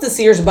expels the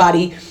seer's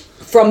body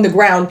from the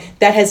ground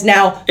that has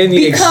now in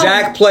the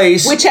exact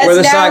place which has where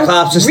the now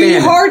Cyclops is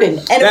standing. Rehardened.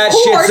 And that of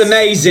course, shit's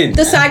amazing.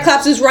 The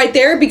Cyclops is right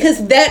there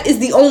because that is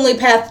the only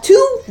path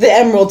to the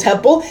Emerald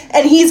Temple,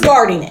 and he's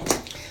guarding it.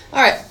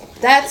 All right,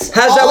 that's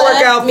how's that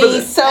work out for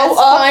the sew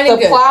up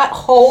the plot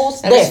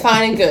holes? That's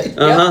fine and good.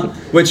 Yep.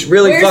 Which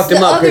really fucked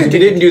him up because if he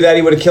didn't do that,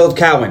 he would have killed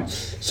Cowan.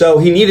 So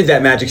he needed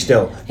that magic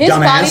still. His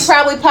body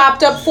probably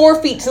popped up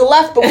 4 feet to the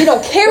left, but we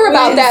don't care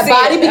about that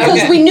body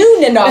because we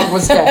knew Nanog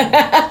was dead.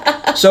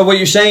 So what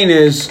you're saying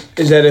is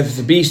that if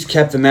the beast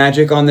kept the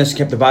magic on this,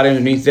 kept the body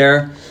underneath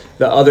there,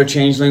 the other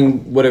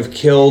changeling would have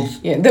killed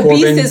the Corbin.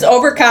 Beast is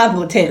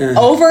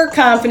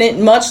overconfident,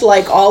 much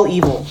like all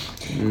evil.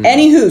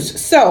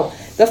 Anywho's, so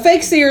the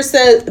fake seer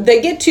says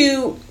they get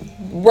to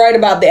right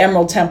about the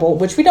Emerald Temple,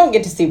 which we don't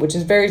get to see, which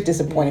is very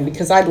disappointing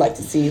because I'd like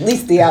to see at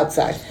least the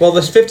outside. Well,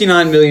 this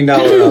 $59 million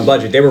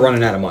budget, they were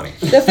running out of money.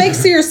 The fake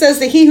seer says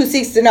that he who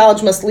seeks the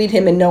knowledge must lead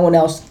him and no one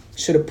else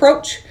should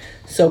approach.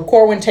 So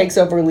Corwin takes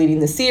over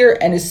leading the seer,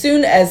 and as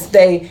soon as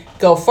they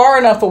go far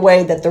enough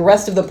away that the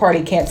rest of the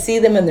party can't see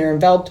them and they're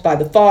enveloped by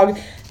the fog,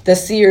 the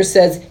seer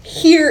says,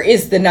 here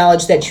is the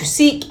knowledge that you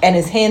seek, and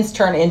his hands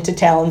turn into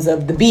talons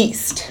of the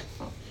beast.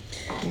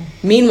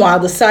 Meanwhile,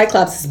 the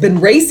Cyclops has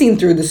been racing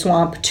through the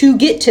swamp to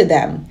get to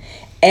them.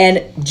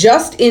 And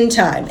just in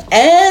time,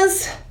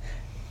 as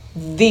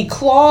the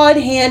clawed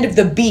hand of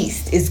the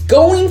beast is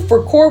going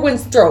for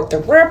Corwin's throat,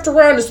 they're wrapped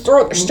around his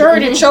throat, they're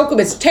starting to choke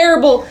him, it's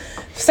terrible.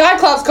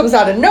 Cyclops comes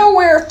out of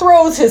nowhere,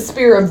 throws his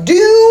spear of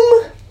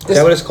doom. Is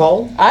that what it's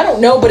called? I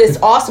don't know, but it's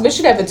awesome. It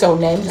should have its own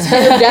name. The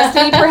Spear of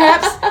Destiny,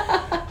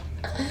 perhaps.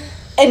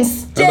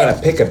 Instead, how about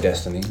a pick of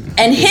destiny?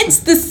 And hits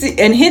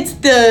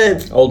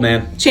the old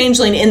man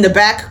changeling in the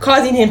back,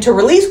 causing him to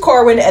release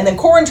Corwin, and then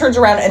Corwin turns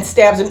around and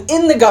stabs him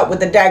in the gut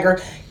with a dagger,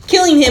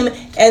 killing him,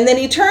 and then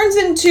he turns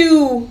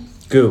into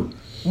goo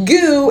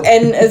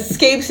and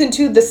escapes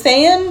into the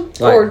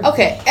sand. Right.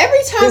 Okay,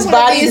 every time his one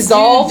body of these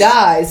dissolves. dude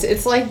dies,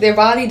 it's like their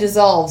body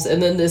dissolves,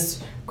 and then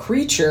this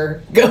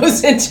creature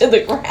goes into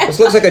the ground. This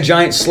looks like a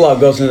giant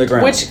slug goes into the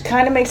ground. Which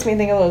kind of makes me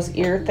think of those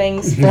ear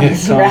things from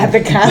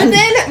Ravicon. But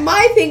then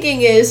my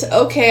thinking is,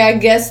 okay, I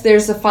guess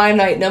there's a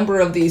finite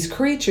number of these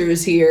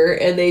creatures here,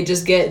 and they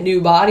just get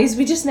new bodies.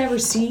 We just never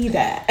see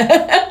that.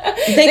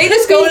 They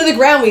just go to the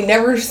ground. We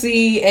never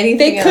see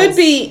anything else. They could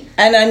be,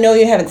 and I know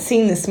you haven't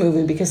seen this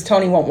movie because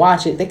Tony won't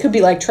watch it. They could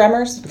be like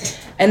Tremors,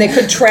 and they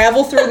could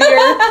travel through the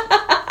earth.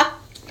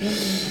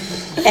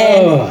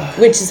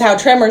 And which is how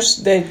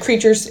Tremors, the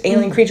creatures,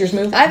 alien creatures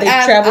move.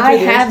 I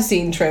have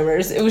seen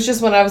Tremors. It was just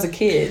when I was a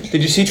kid.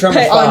 Did you see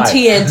Tremors 5? On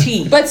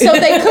TNT. But so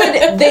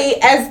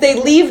as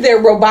they leave their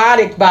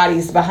robotic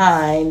bodies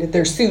behind,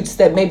 their suits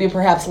that maybe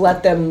perhaps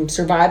let them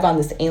survive on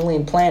this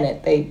alien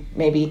planet, they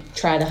maybe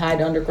try to hide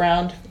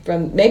underground.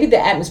 Maybe the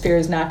atmosphere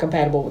is not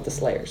compatible with the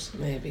Slayers.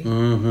 Maybe.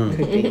 Mm-hmm.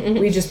 Could be.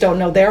 We just don't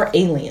know. They're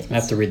aliens. I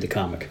have to read the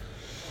comic.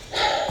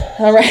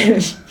 All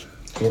right.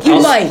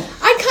 You might.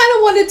 I kind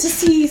of wanted to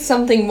see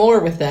something more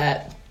with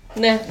that.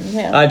 Nah.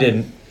 Yeah. I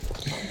didn't.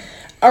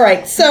 All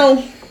right,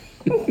 so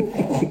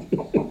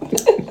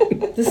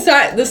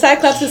the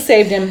Cyclops has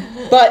saved him,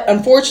 but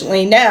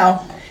unfortunately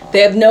now they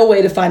have no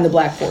way to find the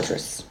Black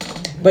Fortress.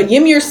 But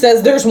Ymir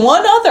says there's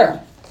one other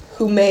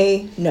who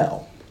may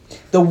know.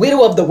 The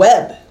Widow of the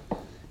Web.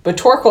 But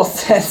Torquil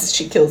says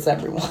she kills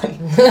everyone.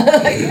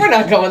 We're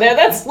not going there.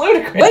 That's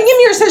ludicrous. But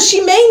Ymir says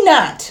she may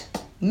not.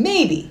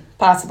 Maybe.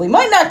 Possibly.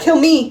 Might not kill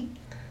me.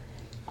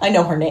 I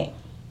know her name.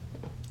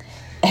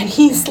 And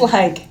he's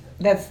like,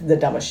 that's the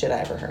dumbest shit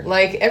I ever heard.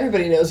 Like,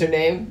 everybody knows her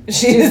name.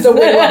 She's the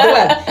Widow of the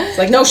Web. It's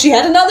like, no, she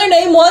had another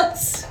name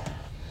once.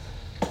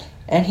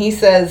 And he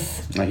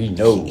says... He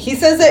knows. He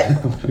says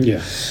that Yeah.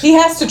 he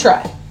has to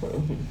try.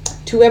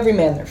 To every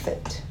man their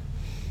fate.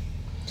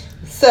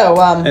 So,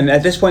 And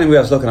at this point, when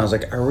I was looking, I was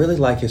like, I really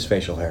like his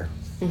facial hair.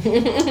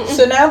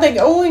 so now they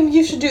go, oh,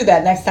 you should do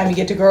that next time you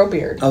get to grow a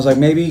beard. I was like,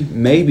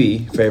 maybe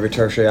favorite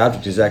tertiary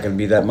object is that going to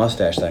be that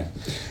mustache thing.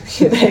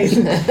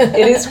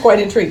 It is quite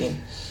intriguing.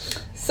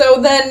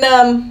 So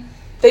then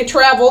they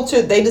travel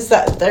to,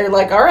 they're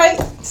like, all right.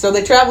 So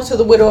they travel to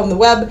the Widow of the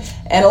Web,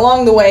 and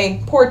along the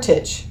way, poor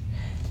Titch.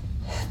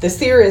 The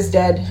seer is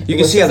dead. You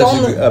can see how this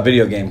is a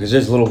video game, because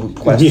there's little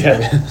questions.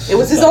 Yeah. It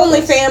was his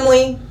only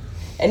family,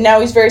 and now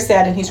he's very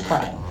sad and he's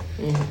crying.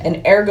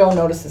 And Ergo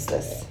notices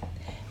this.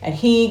 And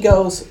he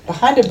goes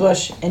behind a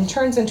bush and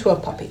turns into a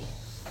puppy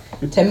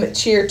to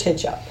cheer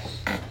Titch up.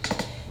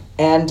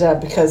 And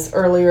because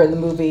earlier in the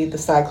movie, the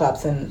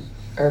Cyclops and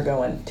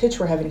Ergo and Titch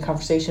were having a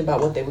conversation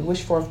about what they would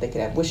wish for if they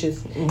could have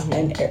wishes.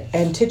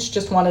 And Titch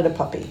just wanted a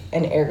puppy.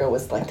 And Ergo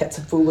was like, that's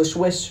a foolish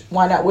wish.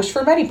 Why not wish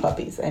for many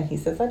puppies? And he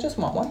says, I just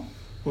want one.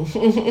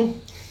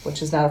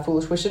 Which is not a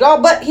foolish wish at all.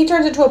 But he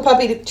turns into a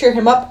puppy to cheer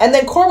him up. And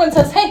then Corwin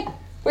says, hey,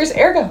 where's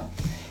Ergo?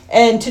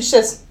 And Titch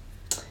says,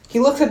 he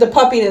looks at the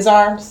puppy in his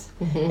arms.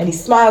 And he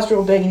smiles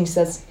real big and he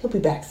says, he'll be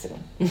back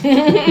soon.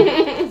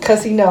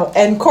 Because he knows.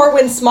 And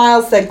Corwin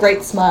smiles that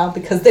great smile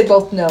because they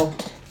both know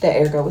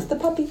that Ergo is the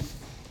puppy.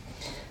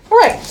 All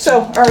right,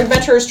 so our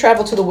adventurers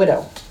travel to the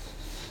Widow.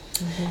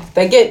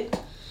 They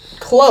get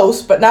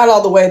close, but not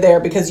all the way there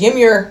because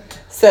Ymir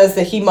says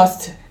that he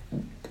must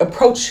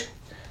approach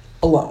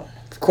alone.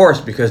 Of course,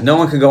 because no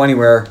one could go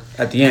anywhere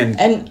at the end.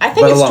 And I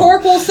think it's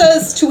Torquil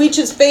says to each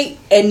his fate,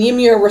 and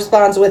Ymir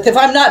responds with, if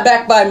I'm not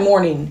back by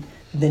morning,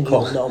 then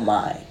you'll know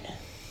mine.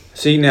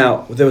 See,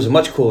 now, there was a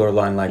much cooler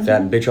line like that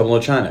in Big Trouble in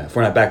Little China. If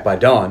we're not back by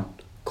dawn,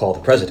 call the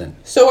president.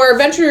 So our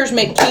adventurers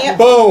make camp.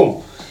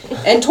 Boom!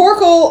 And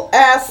Torquil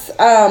asks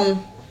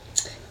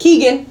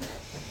Keegan,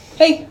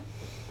 hey,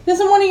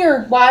 doesn't one of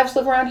your wives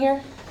live around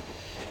here?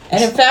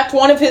 And in fact,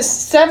 one of his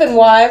 7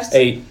 wives...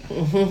 8.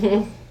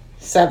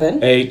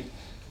 7. 8.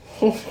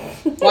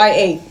 Why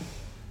 8?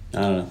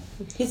 I don't know.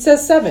 He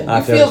says 7.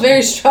 I feel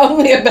very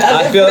strongly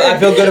about it. I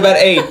feel good about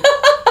 8.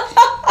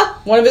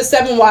 One of his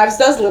 7 wives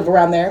does live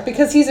around there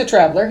because he's a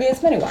traveler. He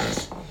has many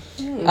wives.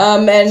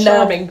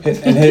 Charming.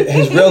 And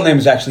his real name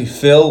is actually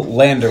Phil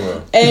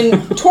Landerer. And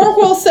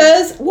Torquil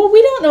says, well,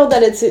 we don't know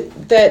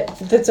that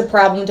that's a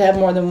problem to have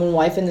more than one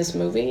wife in this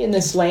movie. In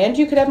this land,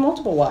 you could have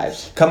multiple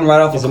wives. Coming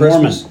right off He's of a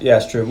Christmas. Mormon. Yeah,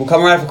 it's true. Well,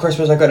 coming right after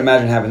Christmas, I couldn't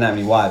imagine having that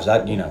many wives.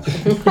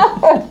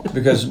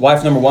 Because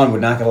wife number 1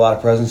 would not get a lot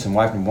of presents, and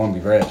wife number 1 would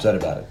be very upset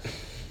about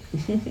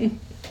it.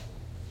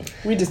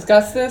 We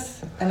discussed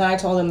this, and I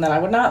told him that I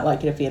would not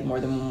like it if he had more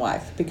than one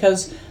wife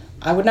because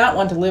I would not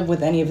want to live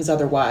with any of his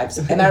other wives,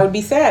 and I would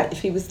be sad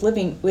if he was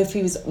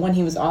when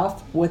he was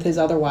off with his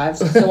other wives.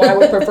 So I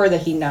would prefer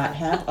that he not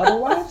have other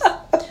wives.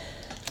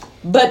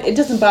 But it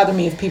doesn't bother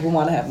me if people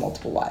want to have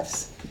multiple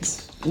wives.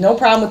 It's no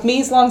problem with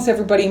me as long as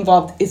everybody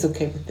involved is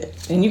okay with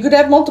it. And you could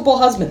have multiple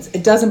husbands.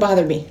 It doesn't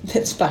bother me.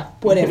 That's fine.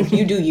 Whatever.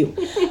 You do you.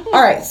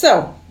 All right.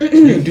 So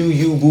You do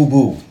you, boo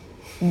boo.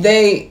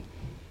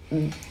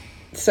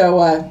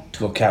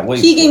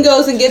 Keegan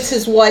goes and gets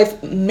his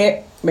wife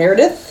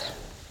Meredith,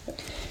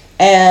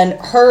 and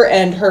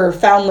her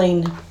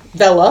foundling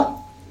Vela,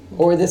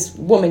 or this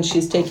woman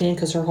she's taken in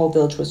because her whole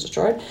village was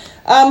destroyed,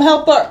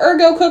 help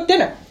Ergo cook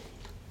dinner.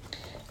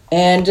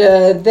 And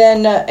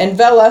then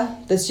Vela,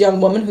 this young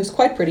woman who's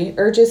quite pretty,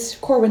 urges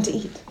Corwin to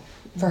eat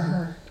for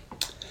her.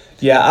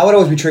 Yeah, I would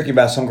always be tricky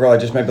about some girl. I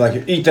just might be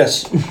like, eat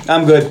this.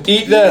 I'm good.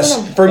 Eat this.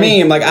 For me,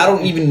 I'm like, I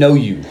don't even know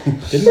you.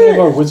 Didn't we have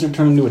our wizard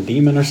turn into a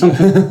demon or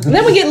something? And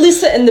then we get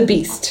Lisa and the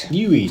Beast.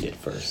 You eat it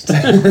first.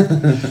 I've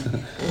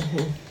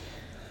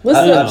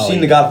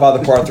seen The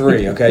Godfather Part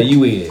 3. Okay,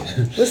 you eat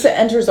it. Lisa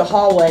enters a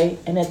hallway,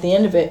 and at the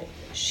end of it,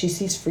 she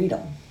sees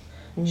freedom.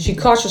 She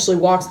cautiously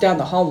walks down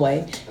the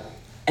hallway,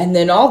 and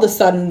then all of a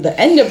sudden, the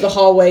end of the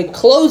hallway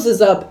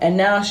closes up, and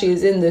now she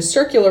is in this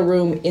circular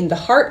room in the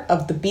heart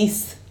of the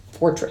Beast's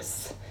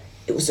fortress.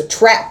 It was a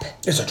trap.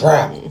 It's a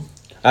trap.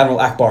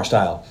 Admiral Akbar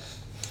style.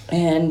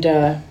 And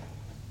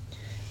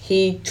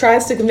he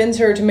tries to convince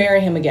her to marry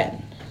him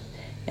again.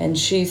 And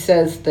she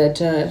says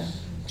that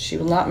she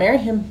will not marry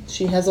him.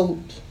 She has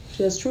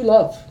true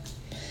love.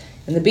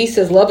 And the Beast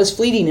says love is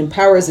fleeting and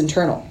power is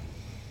eternal.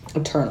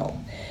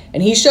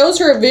 And he shows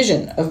her a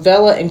vision of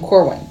Vela and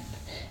Corwin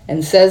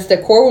and says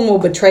that Corwin will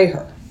betray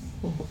her.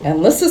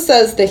 And Lissa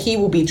says that he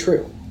will be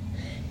true.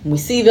 And we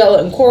see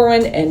Vela and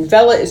Corwin, and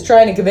Vela is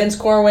trying to convince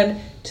Corwin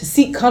to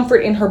seek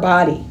comfort in her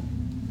body.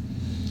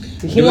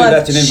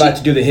 That's an invite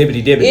to do the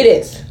hibbity-dibbity. It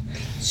is.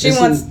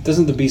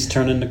 Doesn't the Beast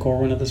turn into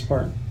Corwin at this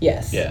part?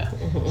 Yes. Yeah.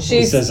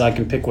 He says, I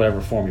can pick whatever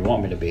form you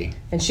want me to be.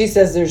 And she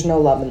says there's no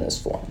love in this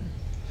form.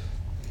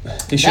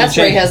 That's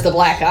where he has the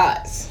black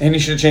eyes. And he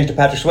should have changed to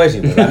Patrick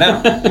Swayze, but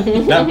not now.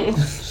 No.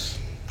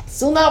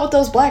 Still not with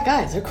those black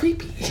eyes. They're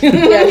creepy.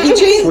 Yeah, he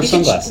changed. Or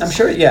sunglasses. I'm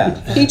sure, yeah.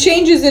 He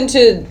changes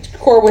into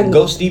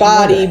Corwin's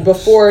body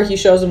before he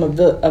shows him a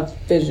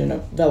vision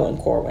of Vela and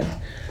Corwin.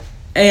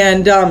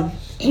 And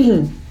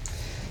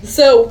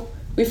so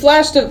we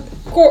flash to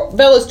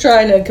Bella's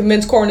trying to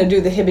convince Corin to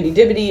do the hibbity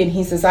dibbity, and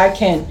he says, I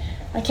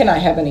cannot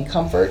have any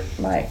comfort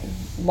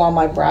while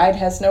my bride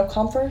has no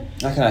comfort.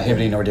 I cannot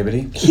hibbity nor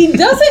dibbity. He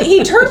doesn't.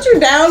 He turns her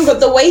down, but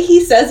the way he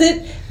says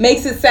it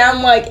makes it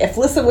sound like if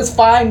Lissa was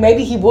fine,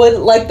 maybe he would.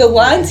 Like, the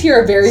lines here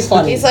are very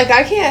funny. He's like,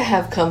 I can't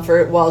have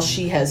comfort while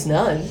she has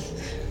none.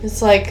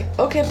 It's like,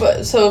 okay,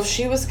 but so if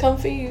she was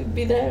comfy, you'd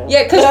be down.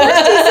 Yeah,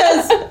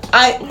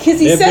 because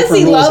he says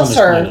he loves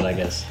her. Planet, I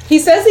guess. He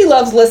says he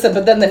loves Lissa,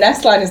 but then the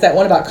next line is that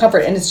one about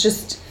comfort, and it's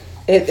just,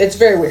 it's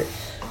very weird.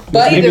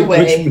 But either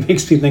way, which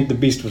makes me think the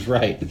Beast was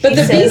right. But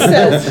the Beast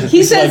says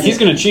like, he's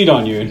going to cheat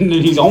on you, and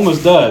he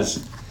almost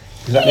does.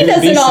 He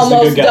doesn't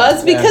almost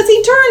does because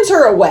he turns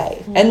her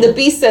away, and the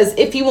Beast says,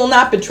 if he will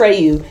not betray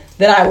you,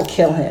 then I will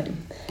kill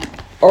him,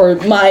 or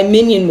my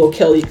minion will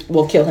kill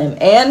him.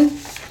 And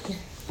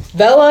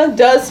Bella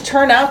does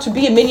turn out to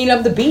be a minion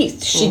of the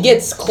Beast. She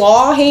gets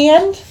claw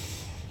hand,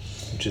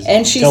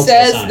 and she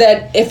says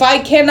that if I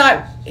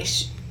cannot,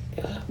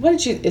 what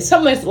did she? It's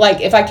something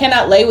like, if I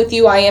cannot lay with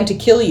you, I am to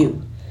kill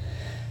you.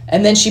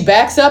 And then she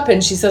backs up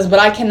and she says, but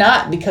I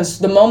cannot, because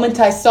the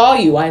moment I saw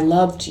you, I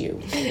loved you.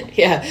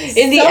 Yeah.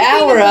 In the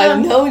hour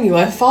I've known you,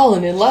 I've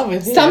fallen in love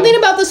with you. Something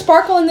about the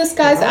sparkle in this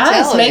guy's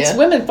eyes makes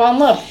women fall in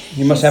love.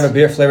 He must have a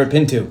beer-flavored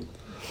pin, too.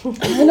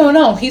 I don't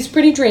know. He's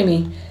pretty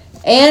dreamy.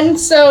 And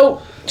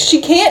so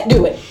she can't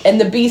do it. And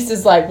the Beast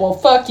is like, well,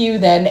 fuck you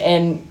then,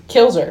 and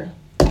kills her.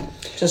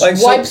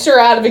 Just wipes her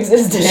out of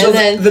existence. So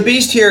the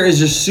Beast here is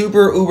just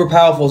super uber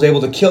powerful, is able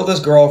to kill this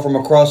girl from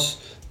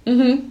across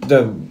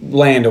the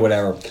land or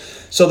whatever.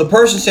 So the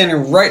person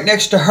standing right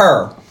next to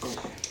her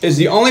is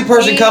the only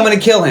person coming to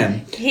kill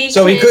him. He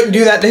couldn't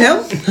do that to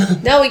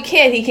him? No, he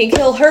can't. He can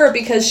kill her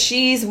because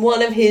she's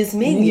one of his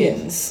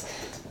minions.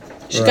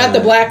 She's got the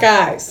black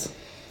eyes.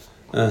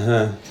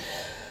 Uh-huh.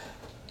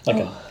 Like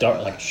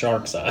a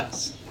shark's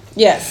eyes.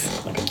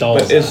 Yes. Like a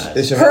doll's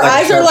eyes. Her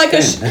eyes are like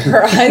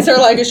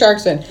a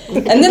shark's fin.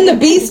 And then the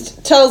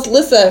Beast tells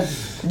Lissa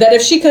that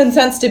if she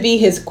consents to be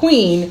his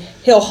queen,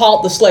 he'll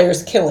halt the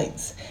Slayer's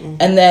killings.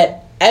 And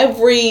that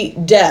every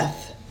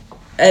death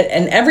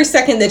and every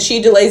second that she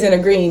delays in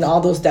agreeing,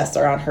 all those deaths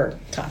are on her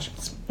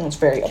conscience. It's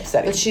very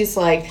upsetting. But she's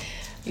like,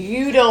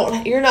 you're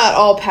not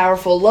all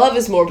powerful. Love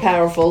is more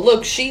powerful.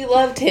 Look, she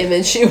loved him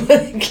and she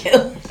wouldn't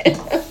kill him.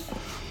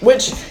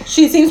 Which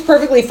she seems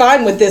perfectly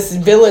fine with this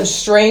village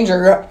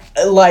stranger,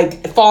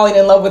 like, falling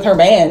in love with her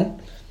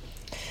man.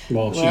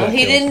 Well,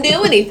 he didn't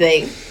do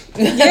anything.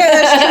 Yeah,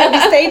 that's true.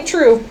 He stayed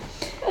true.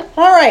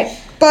 All right.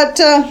 But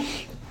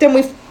then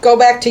we go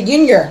back to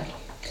Yunyer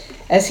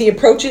as he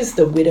approaches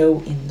the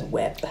widow in the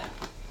web.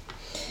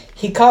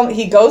 He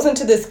goes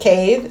into this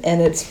cave,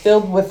 and it's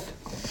filled with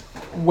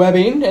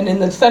webbing, and in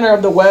the center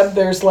of the web,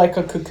 there's like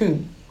a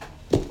cocoon.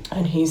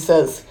 And he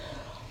says,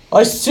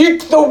 I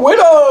seek the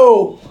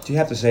widow! Do you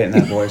have to say it in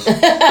that voice?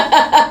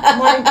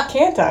 Why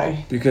can't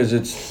I? Because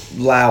it's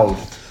loud.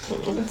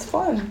 It's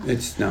fun.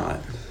 It's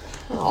not.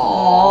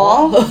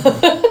 Aww.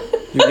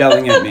 You're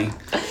yelling at me.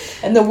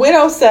 And the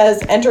widow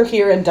says, enter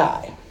here and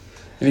die.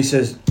 And he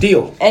says,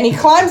 deal. And he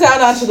climbs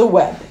out onto the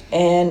web.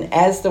 And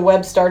as the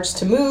web starts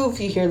to move,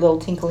 you hear little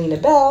tinkling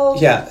of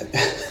bells. Yeah.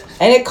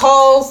 And it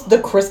calls the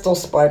crystal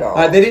spider.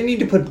 They didn't need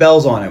to put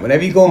bells on it.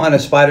 Whenever you go on a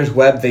spider's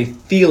web, they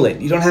feel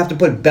it. You don't have to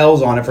put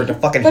bells on it for it to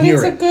fucking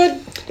hear it. But it's a good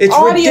It's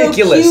audio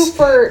ridiculous. cue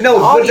for No,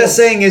 what audience. that's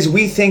saying is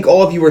we think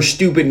all of you are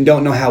stupid and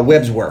don't know how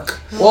webs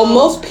work. Well,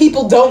 most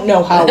people don't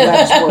know how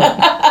webs work.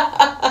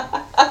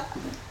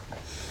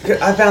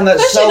 I found that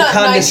Especially so not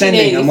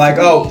condescending. I'm like,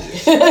 oh, all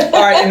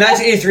right, in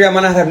 1983, I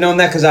might not have known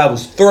that because I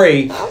was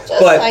 3.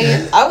 But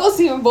I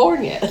wasn't even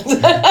born yet. A lot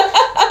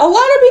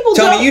of people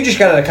Tony, don't. you just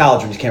got out of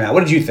college when this came out. What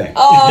did you think?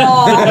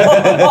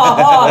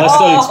 I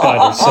studied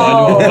spiders, so I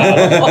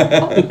know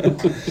about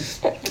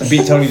it. I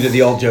beat Tony to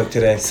the old joke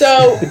today.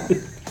 So,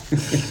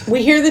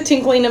 we hear the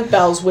tinkling of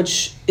bells,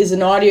 which is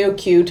an audio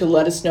cue to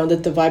let us know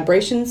that the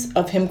vibrations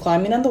of him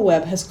climbing on the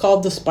web has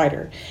called the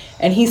spider.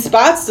 And he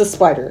spots the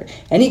spider,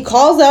 and he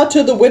calls out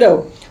to the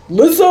widow,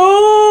 Lissa!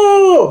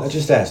 I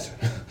just asked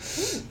her.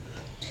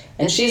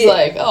 And she's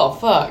like, oh,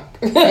 fuck.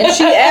 And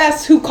she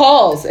asks who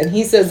calls, and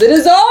he says, it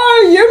is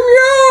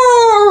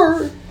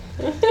I, Ymir!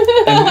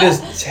 And it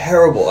is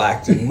terrible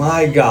acting.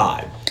 My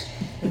God.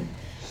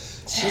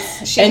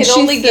 She can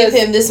only give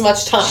him this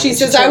much time. She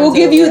says, I will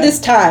give you this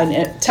time,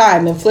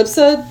 and flips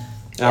a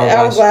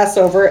hourglass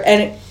over,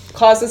 and it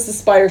causes the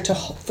spider to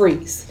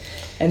freeze.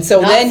 And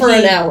so Not for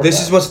an hour.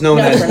 This is what's known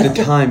as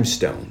the Time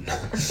Stone.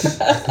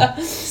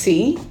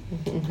 See?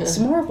 It's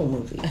a Marvel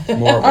movie.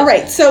 All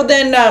right, so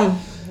then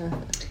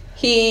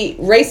he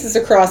races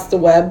across the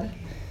web,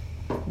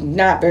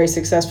 not very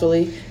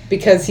successfully,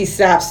 because he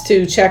stops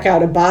to check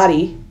out a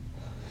body.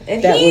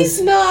 And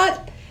he's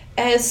not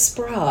as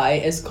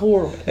spry as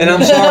Corbin. And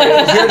I'm sorry,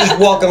 if you're just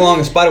walking along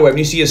a spider web and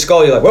you see a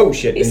skull, you're like, whoa,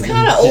 shit. He's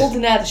kind of old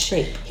and out of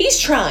shape. He's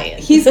trying.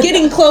 He's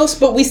getting close,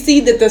 but we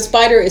see that the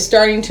spider is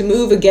starting to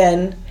move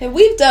again. And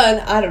we've done,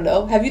 I don't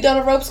know, have you done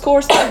a ropes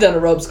course? I've done a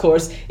ropes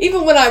course.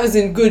 Even when I was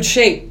in good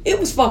shape, it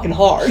was fucking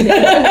hard.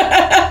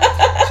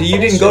 So you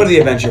didn't go to the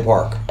adventure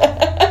park.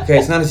 Okay,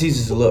 it's not as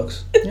easy as it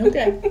looks.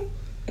 Okay.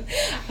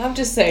 I'm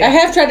just saying. I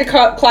have tried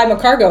to climb a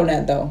cargo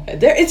net, though.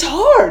 It's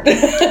hard.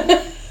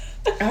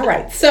 All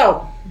right,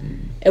 so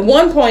at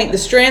one point, the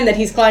strand that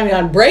he's climbing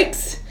on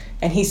breaks,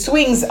 and he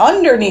swings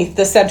underneath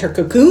the center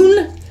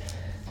cocoon,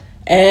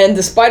 and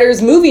the spider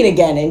is moving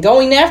again and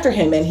going after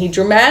him, and he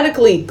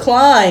dramatically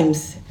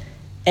climbs,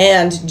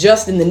 and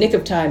just in the nick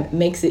of time,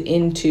 makes it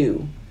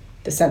into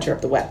the center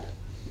of the web,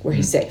 where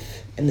he's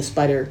safe, and the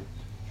spider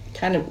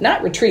kind of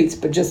not retreats,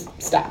 but just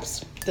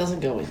stops. Doesn't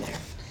go in there.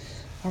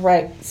 All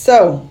right,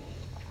 so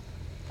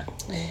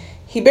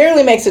he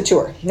barely makes it to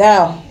her.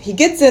 Now, he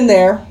gets in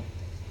there,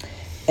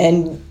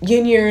 and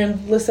Junior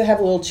and Lissa have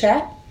a little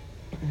chat.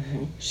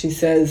 Mm-hmm. She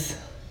says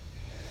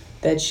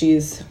that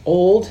she's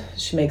old.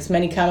 She makes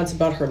many comments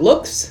about her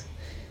looks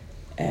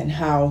and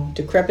how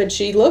decrepit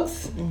she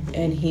looks. Mm-hmm.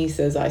 And he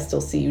says, I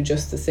still see you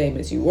just the same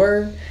as you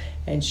were.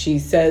 And she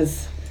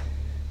says,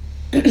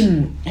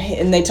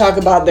 and they talk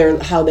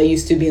about how they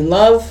used to be in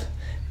love,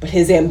 but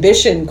his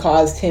ambition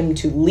caused him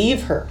to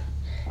leave her.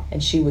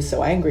 And she was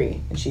so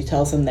angry. And she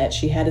tells him that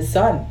she had a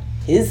son,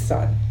 his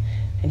son.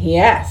 And he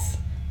asks,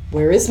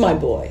 where is my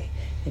boy?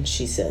 And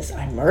she says,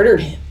 I murdered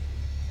him.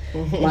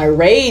 Mm-hmm. My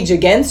rage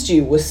against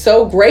you was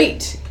so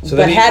great,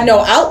 but had no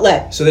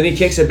outlet. So then he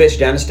kicks a bitch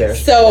down the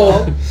stairs.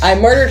 So I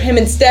murdered him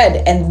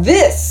instead, and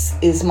this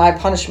is my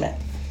punishment.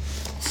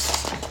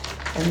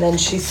 And then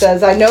she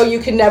says, I know you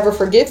can never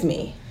forgive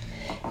me.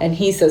 And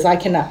he says, I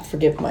cannot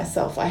forgive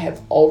myself. I have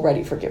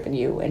already forgiven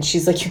you. And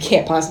she's like, you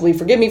can't possibly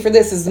forgive me for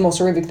this. This is the most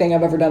horrific thing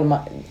I've ever done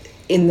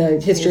in the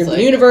history of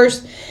the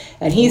universe.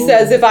 And he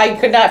says, if I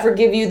could not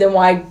forgive you,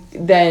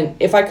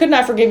 if I could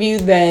not forgive you,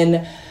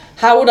 then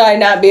how would I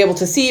not be able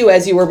to see you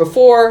as you were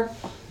before?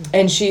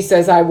 And she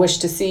says, I wish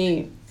to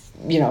see,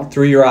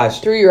 through your eyes.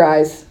 Through your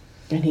eyes.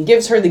 And he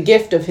gives her the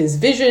gift of his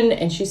vision,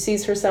 and she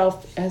sees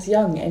herself as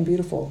young and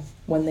beautiful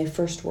when they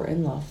first were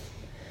in love.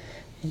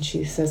 And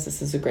she says,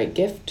 this is a great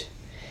gift.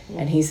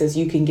 And he says,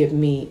 you can give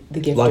me the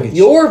gift of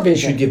your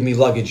vision. You should give me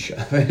luggage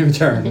in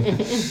return.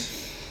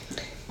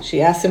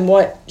 She asks him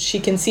what she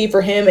can see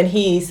for him, and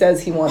he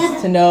says he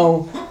wants to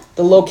know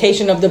the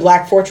location of the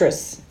Black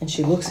Fortress. And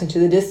she looks into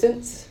the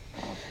distance,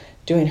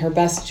 doing her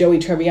best Joey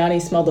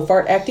Tribbiani smell the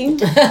fart acting.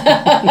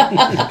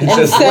 And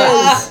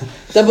says,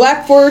 the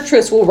Black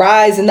Fortress will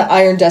rise in the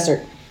Iron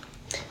Desert.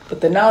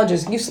 But the knowledge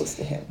is useless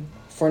to him,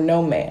 for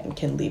no man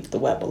can leave the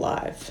web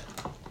alive.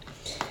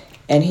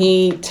 And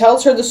he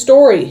tells her the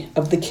story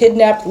of the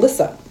kidnapped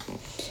Lissa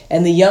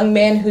and the young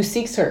man who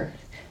seeks her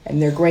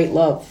and their great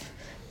love.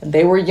 And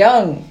they were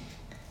young.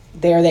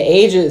 They are the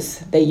ages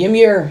that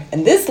Ymir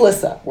and this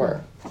Lissa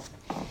were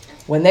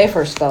when they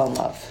first fell in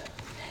love.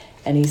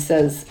 And he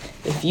says,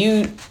 if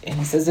you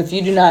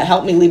do not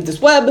help me leave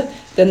this web,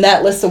 then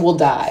that Lissa will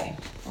die.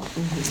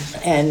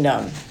 Mm-hmm. And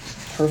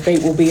her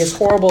fate will be as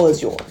horrible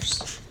as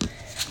yours.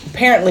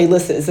 Apparently,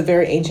 Lissa is a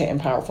very ancient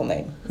and powerful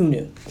name. Who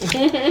knew?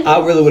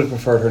 I really would have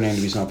preferred her name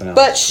to be something else.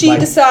 But she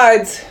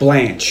decides...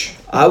 Blanche.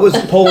 I was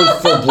pulling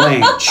for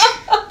Blanche.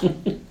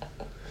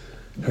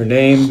 Her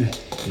name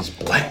is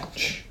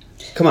Blanche.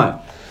 Come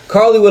on.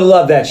 Carly would have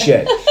loved that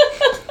shit.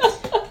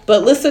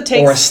 But Lissa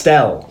takes... Or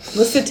Estelle.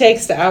 Lissa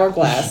takes the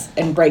hourglass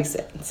and breaks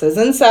it. It says,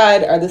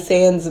 inside are the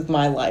sands of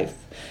my life.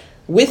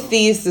 With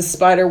these, the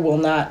spider will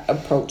not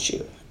approach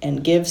you.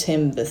 And gives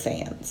him the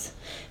sands.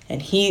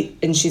 And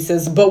she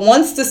says, but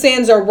once the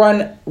sands are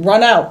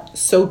run out,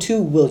 so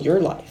too will your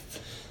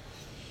life.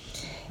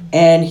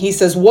 And he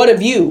says, what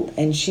of you?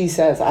 And she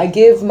says, I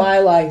give my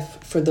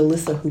life for the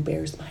Lissa who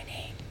bears my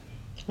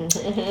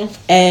name.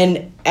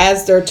 And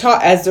as they're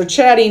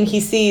chatting, he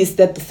sees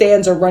that the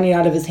sands are running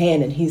out of his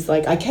hand, and he's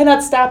like, I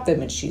cannot stop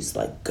them. And she's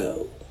like,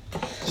 go.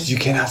 You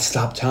cannot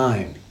stop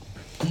time.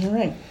 All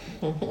right.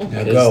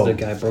 That is the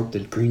guy broke the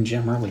green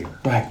gem earlier.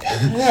 Right.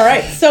 All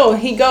right. So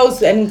he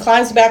goes and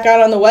climbs back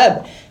out on the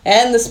web.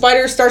 And the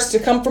spider starts to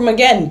come from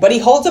again. But he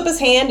holds up his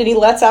hand and he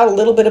lets out a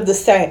little bit of the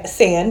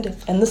sand.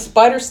 And the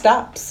spider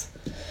stops.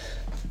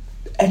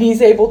 And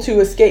he's able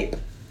to escape.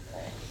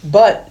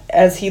 But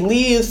as he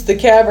leaves the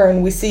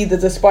cavern, we see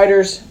that the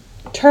spiders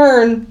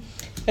turn.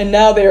 And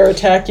now they are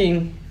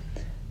attacking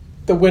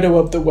the widow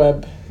of the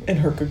web in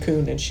her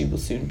cocoon. And she will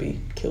soon be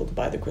killed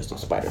by the crystal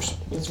spiders.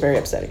 It's very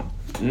upsetting.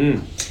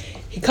 Mm.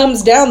 He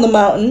comes down the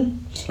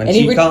mountain and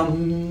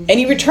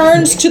he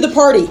returns to the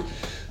party,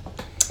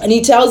 and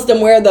he tells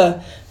them where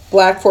the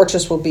Black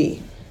Fortress will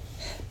be.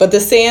 But the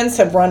sands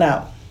have run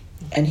out,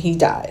 and he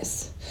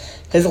dies.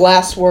 His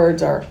last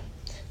words are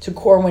to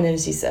Corwin,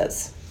 as he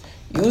says,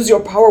 use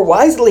your power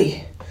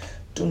wisely.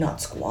 Do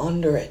not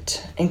squander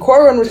it. And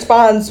Corwin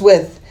responds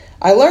with,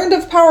 I learned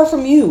of power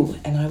from you,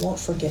 and I won't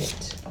forget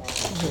it.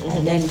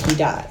 And then he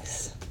dies.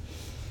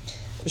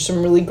 There's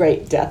some really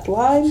great death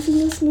lines in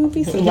this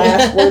movie. Some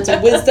last words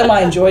of wisdom.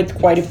 I enjoyed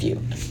quite a few.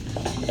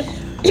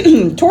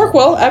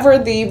 Torquil, ever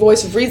the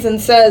voice of reason,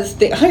 says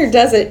the Iron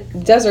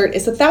Desert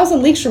is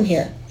 1,000 leagues from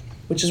here,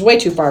 which is way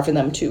too far for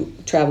them to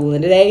travel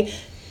in a day.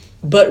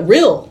 But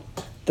Rill,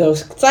 the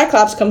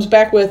Cyclops, comes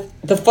back with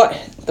the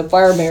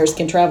fire mares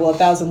can travel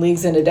 1,000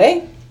 leagues in a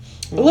day.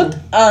 I looked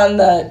on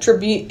the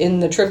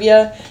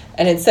trivia,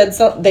 and it said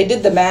they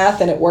did the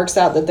math, and it works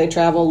out that they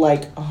travel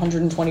like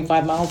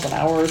 125 miles an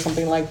hour or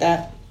something like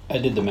that. I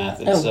did the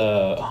math. It's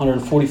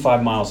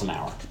 145 miles an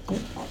hour.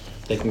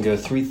 They can go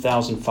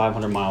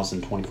 3,500 miles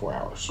in 24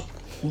 hours.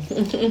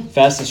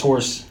 Fastest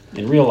horse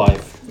in real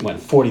life went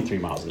 43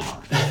 miles an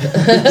hour.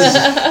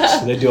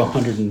 So they do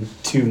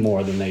 102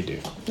 more than they do.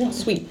 Oh,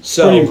 sweet.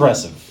 So pretty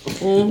impressive.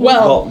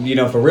 Well,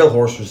 if a real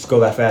horse was to go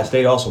that fast,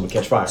 they also would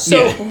catch fire.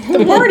 So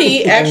the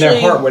party and actually,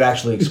 their heart would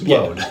actually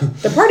explode.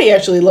 the party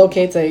actually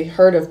locates a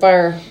herd of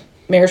fire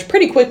mares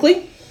pretty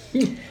quickly.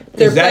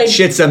 That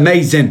shit's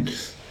amazing.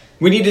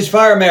 We need these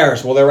fire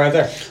mares. Well, they're right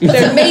there.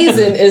 The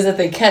amazing is that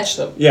they catch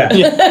them. Yeah.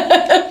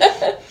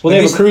 Well,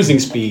 they have a cruising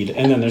speed,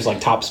 and then there's like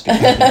top speed.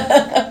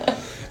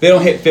 They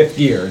don't hit fifth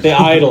gear. They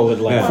idle at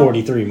like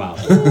 43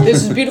 miles.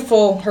 This is a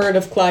beautiful herd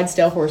of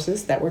Clydesdale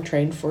horses that were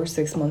trained for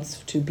 6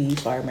 months to be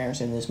fire mares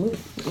in this movie.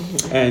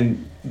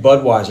 And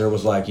Budweiser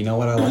was like, you know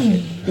what, I like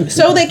it.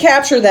 So they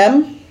capture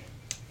them,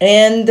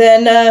 and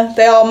then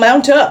they all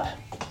mount up.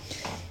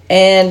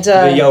 And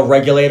They yell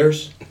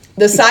regulators.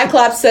 the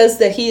Cyclops says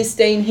that he is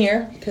staying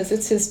here because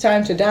it's his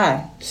time to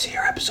die. See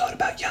our episode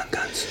about Young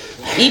Guns.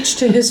 Each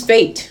to his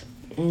fate.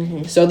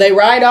 So they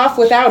ride off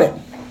without him,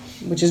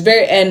 which is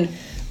and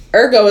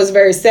Ergo is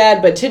very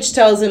sad, but Titch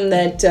tells him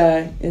that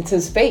it's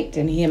his fate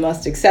and he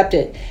must accept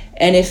it.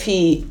 And if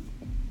he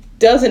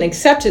doesn't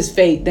accept his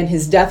fate, then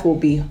his death will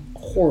be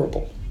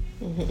horrible.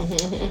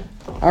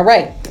 All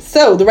right,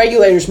 so the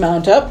regulators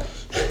mount up,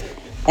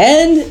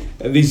 and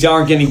These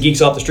aren't getting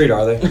geeks off the street,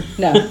 are they?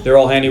 no, They're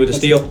all handy with the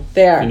steel?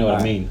 they are. You know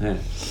what I mean? Yeah.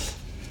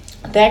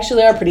 They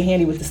actually are pretty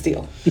handy with the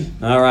steel.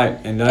 All right.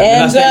 And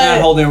they're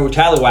not holding it with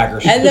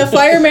tallywhackers. And the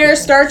fire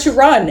mares start to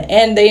run,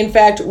 and they in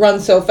fact run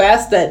so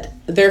fast that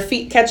their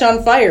feet catch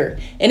on fire.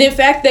 And in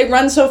fact, they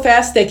run so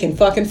fast they can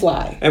fucking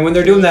fly. And when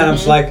they're doing that, I'm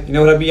just like, you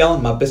know what I'd be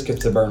yelling? My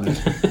biscuits are burning.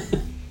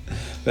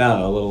 But I don't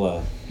know, a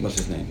little, what's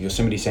his name?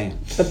 Yosemite Sam.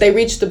 But they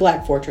reach the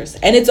Black Fortress,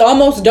 and it's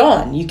almost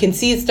dawn. You can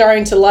see it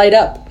starting to light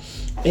up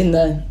in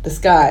the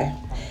sky.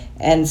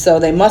 And so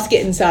they must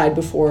get inside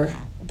before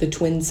the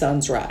twin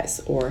suns rise,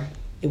 or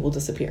it will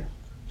disappear.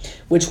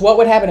 What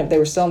would happen if they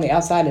were still on the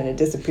outside and it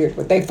disappeared?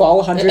 Would they fall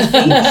 100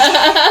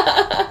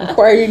 feet?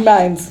 Inquiring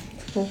minds.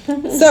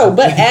 So,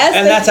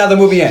 that's how the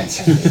movie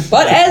ends.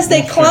 But as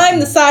they climb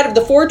the side of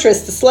the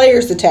fortress, the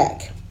Slayers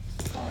attack.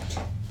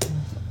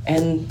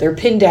 And they're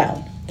pinned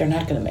down. They're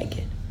not going to make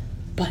it.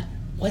 But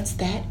what's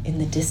that in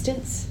the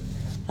distance?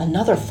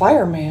 Another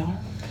fire mare.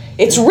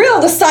 It's real,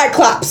 the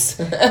Cyclops!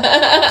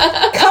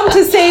 Come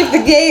to save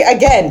the day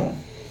again.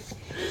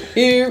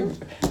 Here,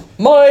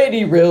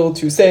 mighty Rill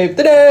to save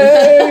the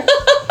day.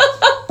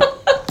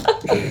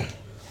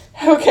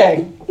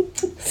 Okay.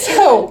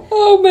 So,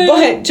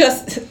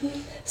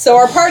 so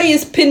our party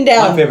is pinned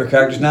down. My favorite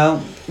characters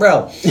now,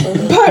 Rel.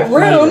 But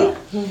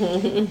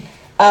Rune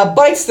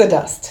bites the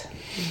dust.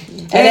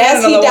 And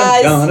as he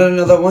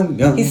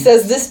dies, he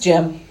says this,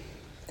 Jim.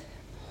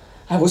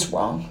 I was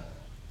wrong.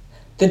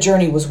 The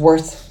journey was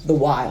worth the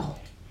while.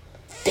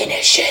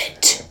 Finish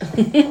it.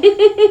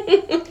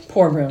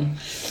 Poor Rune.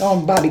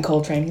 Oh, Bobby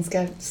Coltrane. He's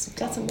got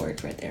some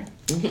words right there.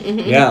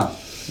 Yeah.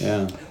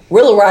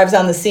 Rill arrives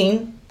on the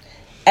scene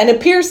and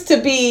appears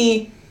to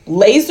be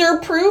laser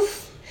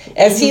proof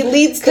as he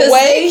leads the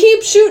way. They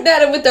keep shooting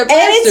at him with their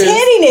blasters. And it's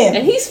hitting him.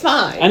 And he's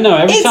fine. I know.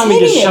 Every time he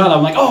gets hitting him. shot,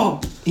 I'm like, oh,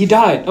 he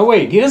died. Oh,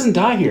 wait, he doesn't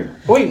die here.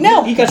 Wait,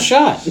 No. he got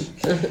shot.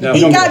 No.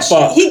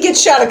 He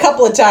gets shot a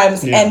couple of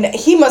times, and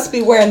he must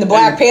be wearing the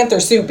Black Panther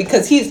suit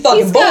because he's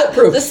fucking He's got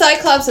bulletproof. the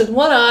Cyclops with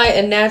one eye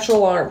and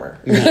natural armor.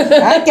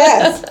 I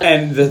guess.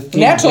 And the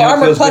Natural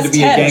armor feels plus good to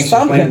be 10 a or gangster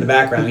something. playing in the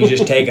background. He's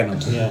just taking them.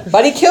 Yeah.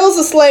 But he kills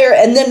the Slayer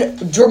and then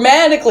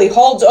dramatically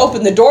holds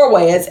open the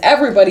doorway as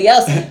everybody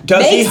else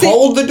Does he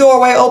hold the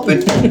doorway open?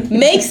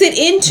 makes it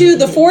into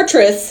the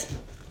fortress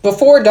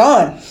before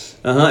dawn.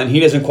 And he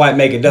doesn't quite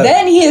make it, does he?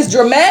 Then he is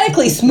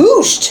dramatically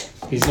smooshed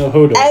He's no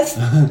Hodor.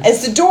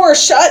 as the door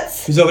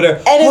shuts. He's over there.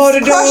 And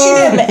it's crushing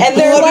him, and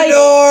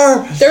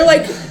they're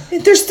like,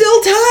 there's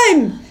still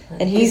time.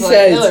 And he He's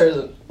says, like, no, there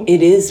isn't.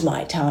 it is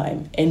my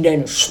time. And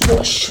then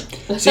swoosh.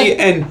 See,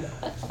 and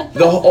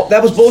that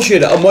was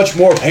bullshit. A much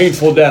more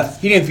painful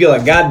death. He didn't feel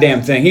a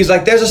goddamn thing. He's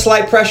like, there's a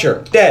slight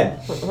pressure. Dead.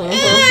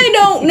 I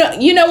don't know.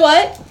 You know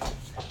what?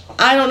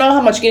 I don't know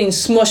how much getting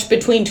smushed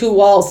between two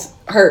walls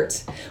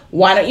hurts.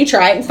 Why don't you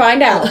try it and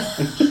find out?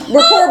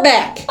 Report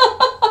back.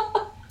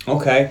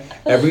 Okay.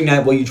 Every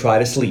night while you try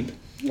to sleep.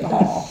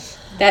 Oh,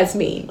 that's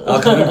mean.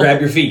 I'll come and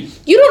grab your feet.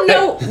 You don't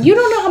know. You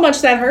don't know how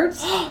much that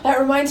hurts. That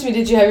reminds me,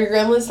 did you have your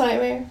gremlins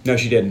nightmare? No,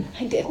 she didn't.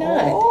 I did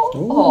not.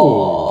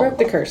 Oh. Broke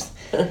the curse.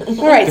 All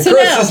right, The so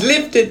curse now is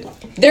lifted.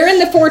 they're in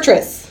the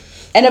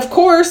fortress, and of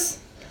course,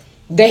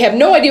 they have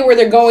no idea where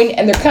they're going,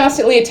 and they're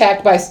constantly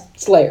attacked by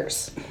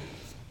slayers.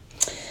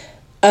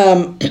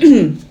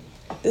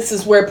 This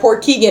is where poor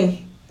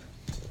Keegan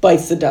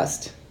bites the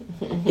dust.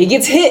 He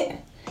gets hit.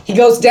 He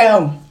goes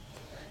down.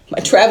 My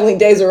traveling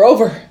days are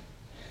over.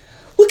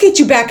 We'll get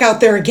you back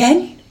out there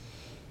again.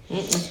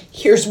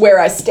 Here's where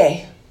I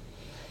stay.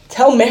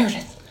 Tell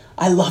Meredith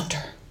I loved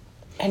her.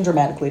 and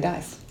dramatically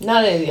dies.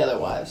 Not any of the other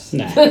wives.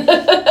 Nah.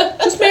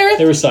 Just Merith.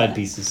 They were side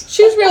pieces.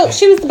 She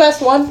was the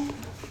best one.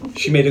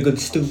 She made a good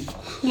stew.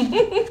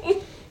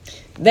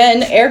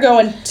 Then Ergo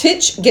and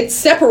Titch get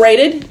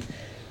separated.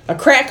 A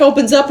crack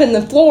opens up in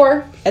the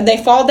floor, and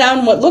they fall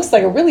down what looks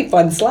like a really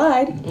fun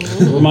slide.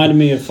 Reminded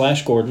me of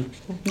Flash Gordon.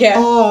 Yeah.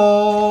 Well,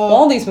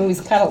 all these movies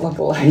kind of look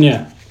alike.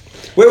 Yeah.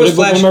 Where was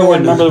Flash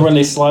Gordon? Remember when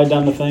they slide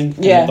down the thing?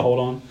 Yeah. You have to hold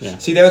on? Yeah.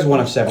 See, that was one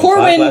of 7.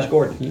 Corwin- Flash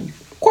Gordon.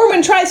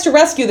 Corwin tries to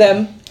rescue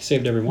them,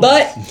 Saved everyone.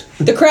 but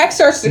the crack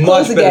starts to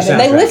close Much better again, and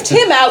they soundtrack. lift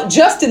him out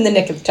just in the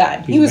nick of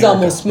time. He was America.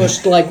 almost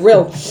smushed like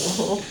real.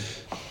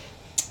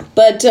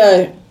 But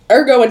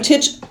Ergo and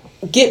Titch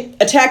get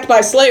attacked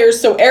by Slayers,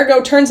 so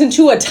Ergo turns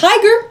into a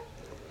tiger.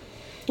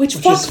 Which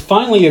is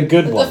finally a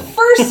good The one.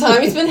 first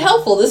time he's been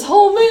helpful this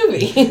whole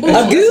movie. a So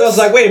I was goose.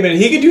 like, wait a minute,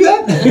 he could do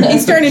that?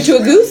 He's turned into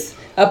a goose,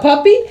 a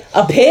puppy,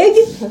 a pig,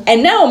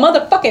 and now a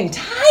motherfucking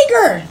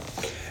tiger.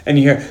 And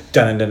you hear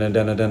dun dun dun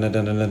dun dun dun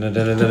dun dun dun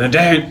dun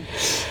dun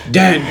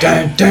dun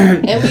dun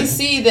dun. And we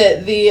see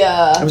that the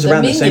It was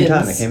around the same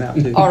time it came out,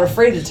 too. are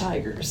afraid of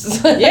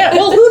tigers. Yeah,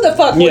 well, who the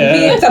fuck would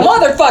Yeah. be the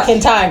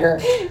motherfucking tiger?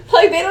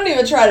 Like, they don't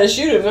even try to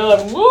shoot him. They're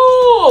like,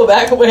 whoa,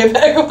 back away,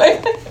 back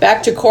away.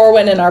 Back to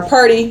Corwin and our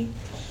party.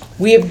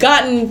 We've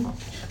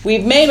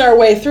made our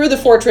way through the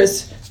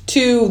fortress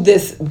to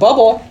this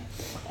bubble,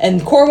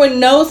 and Corwin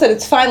knows that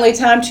it's finally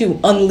time to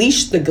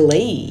unleash the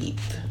glaive.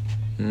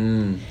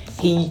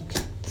 He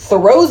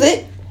throws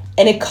it,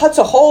 and it cuts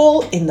a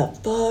hole in the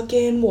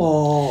fucking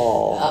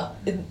wall.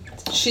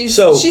 She's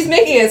So-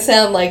 making it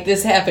sound like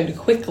this happened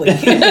quickly.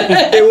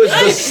 It was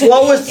the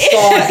slowest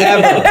saw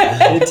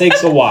ever. It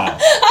takes a while.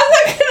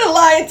 I'm not gonna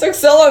lie, it took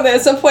so long that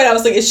at some point I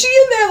was like, is she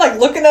in there like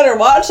looking at her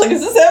watch? Like,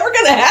 is this ever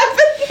gonna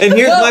happen? And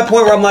here's my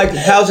point where I'm like,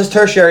 how's this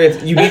tertiary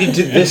if you needed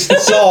this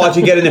saw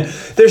to get in there?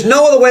 There's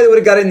no other way that would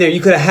have got in there. You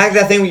could have hacked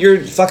that thing with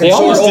your fucking They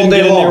sword almost all didn't day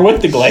get in long. there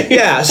with the glaive.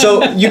 Yeah,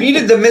 so you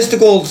needed the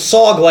mystical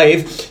saw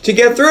glaive to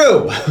get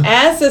through.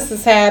 As this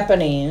is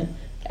happening,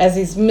 as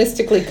he's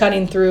mystically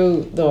cutting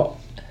through the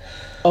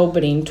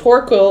opening,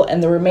 Torquil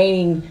and the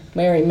remaining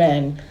merry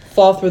men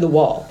fall through the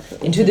wall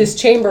into this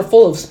chamber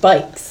full of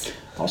spikes.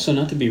 Also,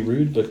 not to be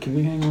rude, but can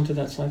we hang on to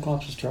that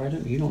Cyclops'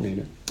 trident? You don't need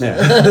it.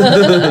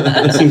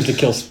 Yeah. It seems to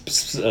kill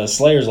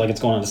Slayers like it's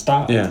going out of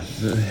style. Yeah.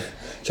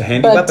 It's a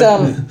handy But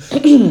weapon.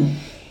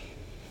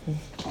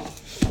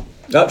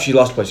 Oh, she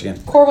lost place again.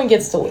 Corwin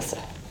gets to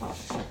Lyssa,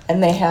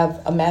 and they have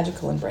a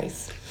magical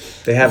embrace.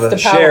 They have It's a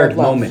the power shared of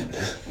love. moment.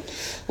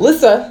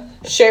 Lyssa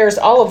shares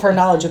all of her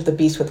knowledge of the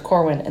beast with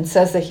Corwin and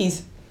says that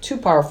he's too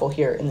powerful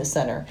here in the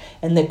center,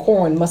 and that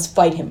Corwin must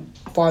fight him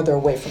farther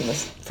away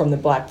from the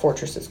Black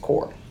Fortress's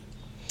core.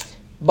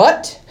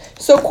 But,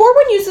 so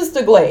Corwin uses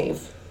the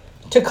glaive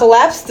to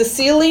collapse the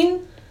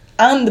ceiling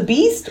on the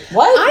beast?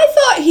 What? I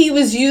thought he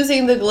was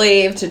using the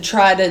glaive to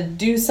try to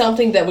do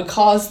something that would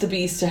cause the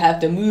beast to have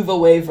to move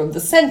away from the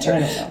center. I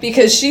don't know.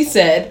 Because she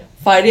said,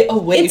 fight it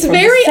away It's from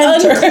very the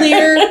center.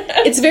 unclear.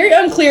 It's very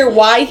unclear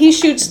why he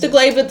shoots the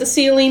glaive at the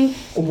ceiling,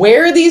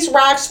 where these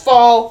rocks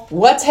fall,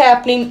 what's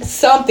happening.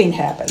 Something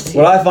happens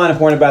here. What I find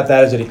important about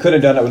that is that he could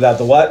have done it without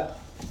the what?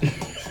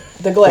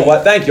 The glaive. The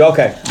what? Thank you.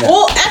 Okay. Yeah.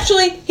 Well,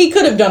 actually, he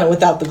could have done it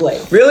without the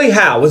glaive. Really?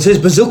 How? Was his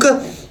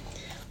bazooka?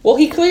 Well,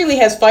 he clearly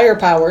has fire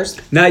powers.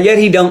 Not yet.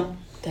 He don't.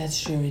 That's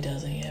true, he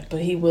doesn't yet,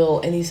 but he will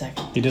any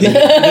second. He doesn't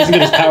get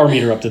his power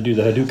meter up to do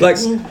the Hadouken. Like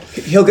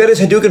he'll get his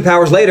Hadouken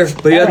powers later,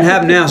 but he doesn't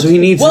have them now, so he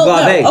needs Well, the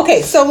glaive. no.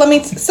 Okay,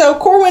 so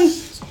Corwin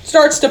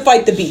starts to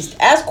fight the beast.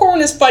 As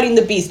Corwin is fighting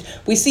the beast,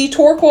 we see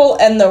Torquil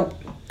and the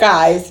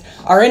guys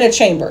are in a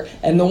chamber,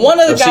 and the one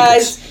of the They're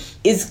guys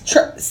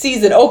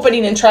sees an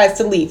opening and tries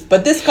to leave,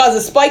 but this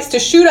causes spikes to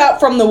shoot out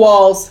from the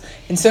walls,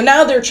 and so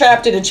now they're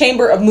trapped in a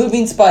chamber of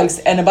moving spikes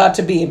and about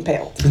to be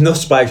impaled. And those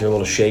spikes are a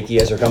little shaky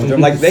as they're coming through.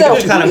 Like they So- can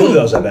just kind of move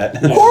those, I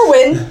bet.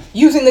 Corwin,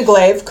 using the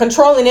glaive,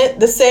 controlling it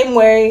the same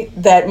way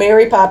that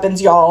Mary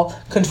Poppins Y'all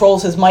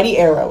controls his mighty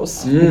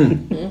arrows,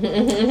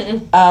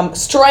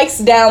 strikes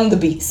down the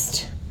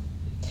beast.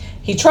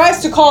 He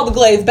tries to call the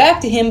glaive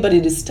back to him, but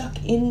it is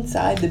stuck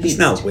inside the beast. He's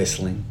not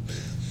whistling.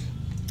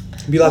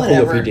 It'd be a lot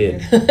cooler if he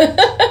did.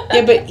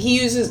 Yeah, but he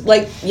uses,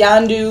 like,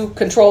 Yandu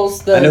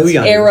controls I know who the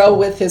Yandu arrow is.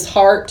 with his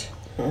heart.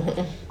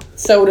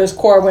 So does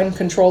Corwin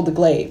control the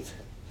glaive.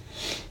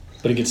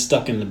 But it gets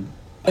stuck in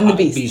the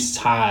beast. beast's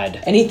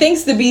hide. And he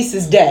thinks the beast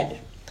is dead.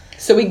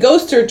 So he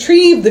goes to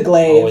retrieve the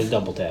glaive, Always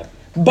double tap.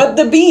 but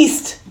the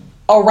beast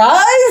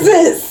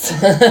arises.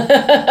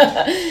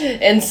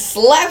 And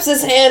slaps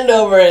his hand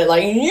over it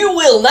like, you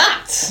will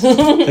not.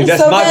 Like,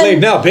 that's So my then- glaive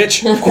now,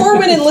 bitch.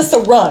 Corwin and Lyssa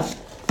run.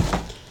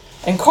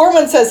 And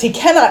Corwin says he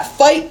cannot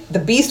fight the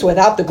beast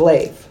without the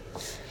glaive.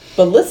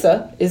 But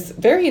Lyssa is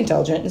very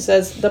intelligent and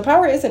says, the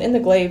power isn't in the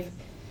glaive.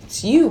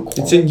 It's you, Corwin.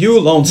 It's in you,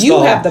 Lone Star.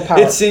 You have the power.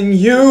 It's in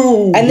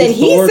you. And then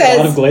he Thor, God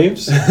of says,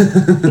 glaives.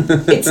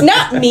 it's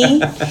not me,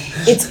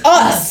 it's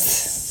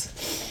us.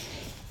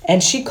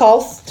 And she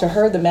calls to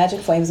her the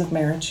magic flames of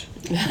marriage.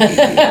 I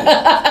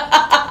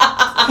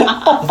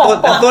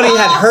thought he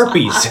had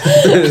herpes.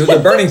 The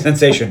burning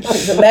sensation.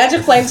 The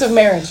magic flames of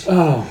marriage.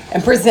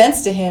 And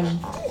presents to him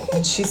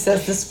And she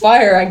says, "This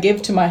fire I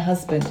give to my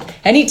husband."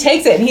 And he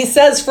takes it, and he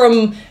says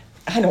from,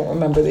 I don't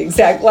remember the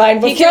exact line,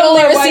 but He can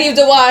only receive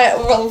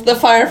the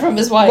fire from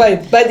his wife.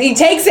 Right, but he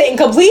takes it and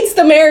completes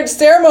the marriage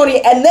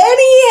ceremony, and then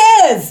he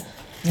has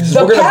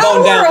the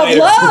power of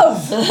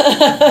love.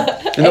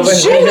 And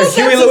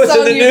Huey Lewis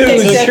in the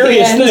news. It's a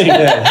curious thing.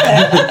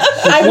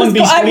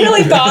 I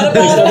really thought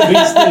about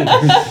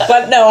it,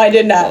 but no, I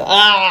did not.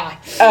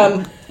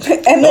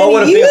 And then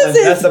what a feeling.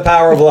 That's the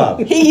power of love.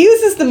 He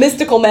uses the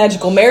mystical,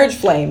 magical marriage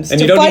flames And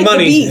to you don't fight need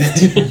money.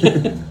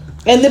 the beast.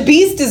 And the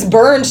beast is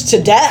burned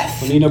to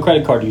death. Well,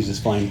 credit card uses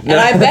flame. And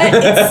I bet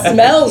it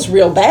smells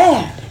real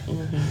bad.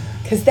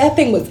 Because that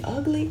thing was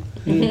ugly.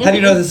 How do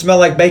you know it smells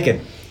like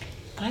bacon?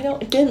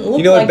 It didn't look like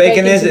You know what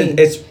bacon is? to me.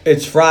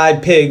 It's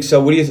fried pig. So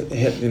what do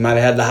you might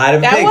have had the hide of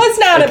a That pig. was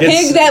not a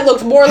pig. That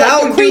looked more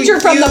like a creature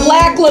from the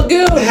Black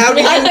Lagoon. How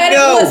do you I bet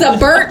know? it was a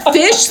burnt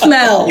fish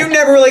smell. You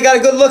never really got a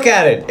good look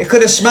at it. It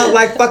could have smelled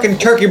like fucking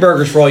turkey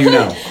burgers for all you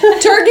know.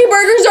 Turkey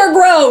burgers are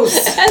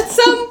gross. At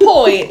some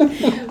point,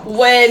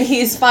 when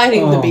he's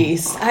fighting the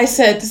beast, I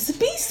said, "Does the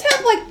beast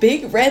have like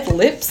big red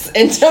lips?"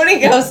 And Tony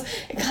goes,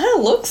 "It kind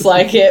of looks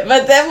like it."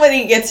 But then when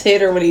he gets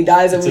hit or when he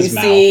dies, and we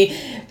see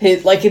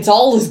it's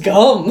all his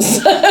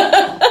gums.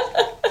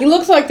 He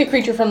looks like the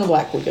creature from the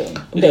Black Lagoon.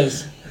 It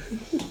does.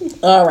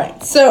 All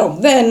right. So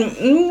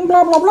then,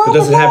 blah blah blah. It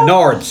doesn't have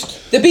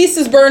nards. The beast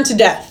is burned to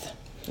death.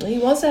 He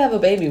wants to have a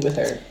baby with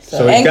her.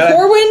 So And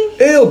Corwin,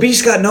 ew,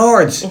 beast got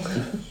nards.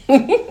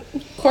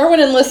 Corwin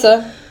and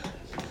Lissa,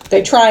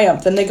 they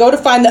triumph and they go to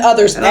find the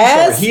others. And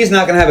I'm sorry, he's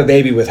not going to have a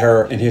baby with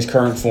her in his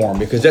current form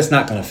because that's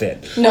not going to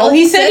fit. No,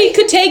 he said he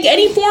could take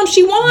any form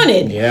she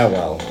wanted. Yeah,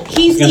 well,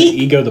 He's gonna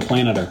ego the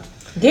planet her.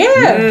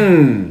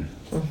 Yeah.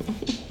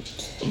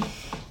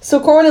 So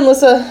Corwin and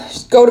Lissa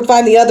go to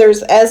find the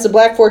others as the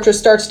Black Fortress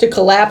starts to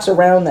collapse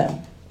around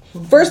them.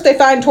 First, they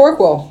find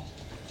Torquil,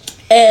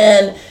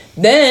 and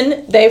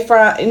then they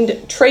find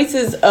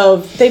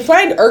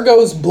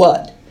Ergo's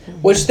blood,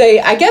 which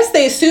I guess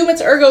they assume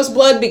it's Ergo's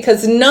blood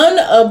because none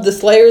of the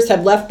Slayers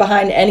have left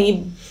behind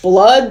any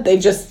blood. They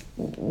just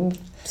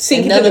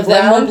sink into the ground.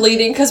 None of them are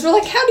bleeding because we're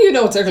like, how do you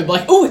know it's Ergo? We're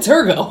like, oh, it's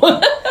Ergo.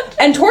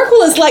 And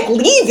Torquil is like,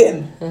 leave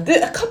him.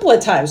 A couple of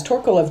times,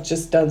 Torquil have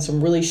just done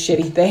some really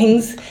shitty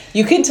things.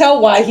 You can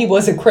tell why he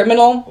was a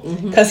criminal,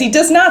 because he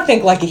does not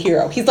think like a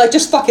hero. He's like,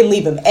 just fucking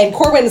leave him. And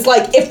Corwin's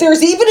like, if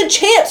there's even a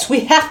chance, we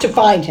have to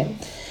find him.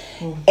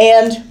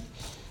 And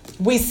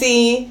we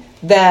see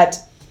that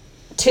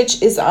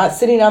Titch is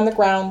sitting on the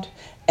ground,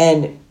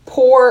 and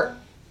poor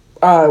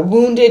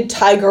wounded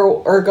tiger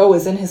Ergo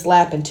is in his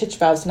lap, and Titch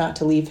vows not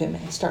to leave him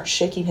and starts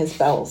shaking his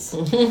bells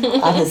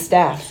on his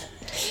staff.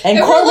 And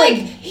Corwin, like,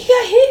 he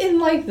got hit in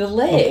like the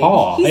leg.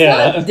 He's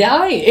not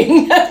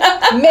dying.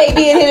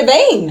 Maybe it hit a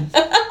vein.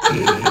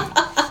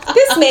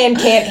 This man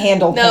can't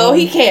handle pain. No,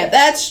 he can't.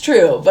 That's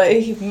true.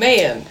 But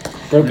man,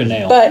 broke a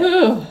nail.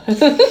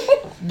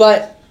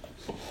 But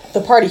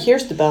the party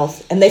hears the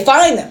bells and they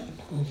find them.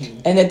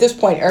 And at this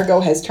point, Ergo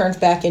has turned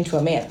back into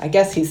a man. I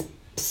guess he's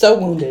so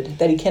wounded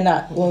that he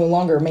cannot no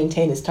longer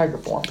maintain his tiger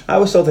form. I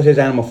always thought that his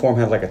animal form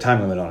had like a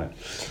time limit on it.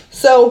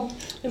 So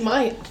it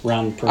might.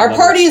 Our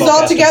party is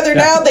all together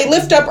now. They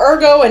lift up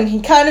Ergo, and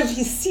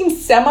he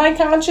seems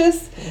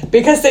semi-conscious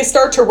because they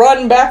start to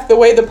run back the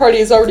way the party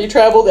has already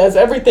traveled as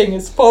everything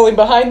is falling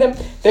behind them.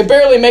 They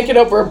barely make it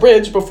over a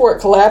bridge before it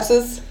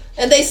collapses.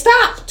 And they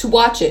stop to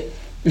watch it.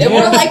 And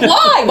we're like,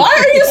 why? Why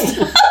are you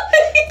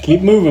stopping?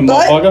 Keep moving,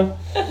 motherfucker.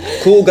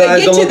 Cool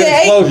guys don't look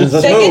at explosions.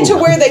 Let's They move. get to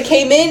where they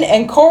came in,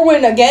 and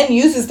Corwin again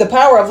uses the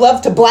power of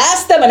love to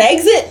blast them and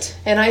exit.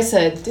 And I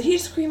said, did he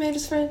just cremate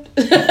his friend?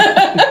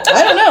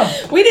 I don't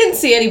know. We didn't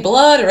see any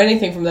blood or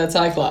anything from that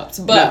Cyclops,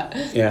 but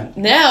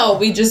now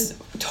we just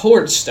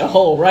torched a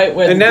hole right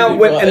where. And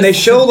now, and they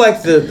show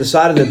like the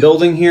side of the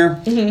building here,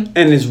 and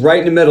it's right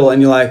in the middle,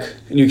 and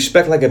you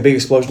expect like a big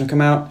explosion to come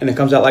out, and it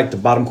comes out like the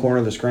bottom corner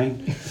of the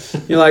screen.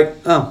 You're like,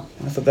 oh,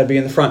 I thought that'd be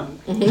in the front.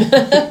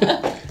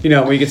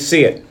 Where you get to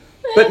see it.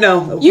 But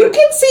no. You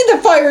can see the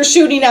fire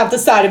shooting out the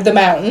side of the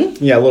mountain.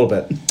 Yeah, a little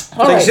bit.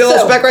 All so right, you see a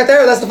little speck right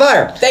there? That's the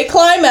fire. They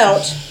climb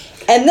out,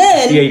 and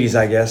then... The 80s,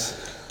 I guess.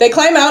 They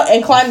climb out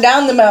and climb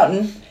down the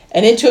mountain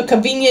and into a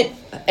convenient...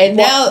 And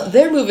now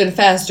they're moving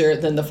faster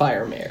than the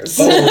fire mares.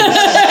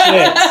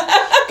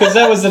 Because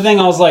that was the thing.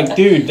 I was like,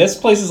 dude, this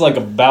place is like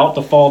about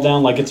to fall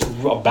down. Like it's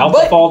about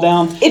to fall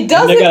down. It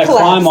doesn't They gotta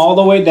collapse. climb all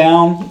the way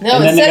down. No,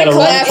 and then they instead gotta of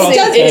run across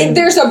the thing.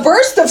 There's a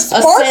burst of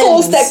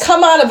sparkles that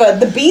come out of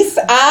the beast's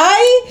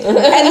eye, and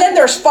then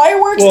there's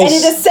fireworks, and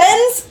it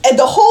ascends, and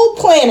the whole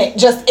planet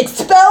just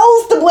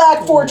expels the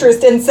Black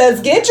Fortress and says,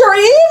 "Get your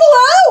evil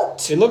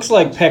out!" It looks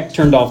like Peck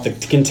turned off the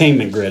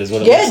containment grid, is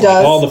what it Yeah, looks it does.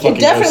 like. All the fucking It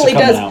definitely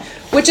ghosts are does. coming out.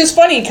 Which is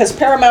funny because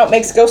Paramount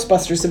makes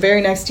Ghostbusters the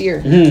very next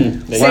year.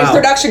 Same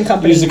production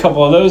company. Used a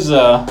couple of those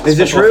Is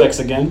it special true? effects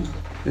again.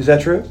 Is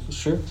that true?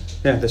 It's true.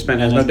 Yeah, this man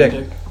has no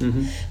dick.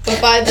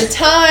 But by the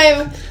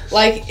time,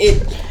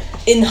 it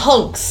in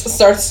hunks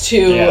starts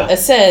to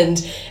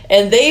ascend,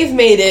 and they've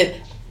made it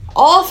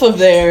off of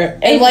there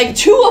and like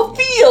to a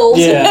field.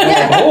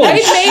 Yeah. Holy They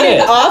made it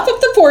shit. off of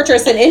the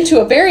fortress and into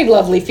a very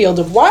lovely field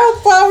of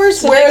wildflowers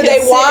So where they they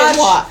can sit and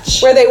watch,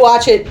 watch. where they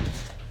watch it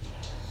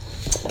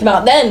come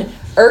out. Then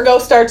Ergo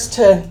starts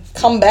to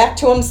come back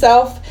to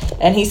himself,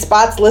 and he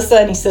spots Lissa,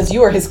 and he says,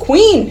 "You are his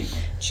queen."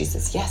 She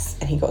says, "Yes,"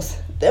 and he goes,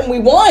 "Then we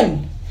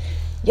won."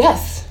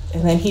 "Yes,"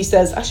 and then he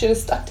says, "I should have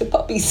stuck to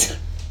puppies."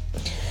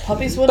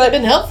 Puppies would have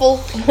been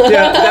helpful.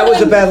 Yeah, that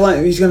was a bad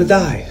line. He's gonna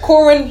die.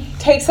 Corwin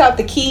takes out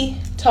the key,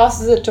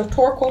 tosses it to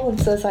Torquil, and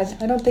says,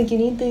 I don't think you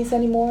need these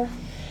anymore.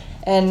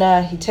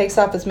 And he takes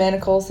off his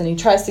manacles, and he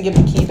tries to give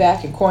the key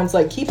back, and Corwin's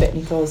like, "Keep it."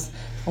 And he goes,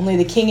 "Only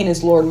the king and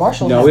his lord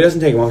marshal No, have he doesn't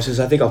take him off. He says,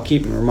 "I think I'll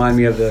keep him." Remind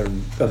me of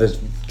this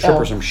trip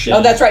or some shit.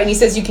 Oh, that's right. And he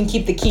says, "You can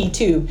keep the key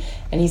too."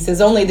 And he says,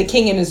 "Only the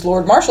king and his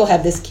lord marshal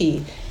have this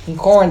key." And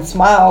Corwin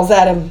smiles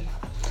at him,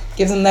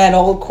 gives him that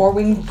old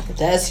Corwin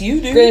That's you,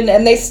 dude. grin,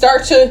 and they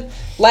start to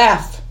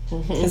laugh.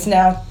 Because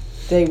now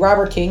the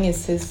robber king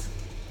is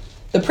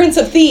the prince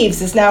of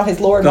thieves is now his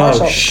lord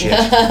marshal. Oh shit!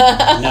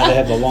 Now they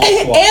have the long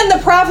swap. And the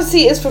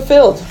prophecy is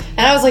fulfilled.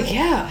 And I was like,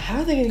 yeah, how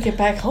are they going to get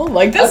back home?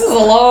 Like, this is a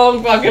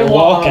long fucking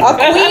walk.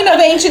 walking. A queen of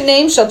ancient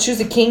names shall choose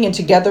a king and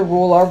together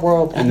rule our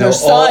world. And their they'll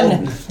son,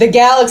 all- the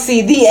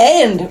galaxy, the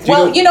end.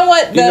 Well, you know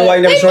what? You know why I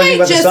never They saw anything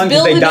might about the just sun?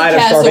 Because build they a died of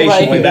castle starvation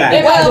right way here. back.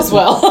 They might as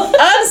well.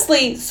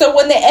 Honestly, so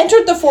when they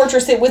entered the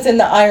fortress, it was in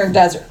the Iron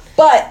Desert.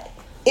 But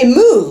it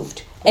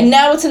moved. And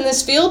now it's in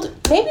this field.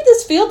 Maybe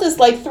this field is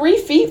like 3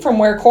 feet from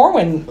where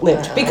Corwin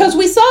lived. Because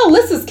we saw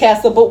Alyssa's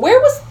castle, but where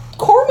was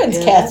Corwin's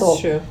Yeah, castle?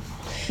 that's true.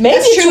 Maybe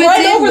That's it's true, it right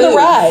did over the move.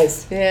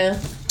 rise. Yeah.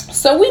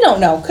 So we don't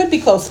know. Could be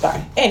close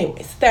by.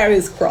 Anyways, that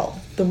is Krull.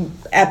 The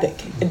epic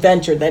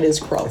adventure that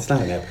is Krull. It's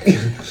not an epic.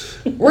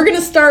 We're going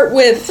to start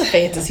with... It's a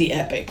fantasy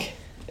epic.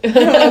 I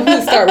don't know who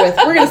to start with.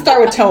 We're going to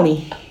start with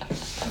Tony.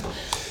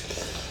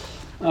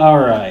 All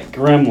right,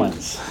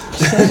 Gremlins.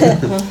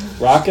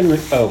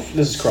 Oh,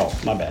 this is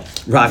Krull. My bad.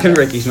 Rock and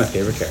Ricky's my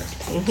favorite character.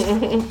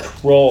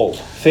 Krull.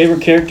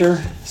 Favorite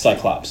character?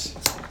 Cyclops.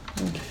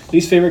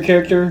 Least favorite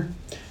character?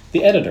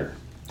 The editor.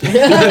 Because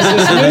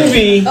this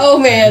movie Oh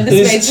man,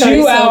 this made is Tony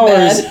 2 so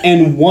hours bad.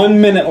 and 1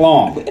 minute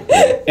long.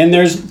 And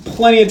there's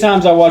plenty of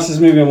times I watch this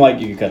movie, I'm like,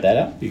 you can cut that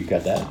out, you can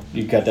cut that out,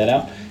 you can cut that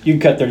out, you can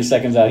cut 30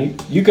 seconds out.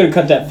 You could have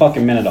cut that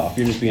fucking minute off.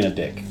 You're just being a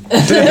dick.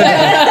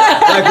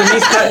 Like when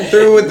he's cutting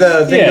through with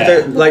the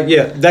thing,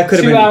 Yeah. that could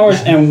have 2 been hours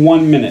and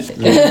 1 minute.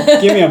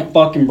 Give me a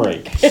fucking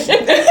break.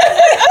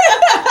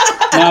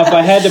 Now, if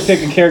I had to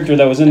pick a character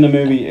that was in the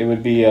movie, it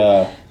would be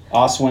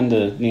Oswin,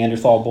 the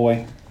Neanderthal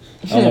boy.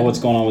 I don't know what's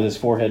going on with his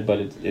forehead, but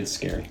it's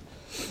scary.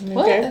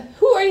 What? Okay.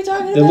 Who are you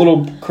talking The about?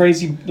 little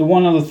crazy, the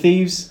one of the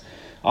thieves,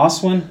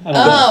 Oswin. I don't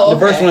know. Oh, the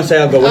first okay. one to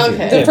say I'll go with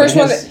Okay. you. The first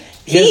but one he has- that-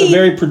 he has he- a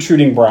very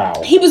protruding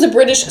brow. He was a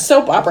British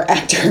soap opera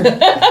actor.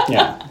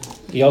 Yeah.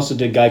 He also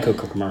did Geico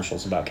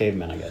commercials about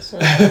cavemen, I guess.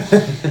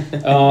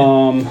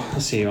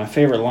 Let's see. My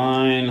favorite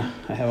line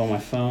I have on my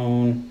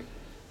phone.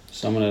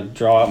 So I'm going to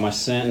draw out my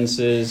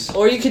sentences.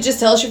 Or you could just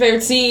tell us your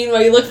favorite scene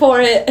while you look for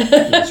it.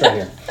 It's right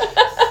here.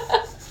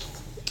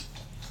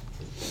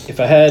 If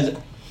I had...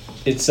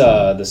 It's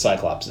the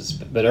Cyclops.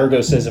 But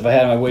Ergo says, if I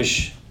had my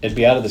wish, it'd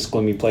be out of this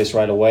gloomy place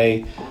right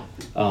away.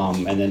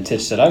 And then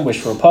Titch said, I'd wish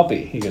for a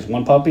puppy. He goes,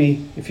 1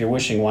 puppy? If you're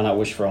wishing, why not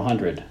wish for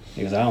 100?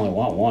 He goes, I only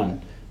want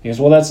 1. He goes,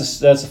 well,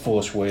 that's a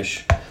foolish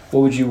wish.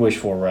 What would you wish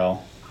for,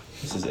 Rel?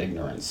 This is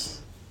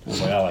ignorance. I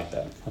was like, I like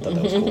that. I thought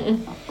that was cool.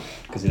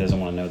 Because he doesn't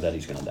want to know that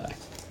he's going to die.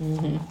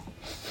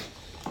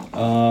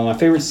 My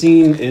favorite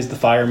scene is the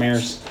fire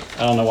mares.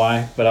 I don't know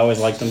why, but I always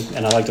liked them.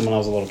 And I liked them when I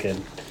was a little kid.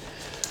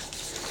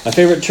 My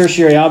favorite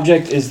tertiary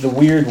object is the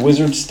weird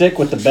wizard stick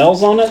with the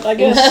bells on it, I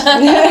guess.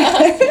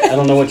 I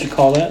don't know what you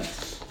call that.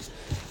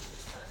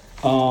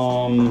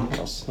 What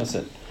else? That's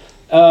it.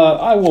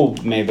 I will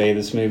maybe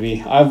this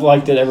movie. I've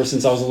liked it ever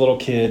since I was a little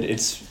kid.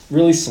 It's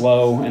really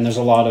slow, and there's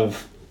a lot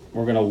of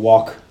we're gonna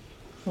walk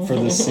for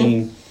this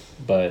scene,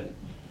 but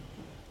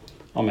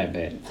I'll maybe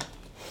it.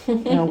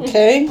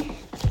 Okay.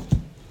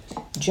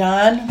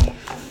 John,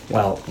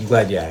 Well, I'm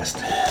glad you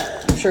asked.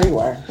 I'm sure you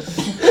are.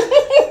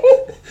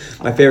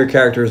 My favorite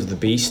character is the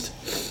Beast.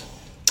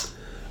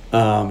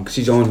 Because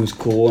he's the one who's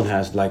cool and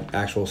has like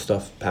actual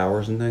stuff,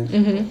 powers and things.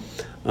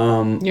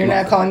 Mm-hmm. You're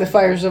not calling the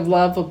fires of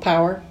love of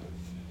power?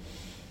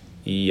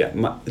 Yeah,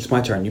 it's my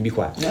turn. You be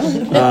quiet.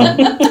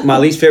 My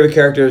least favorite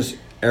character is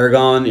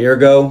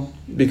Ergo,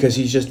 because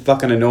he's just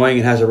fucking annoying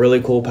and has a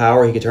really cool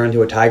power. He can turn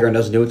into a tiger and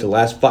doesn't do it till the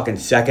last fucking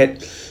second.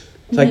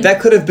 It's like,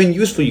 that could have been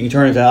useful. You can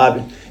turn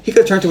into... He could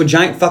have turned into a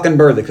giant fucking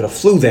bird that could have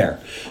flew there.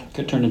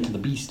 Could turn into the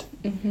beast.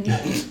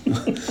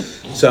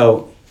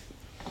 So...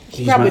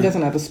 He probably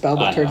doesn't have a spell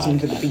I that turns know. him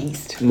into the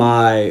beast.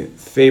 My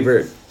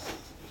favorite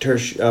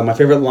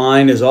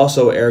line is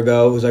also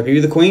Ergo, who's like, "Are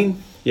you the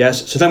queen?"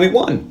 "Yes." "So then we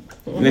won."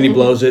 And then he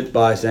blows it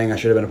by saying I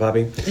should have been a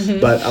puppy.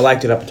 But I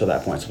liked it up until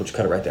that point, so we'll just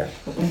cut it right there.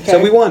 Okay.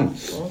 So we won.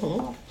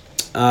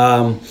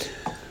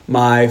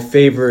 My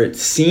favorite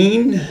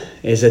scene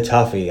is a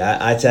toughie.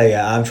 I tell you,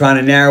 I'm trying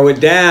to narrow it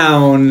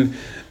down.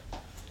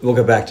 We'll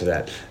get back to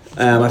that.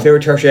 My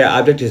favorite tertiary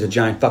object is a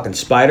giant fucking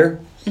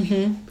spider.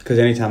 Because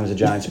anytime there's a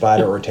giant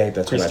spider or a tape,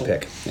 that's what I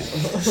pick.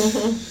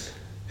 Yeah.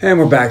 And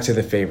we're back to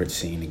the favorite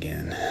scene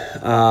again.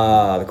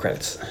 The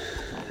credits.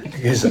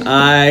 Because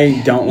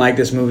I don't like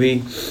this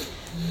movie.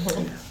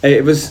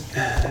 It was...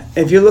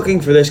 If you're looking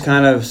for this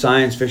kind of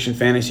science fiction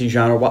fantasy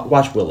genre,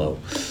 watch Willow.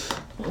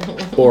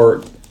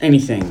 Or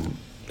anything.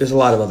 There's a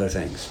lot of other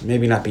things.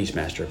 Maybe not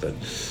Beastmaster, but...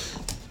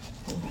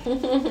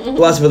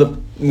 Lots of other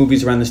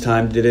movies around this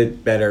time did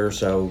it better,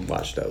 so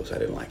watch those. I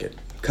didn't like it.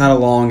 Kind of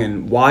long,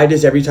 and why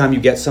does every time you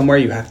get somewhere,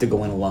 you have to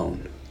go in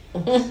alone?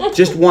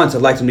 Just once,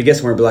 I'd like them to get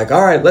somewhere and be like,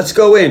 all right, let's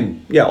go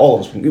in. Yeah, all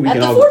of us. We At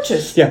can the all,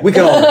 fortress. Yeah, we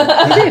can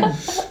all.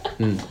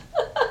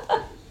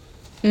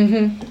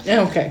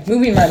 Okay,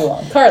 moving right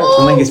along. Carly.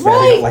 I think it's bad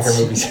we don't Right. like our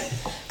movies.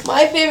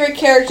 My favorite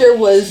character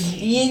was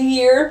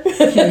Yin-Year.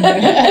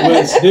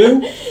 What's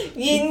who?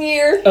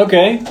 Yin-Year.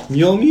 Okay.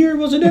 Mjolnir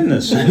wasn't in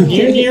this.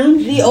 Yin-Year?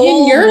 The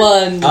old Yin-Year?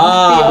 one. The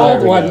there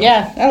old we one, go.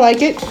 yeah, I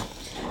like it.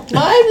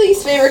 My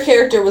least favorite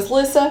character was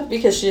Lissa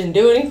because she didn't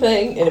do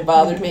anything and it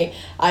bothered me.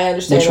 I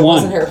understand Which it one?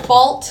 wasn't her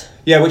fault.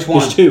 Yeah, which one?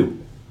 There's two.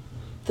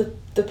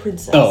 The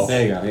princess. Oh.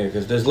 There you go. Yeah,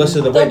 because there's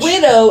Lissa the The witch.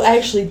 widow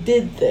actually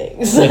did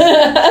things.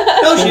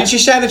 No, she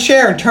sat in a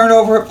chair and turned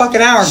over a fucking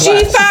hourglass.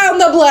 She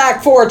found the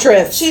Black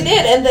Fortress. She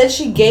did, and then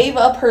she gave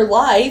up her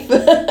life,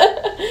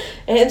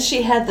 and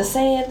she had the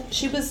sand.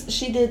 She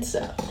did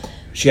stuff.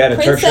 She had a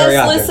Princess tertiary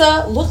object.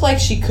 Lissa looked like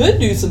she could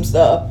do some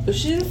stuff, but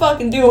she didn't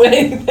fucking do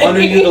anything.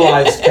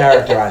 Underutilized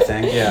character, I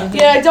think. Yeah.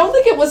 Yeah, I don't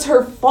think it was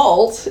her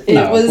fault. It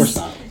No, of was. course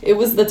not. It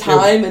was the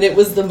time, and it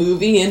was the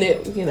movie, and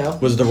it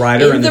Was the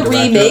writer in and the the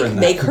director remake and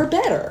the- make her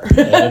better.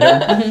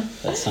 Editor?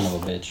 That son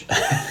of a bitch.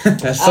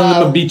 That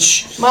son of a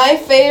bitch. My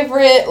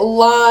favorite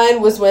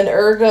line was when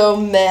Ergo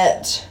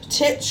met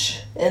Titch,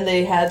 and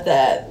they had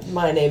that,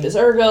 my name is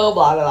Ergo,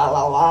 blah, blah,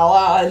 blah, blah,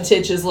 blah, and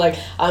Titch is like,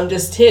 I'm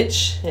just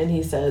Titch, and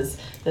he says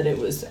that it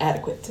was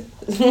adequate.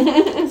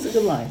 It's a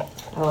good line.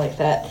 I like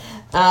that.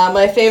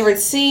 My favorite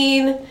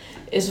scene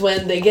is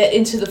when they get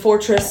into the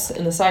fortress,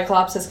 and the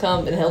Cyclops has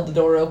come and held the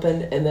door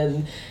open, and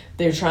then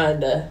they're trying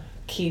to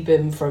keep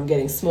him from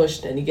getting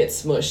smushed, and he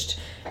gets smushed.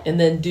 And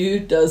then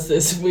dude does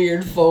this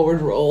weird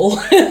forward roll.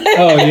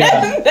 Oh,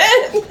 yeah. And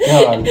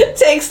then God. it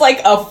takes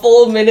like a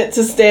full minute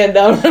to stand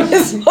up from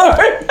his forward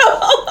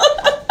roll.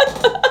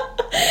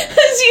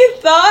 Because you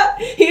thought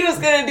he was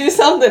going to do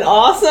something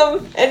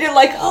awesome. And you're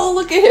like, oh,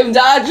 look at him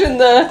dodging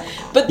the...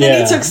 But then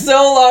Yeah. he took so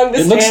long to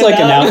It stand looks like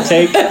up. an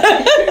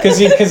outtake because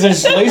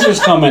there's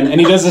lasers coming and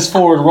he does this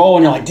forward roll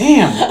and you're like,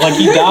 damn, like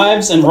he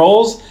dives and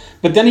rolls,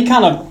 but then he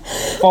kind of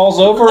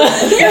falls over and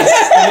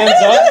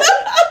stands up,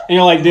 and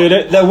you're like,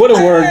 dude, that would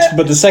have worked,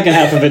 but the second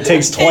half of it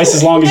takes twice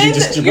as long as you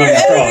just Your run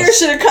editor across.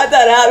 should have cut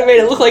that out and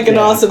made it look like an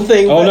Yeah. awesome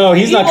thing. Oh, but no,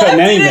 he's he not cutting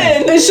left it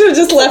anything. in. They should have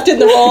just left it in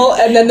the roll,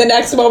 and then the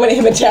next moment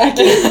him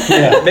attacking.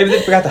 Yeah. Maybe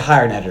they forgot to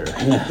hire an editor.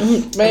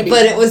 Maybe.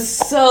 But it was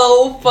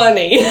so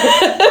funny.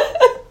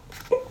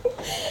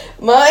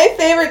 My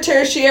favorite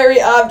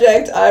tertiary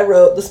object, I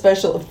wrote the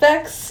special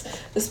effects.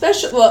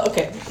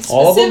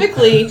 All of them?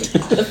 Specifically,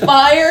 the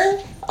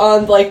fire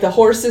on like the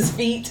horse's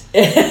feet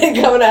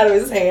coming out of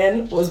his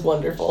hand was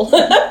wonderful.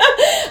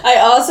 I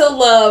also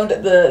loved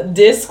the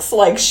discs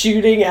like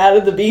shooting out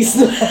of the beast's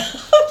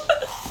mouth.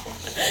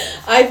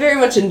 I very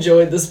much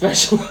enjoyed the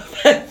special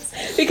effects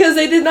because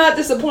they did not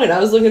disappoint. I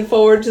was looking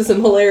forward to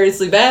some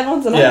hilariously bad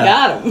ones, and Yeah. I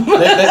got them. They were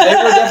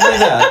definitely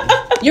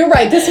that. You're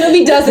right. This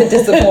movie doesn't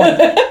disappoint.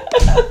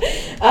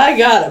 I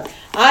got him.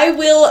 I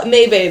will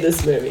maybe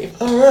this movie.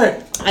 All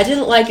right. I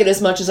didn't like it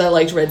as much as I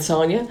liked Red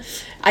Sonja.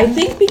 I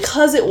think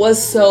because it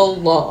was so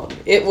long.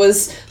 It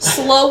was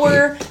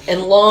slower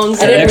and longer.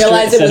 I didn't extra-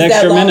 realize it it's was an that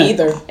extra long minute.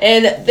 either.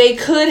 And they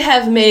could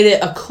have made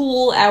it a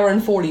cool hour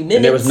and 40 minutes.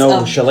 And there was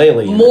no of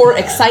shillelagh in it. more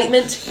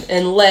excitement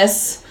and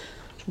less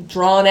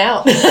drawn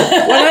out. When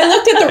I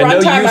looked at the And no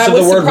runtime, use I of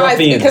was the word surprised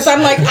ruffians. because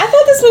I'm like, I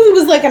thought this movie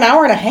was like an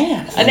hour and a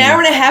half. An hour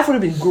and a half would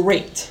have been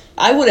great.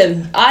 I would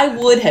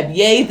have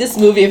yayed this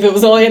movie if it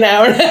was only an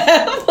hour and a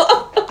half.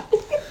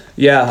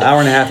 Yeah, hour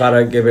and a half.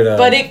 I'd give it a.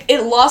 But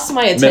it lost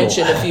my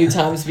attention a few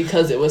times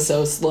because it was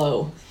so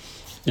slow.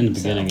 In the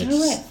beginning, it's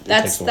Alright. it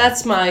takes a while.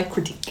 That's my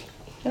critique.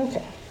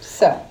 Okay.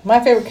 So, my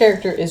favorite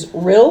character is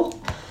Krull,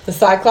 the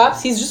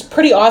Cyclops. He's just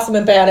pretty awesome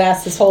and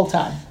badass this whole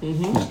time.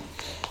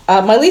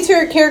 My least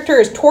favorite character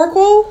is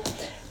Torquil.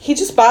 He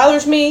just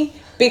bothers me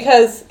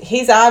because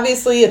he's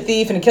obviously a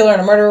thief and a killer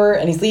and a murderer,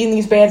 and he's leading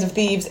these bands of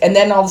thieves, and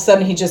then all of a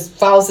sudden he just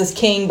follows this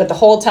king, but the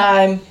whole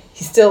time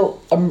he's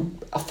still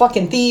a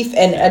fucking thief,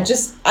 and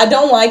I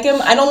don't like him.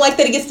 I don't like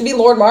that he gets to be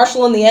Lord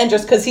Marshal in the end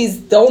just because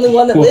he's the only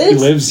one that Well, he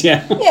lives. lives,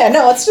 yeah. Yeah,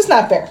 no, it's just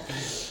not fair.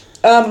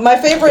 My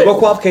favorite... What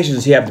qualifications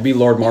does he have to be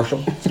Lord Marshal?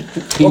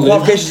 What lived-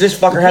 qualifications does this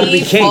fucker have to be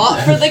He king?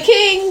 fought for the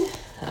king.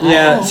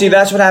 Yeah, see,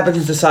 that's what happens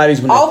in societies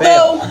when they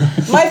Although,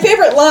 fail. my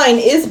favorite line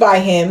is by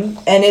him,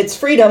 and it's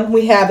freedom,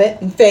 we have it,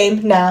 and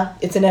fame, nah,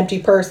 it's an empty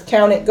purse,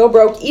 count it, go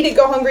broke, eat it,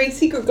 go hungry,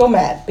 secret, go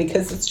mad,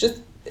 because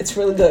it's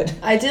really good.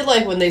 I did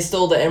like when they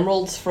stole the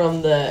emeralds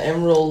from the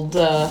emerald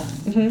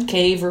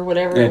cave or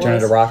whatever They it turn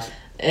was. into rocks,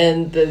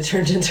 And they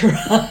turned into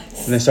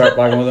rocks. and they start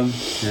bargaining with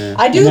them. Yeah.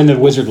 I do. And then the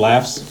wizard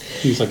laughs.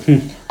 He's like,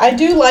 I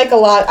do like a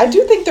lot. I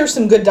do think there's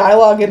some good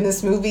dialogue in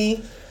this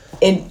movie,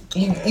 and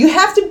you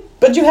have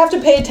to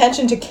pay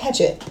attention to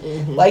catch it.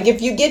 Mm-hmm. Like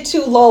if you get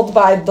too lulled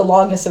by the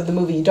longness of the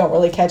movie, you don't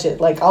really catch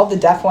it. Like all the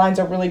death lines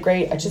are really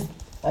great. I just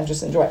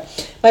enjoy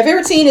it. My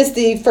favorite scene is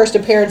the first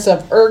appearance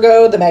of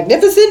Ergo the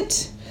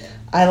Magnificent.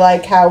 I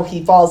like how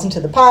he falls into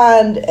the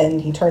pond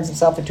and he turns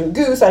himself into a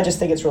goose. I just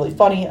think it's really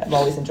funny. I've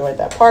always enjoyed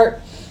that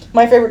part.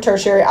 My favorite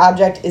tertiary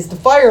object is the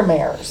fire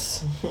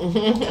mares.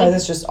 Because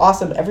it's just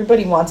awesome.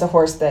 Everybody wants a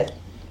horse that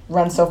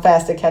runs so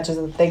fast it catches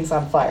things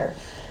on fire.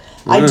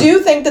 I do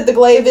think that the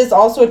glaive is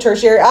also a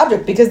tertiary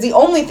object because the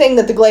only thing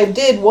that the glaive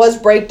did was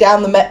break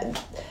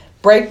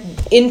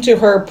into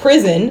her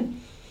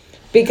prison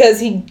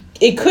because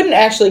it couldn't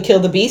actually kill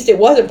the beast. It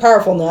wasn't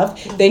powerful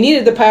enough. They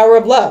needed the power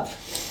of love.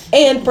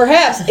 And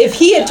perhaps if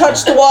he had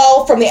touched the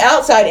wall from the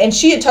outside and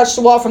she had touched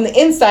the wall from the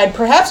inside,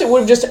 perhaps it would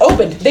have just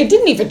opened. They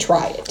didn't even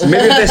try it. Maybe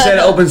if they said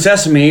open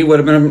sesame, it would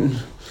have been...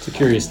 it's a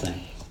curious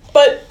thing.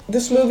 But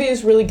this movie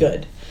is really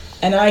good.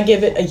 And I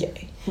give it a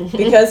yay.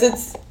 Because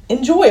it's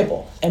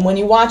enjoyable. And when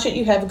you watch it,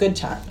 you have a good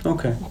time.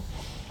 Okay.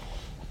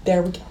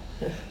 There we go.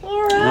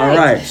 All right. All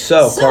right.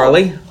 So,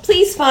 Carly.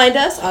 Please find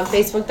us on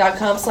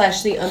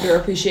Facebook.com/The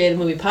Underappreciated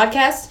Movie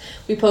Podcast.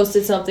 We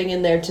posted something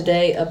in there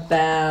today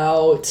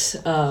about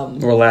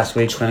Or last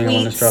week, depending on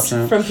when this drops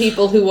tweets out. from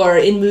people who are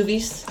in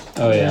movies.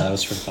 Oh yeah, that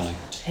was pretty funny.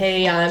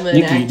 Hey, I'm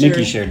an actor.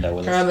 Nikki shared that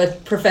with Or us. I'm a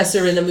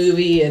professor in a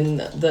movie and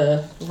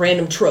the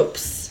random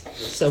tropes.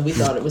 So we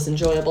thought it was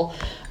enjoyable.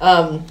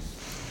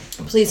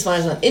 Please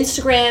find us on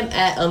Instagram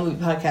at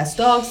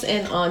unmoviepodcastdogs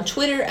and on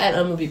Twitter at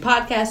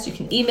unmoviepodcast. You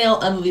can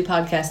email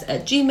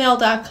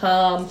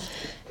unmoviepodcast@gmail.com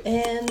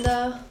and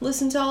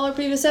listen to all our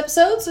previous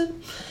episodes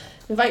and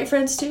invite your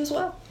friends too as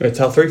well. Or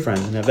tell 3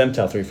 friends and have them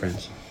tell 3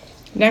 friends.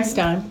 Next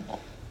time.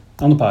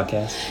 On the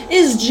podcast.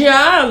 Is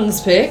John's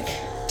pick.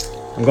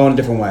 I'm going a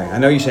different way. I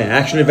know you're saying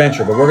action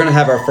adventure, but we're going to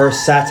have our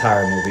first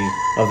satire movie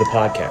of the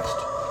podcast.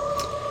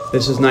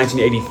 This is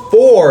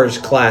 1984's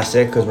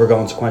classic, because we're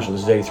going sequential.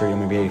 This is 83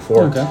 and maybe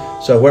 84. Okay.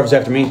 So whoever's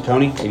after me,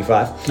 Tony,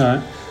 85. All right.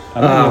 I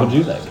wouldn't be able to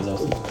do that because I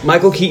was.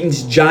 Michael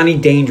Keaton's Johnny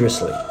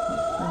Dangerously.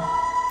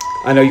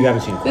 I know you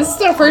haven't seen it. This is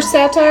our first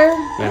satire.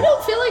 I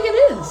don't feel like it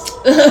is.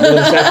 Well,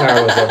 the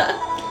satire was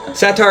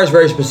satire is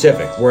very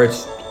specific, where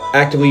it's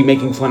actively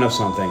making fun of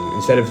something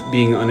instead of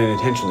being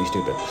unintentionally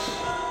stupid.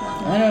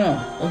 I don't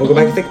know. We'll go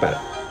back and think about it.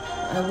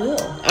 I will.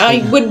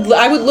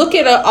 I would look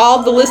at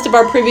all the list of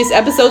our previous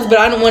episodes, but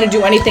I don't want to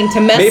do anything to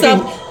mess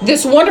up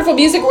this wonderful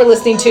music we're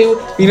listening to.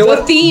 You know the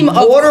what? theme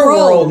of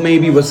Waterworld Krull,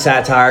 maybe was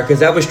satire because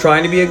that was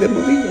trying to be a good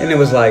movie, and it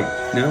was like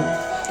no.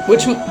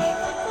 which I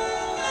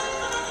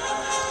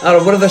don't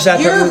know what other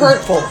satire. you're movies?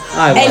 hurtful,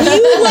 I and was.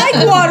 you like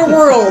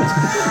Waterworld.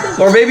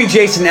 Or maybe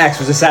Jason X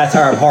was a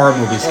satire of horror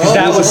movies because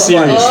that was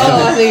serious.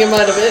 Oh, I think it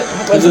might have been.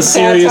 It was a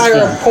serious satire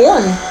film. of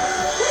porn.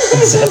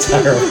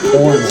 Satire of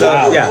porn. So,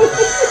 Wow. yeah.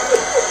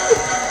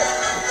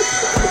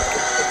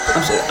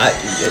 I'm sorry,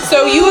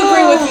 So you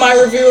agree with my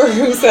reviewer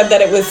who said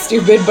that it was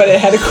stupid, but it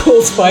had a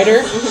cool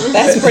spider?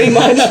 That's pretty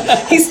much.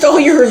 He stole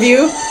your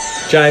review.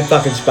 giant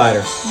fucking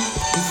spider.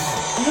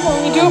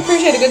 You do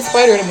appreciate a good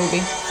spider in a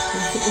movie.